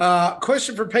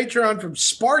 Question for Patreon from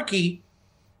Sparky.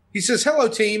 He says, hello,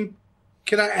 team.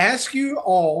 Can I ask you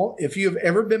all if you have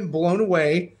ever been blown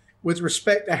away with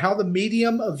respect to how the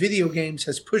medium of video games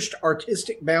has pushed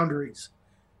artistic boundaries?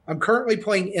 I'm currently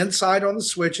playing Inside on the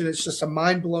Switch, and it's just a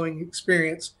mind-blowing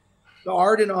experience. The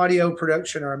art and audio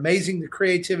production are amazing. The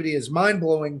creativity is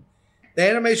mind-blowing. The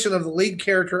animation of the lead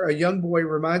character, a young boy,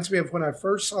 reminds me of when I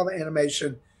first saw the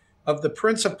animation of the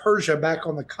Prince of Persia back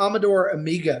on the Commodore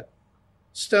Amiga.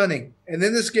 stunning. And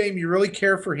in this game, you really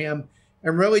care for him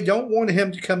and really don't want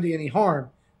him to come to any harm.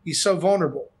 He's so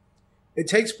vulnerable. It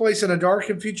takes place in a dark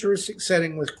and futuristic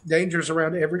setting with dangers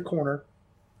around every corner.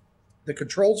 The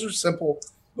controls are simple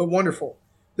but wonderful.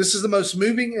 This is the most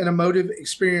moving and emotive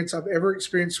experience I've ever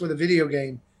experienced with a video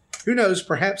game. Who knows,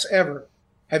 perhaps ever.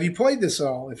 Have you played this at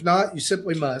all? If not, you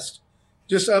simply must.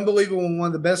 Just unbelievable and one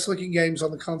of the best looking games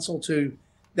on the console too.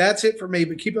 That's it for me,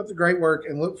 but keep up the great work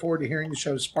and look forward to hearing the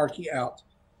show Sparky out.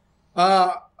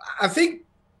 I think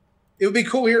it would be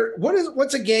cool here.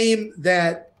 What's a game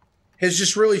that has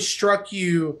just really struck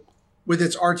you with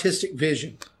its artistic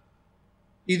vision?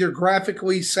 Either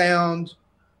graphically, sound,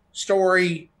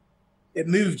 story, it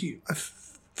moved you. I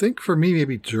think for me,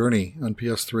 maybe Journey on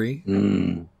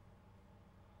PS3.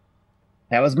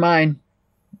 That was mine.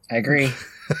 I agree.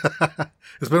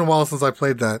 It's been a while since I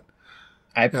played that.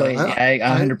 I played. I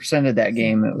 100%ed that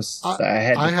game. It was.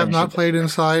 I have not played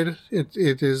Inside. It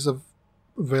is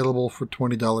available for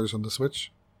 $20 on the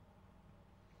Switch.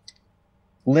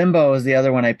 Limbo is the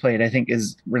other one I played. I think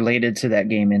is related to that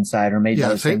game Inside, or made by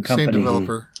the same company. Same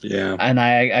developer. Yeah, and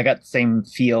I got the same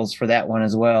feels for that one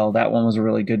as well. That one was a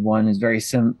really good one. It's very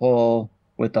simple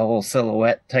with the whole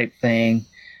silhouette type thing.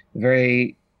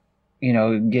 Very,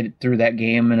 get through that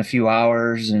game in a few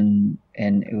hours, and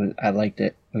it was. I liked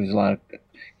it. It was a lot of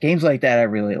games like that I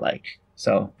really like.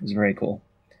 So it was very cool.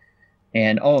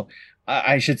 And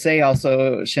I should say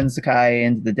also Shinsekai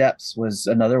Into the Depths was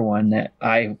another one that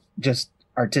I just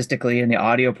artistically in the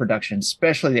audio production,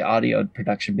 especially the audio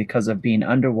production, because of being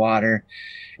underwater.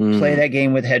 Play that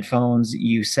game with headphones,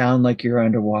 you sound like you're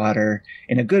underwater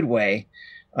in a good way.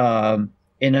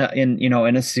 In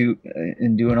a suit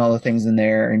and doing all the things in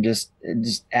there, and just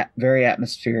very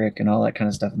atmospheric and all that kind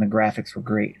of stuff. And the graphics were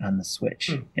great on the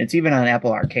Switch. It's even on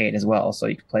Apple Arcade as well, so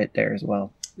you can play it there as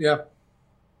well. Yeah.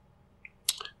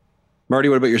 Marty,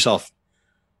 what about yourself?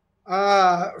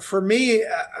 For me,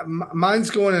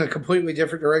 mine's going in a completely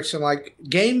different direction. Like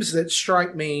games that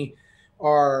strike me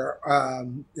are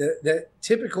that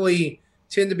typically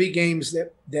tend to be games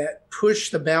that push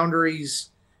the boundaries.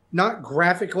 Not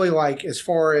graphically, like as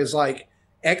far as like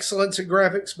excellence in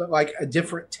graphics, but like a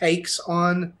different takes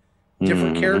on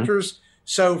different characters.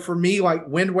 So for me, like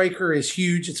Wind Waker is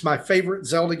huge. It's my favorite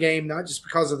Zelda game, not just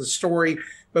because of the story,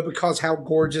 but because how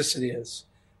gorgeous it is.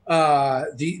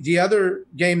 The other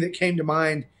game that came to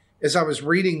mind as I was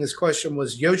reading this question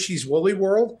was Yoshi's Woolly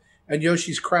World and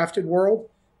Yoshi's Crafted World.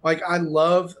 Like I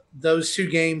love those two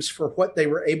games for what they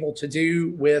were able to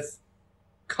do with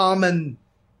common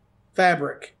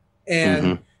fabric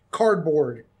and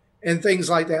cardboard and things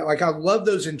like that. Like I love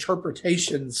those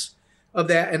interpretations of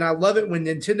that. And I love it when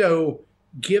Nintendo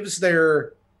gives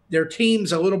their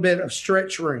teams a little bit of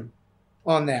stretch room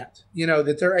on that,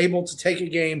 that they're able to take a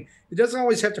game. It doesn't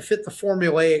always have to fit the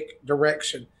formulaic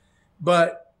direction,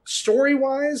 but story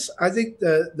wise, I think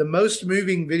the most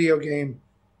moving video game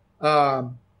that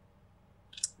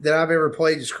I've ever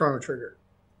played is Chrono Trigger.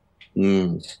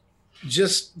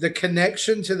 Just the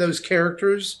connection to those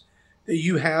characters that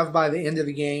you have by the end of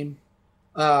the game.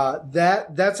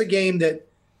 That's a game that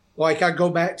like I go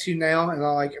back to now and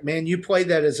I'm like, man, you played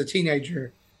that as a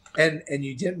teenager and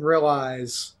you didn't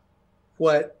realize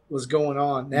what was going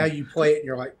on. Now you play it and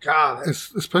you're like, God,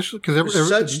 especially because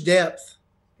such depth.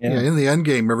 Yeah, in the end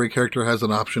game, every character has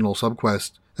an optional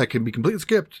subquest that can be completely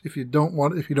skipped if you don't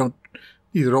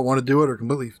either don't want to do it or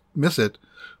completely miss it.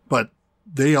 But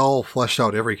they all fleshed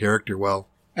out every character well.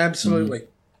 Absolutely.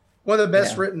 One of the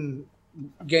best written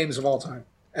games of all time.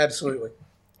 Absolutely.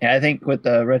 Yeah, I think with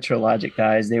the Retro Logic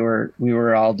guys, we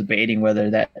were all debating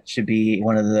whether that should be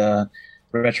one of the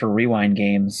Retro Rewind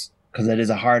games, because it is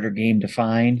a harder game to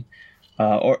find,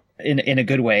 or in a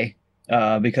good way,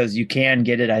 because you can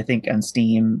get it, I think, on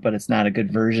Steam, but it's not a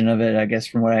good version of it, I guess,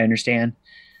 from what I understand.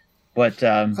 But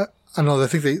I know. I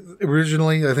think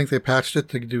they patched it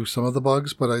to do some of the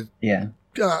bugs, but I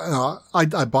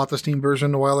bought the Steam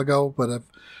version a while ago, but I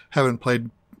haven't played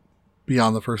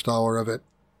beyond the first hour of it.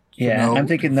 Yeah, I'm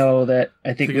thinking though that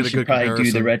I think we should probably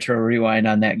do the Retro Rewind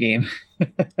on that game.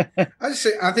 I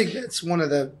think that's one of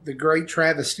the great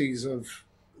travesties of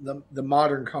the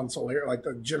modern console here, like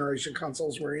the generation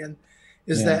consoles we're in,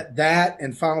 is that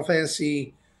and Final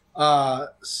Fantasy, a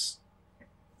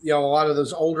lot of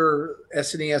those older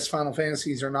SNES Final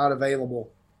Fantasies are not available.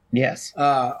 Yes,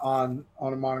 on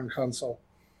a modern console.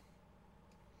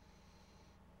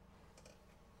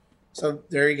 So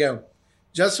there you go,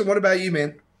 Justin. What about you,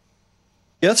 man?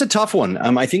 Yeah, that's a tough one.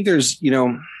 I think there's,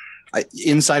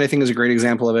 Inside, I think, is a great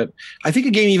example of it. I think a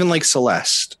game even like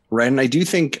Celeste, right? And I do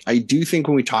think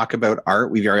when we talk about art,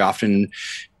 we very often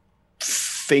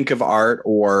think of art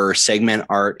or segment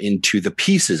art into the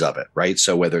pieces of it, right?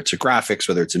 So whether it's a graphics,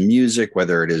 whether it's a music,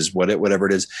 whether it is whatever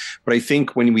it is. But I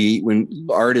think when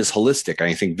art is holistic,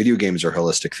 I think video games are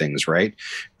holistic things, right?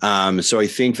 So I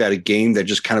think that a game that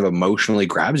just kind of emotionally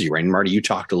grabs you, right? And Marty, you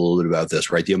talked a little bit about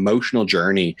this, right? The emotional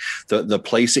journey, the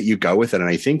place that you go with it. And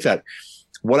I think that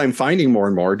what I'm finding more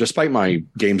and more, despite my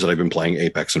games that I've been playing,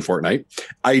 Apex and Fortnite,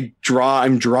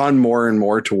 I'm drawn more and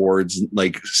more towards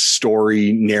like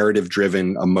story, narrative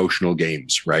driven, emotional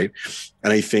games. Right.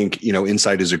 And I think,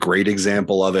 Inside is a great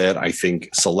example of it. I think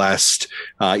Celeste,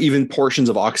 even portions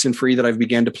of Oxenfree that I've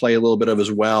began to play a little bit of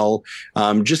as well.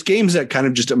 Just games that kind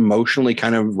of just emotionally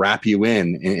kind of wrap you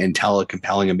in and tell a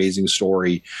compelling, amazing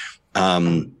story.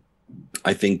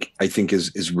 I think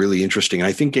is really interesting. And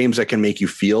I think games that can make you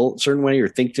feel a certain way or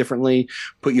think differently,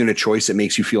 put you in a choice that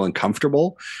makes you feel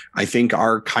uncomfortable, I think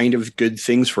are kind of good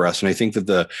things for us. And I think that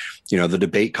the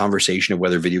debate conversation of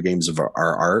whether video games are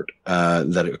art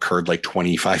that occurred like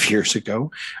 25 years ago,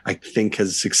 I think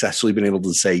has successfully been able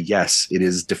to say, yes, it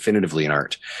is definitively an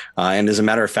art. And as a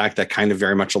matter of fact, that kind of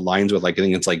very much aligns with I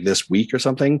think it's like this week or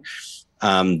something.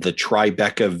 The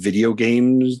Tribeca video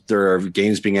games, there are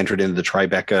games being entered into the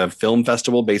Tribeca Film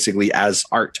Festival basically as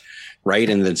art, right?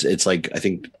 And it's like, I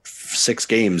think 6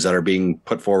 games that are being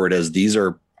put forward as these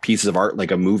are pieces of art like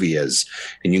a movie is,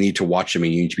 and you need to watch them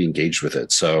and you need to be engaged with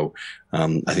it. So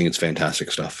I think it's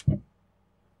fantastic stuff.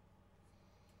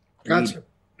 Gotcha.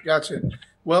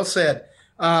 Well said.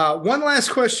 One last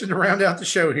question to round out the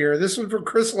show here. This one from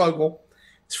Chris Logal.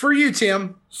 It's for you,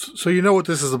 Tim. So you know what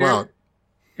this is about.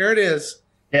 Here it is.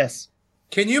 Yes.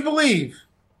 Can you believe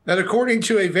that according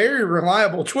to a very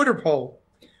reliable Twitter poll,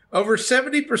 over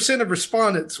 70% of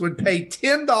respondents would pay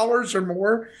 $10 or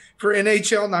more for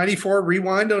NHL 94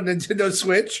 Rewind on Nintendo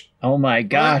Switch? Oh my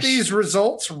gosh. Aren't these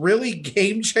results really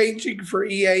game-changing for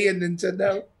EA and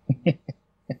Nintendo?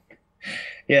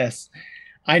 Yes.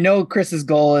 I know Chris's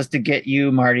goal is to get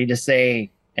you, Marty, to say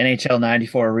NHL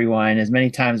 94 Rewind as many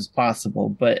times as possible,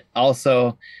 but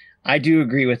also I do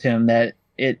agree with him that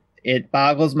it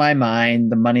boggles my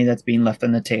mind the money that's being left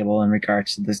on the table in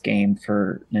regards to this game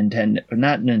for Nintendo.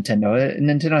 Not Nintendo.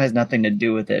 Nintendo has nothing to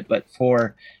do with it, but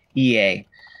for EA,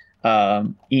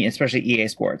 especially EA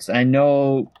Sports. I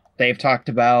know they've talked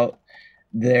about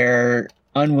their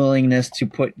unwillingness to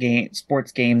put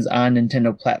sports games on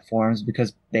Nintendo platforms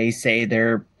because they say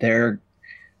their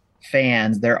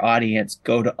fans, their audience,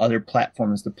 go to other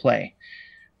platforms to play.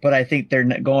 But I think they're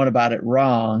going about it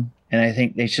wrong. And I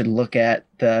think they should look at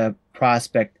the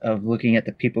prospect of looking at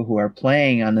the people who are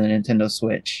playing on the Nintendo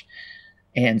Switch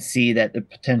and see that the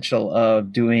potential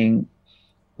of doing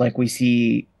like we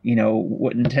see,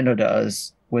 what Nintendo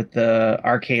does with the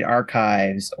arcade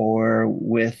archives or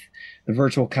with the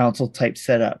virtual console type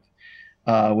setup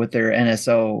with their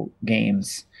NSO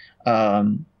games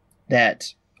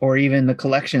or even the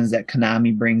collections that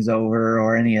Konami brings over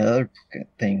or any other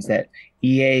things that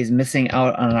EA is missing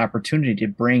out on an opportunity to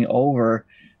bring over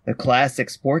the classic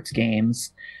sports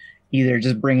games, either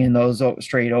just bringing those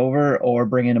straight over or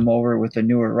bringing them over with a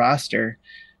newer roster.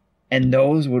 And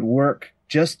those would work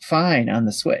just fine on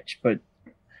the Switch. But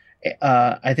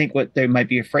I think what they might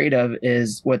be afraid of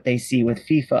is what they see with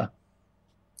FIFA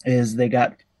is they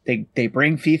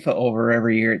bring FIFA over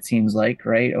every year, it seems like,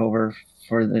 right, over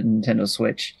for the Nintendo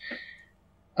Switch.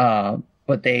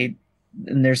 But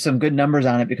there's some good numbers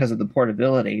on it because of the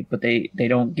portability, but they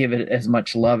don't give it as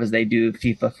much love as they do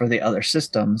FIFA for the other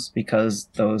systems because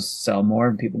those sell more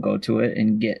and people go to it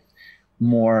and get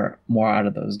more out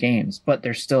of those games. But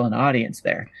there's still an audience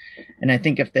there. And I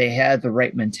think if they had the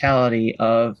right mentality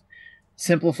of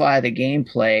simplify the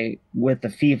gameplay with the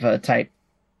FIFA type,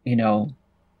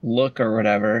 look or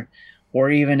whatever, or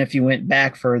even if you went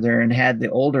back further and had the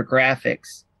older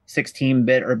graphics,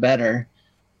 16-bit or better,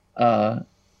 but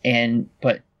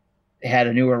had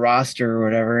a newer roster or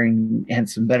whatever and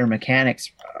some better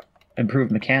mechanics,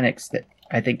 improved mechanics, that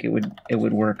I think it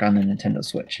would work on the Nintendo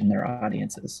Switch and their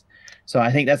audiences. So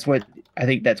I think that's what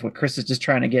Chris is just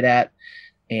trying to get at.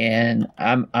 And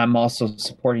I'm also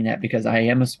supporting that because I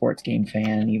am a sports game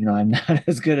fan, even though I'm not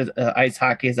as good at ice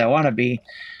hockey as I want to be.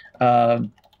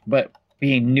 But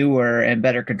being newer and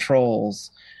better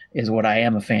controls is what I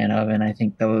am a fan of. And I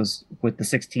think those with the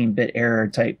 16-bit era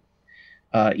type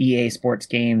EA sports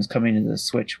games coming to the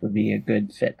Switch would be a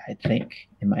good fit, I think,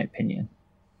 in my opinion.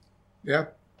 Yeah,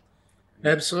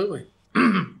 absolutely.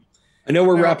 I know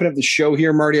we're wrapping up the show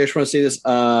here, Marty. I just want to say this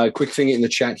quick thing in the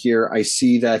chat here. I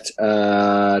see that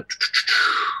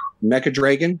Mecha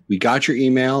Dragon, we got your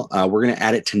email. We're going to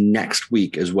add it to next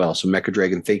week as well. So Mecha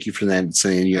Dragon, thank you for that.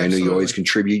 Saying you, I know you always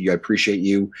contribute. I appreciate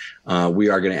you. We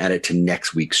are going to add it to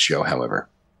next week's show, however.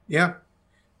 Yeah,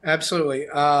 absolutely.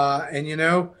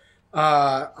 And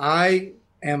I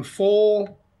am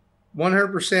full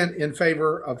 100% in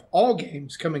favor of all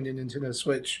games coming to Nintendo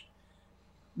Switch,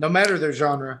 no matter their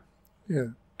genre. Yeah,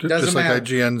 just like matter.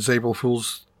 IGN's April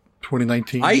Fool's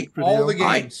 2019 video. All the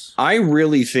games. I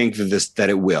really think that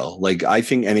it will. Like, I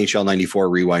think NHL 94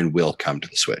 Rewind will come to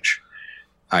the Switch.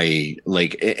 And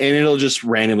it'll just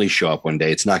randomly show up one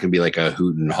day. It's not going to be like a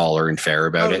hoot and holler and fair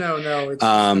about it. No. It's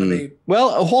going to be...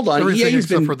 Well, hold on. Everything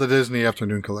except for the Disney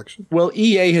Afternoon Collection. Well,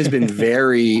 EA has been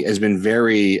very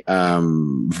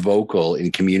vocal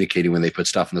in communicating when they put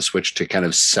stuff on the Switch to kind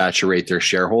of saturate their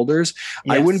shareholders.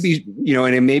 Yes. I wouldn't be,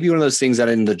 and it may be one of those things that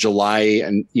in the July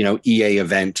and EA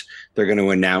event they're going to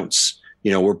announce,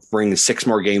 we're bringing 6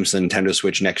 more games to the Nintendo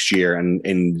Switch next year,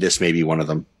 and this may be one of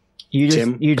them.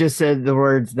 You just said the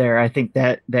words there. I think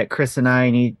that Chris and I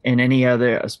need, and any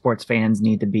other sports fans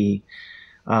need to be,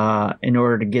 in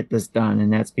order to get this done,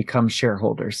 and that's become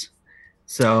shareholders.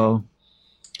 So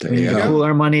we need to pool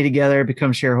our money together,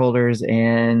 become shareholders,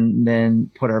 and then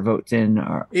put our votes in.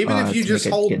 Even if you just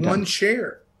hold one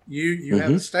share, you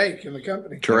have a stake in the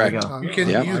company. Correct.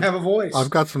 You have a voice. I've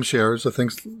got some shares. I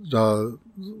think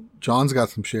John's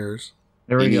got some shares.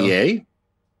 There we go. EA?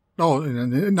 No,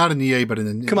 not in EA, but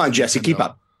in Come on, Jesse, keep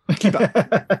up. All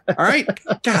right.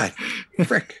 God,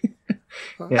 frick.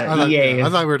 EA. I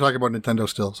thought we were talking about Nintendo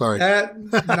still. Sorry.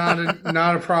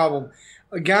 Not a problem.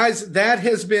 Guys, that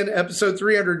has been episode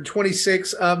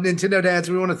 326 of Nintendo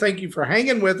Dads. We want to thank you for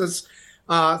hanging with us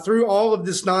through all of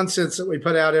this nonsense that we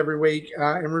put out every week.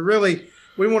 And we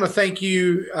want to thank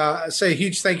you, say a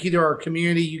huge thank you to our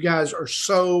community. You guys are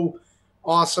so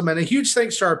awesome. And a huge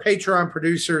thanks to our Patreon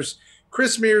producers,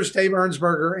 Chris Mears, Dave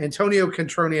Ernsberger, Antonio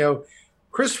Contronio,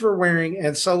 Christopher Waring,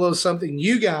 and Solo Something.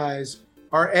 You guys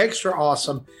are extra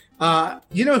awesome.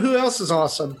 You know who else is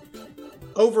awesome?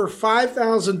 Over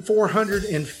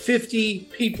 5,450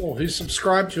 people who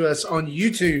subscribe to us on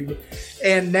YouTube,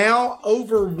 and now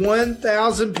over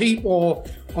 1,000 people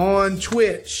on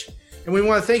Twitch. And we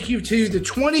want to thank you to the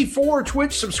 24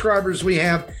 Twitch subscribers we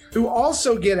have who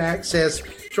also get access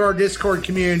to our Discord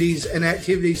communities and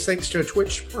activities thanks to a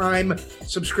Twitch Prime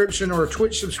subscription or a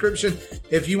Twitch subscription.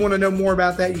 If you want to know more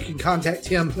about that, you can contact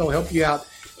him. He'll help you out.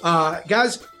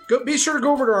 Guys, be sure to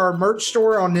go over to our merch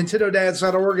store on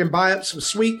nintendodads.org and buy up some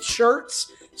sweet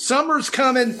shirts. Summer's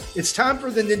coming. It's time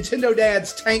for the Nintendo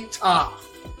Dads tank top.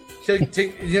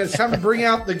 It's time to bring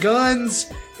out the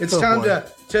guns. It's time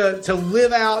to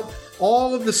live out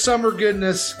all of the summer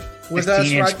goodness with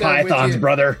us right there pythons, with you.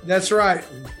 Brother. That's right.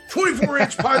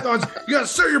 24-inch pythons. You got to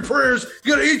say your prayers.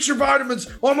 You got to eat your vitamins.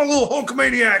 All my little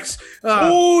Hulkamaniacs.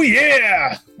 Oh,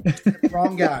 yeah.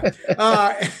 Wrong guy.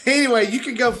 Anyway, you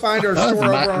can go find our store over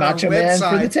on our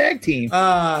website. For the tag team.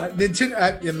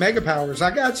 Nintendo Mega Powers.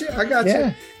 I got you.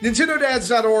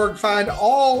 NintendoDads.org. Find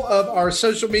all of our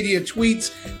social media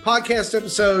tweets, podcast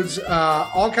episodes,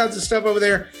 all kinds of stuff over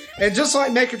there. And just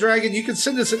like Mecha Dragon, you can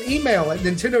send us an email at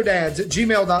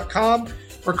nintendodads@gmail.com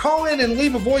or call in and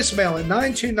leave a voicemail at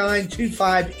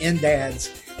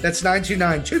 929-25-NDADS. That's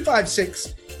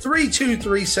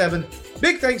 929-256-3237.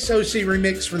 Big thanks to OC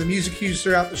Remix for the music cues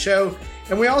throughout the show.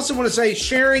 And we also want to say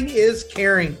sharing is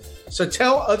caring. So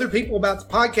tell other people about the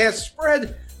podcast.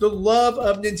 Spread the love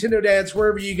of Nintendo Dads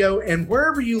wherever you go and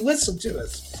wherever you listen to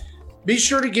us. Be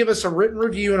sure to give us a written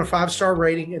review and a 5-star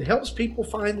rating. It helps people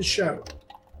find the show.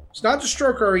 It's not to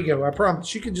stroke our ego, I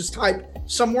promise. You can just type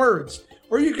some words.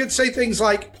 Or you could say things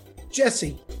like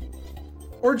Jesse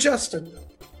or Justin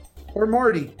or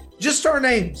Marty. Just our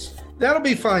names. That'll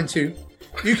be fine too.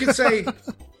 You can say,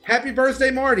 happy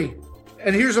birthday, Marty.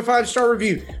 And here's a 5-star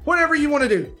review. Whatever you want to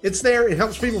do. It's there. It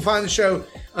helps people find the show.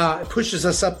 It pushes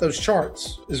us up those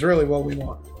charts is really what we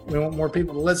want. We want more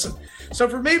people to listen. So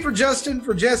for me, for Justin,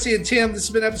 for Jesse, and Tim, this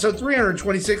has been episode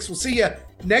 326. We'll see you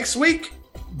next week.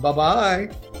 Bye-bye.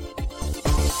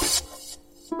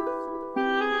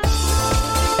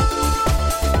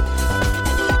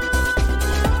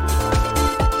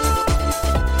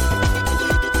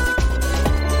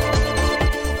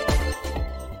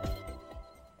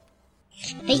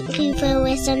 Thank you for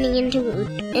listening to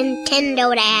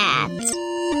Nintendo Dads.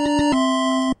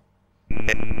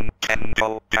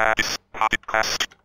 Nintendo Dads Podcast.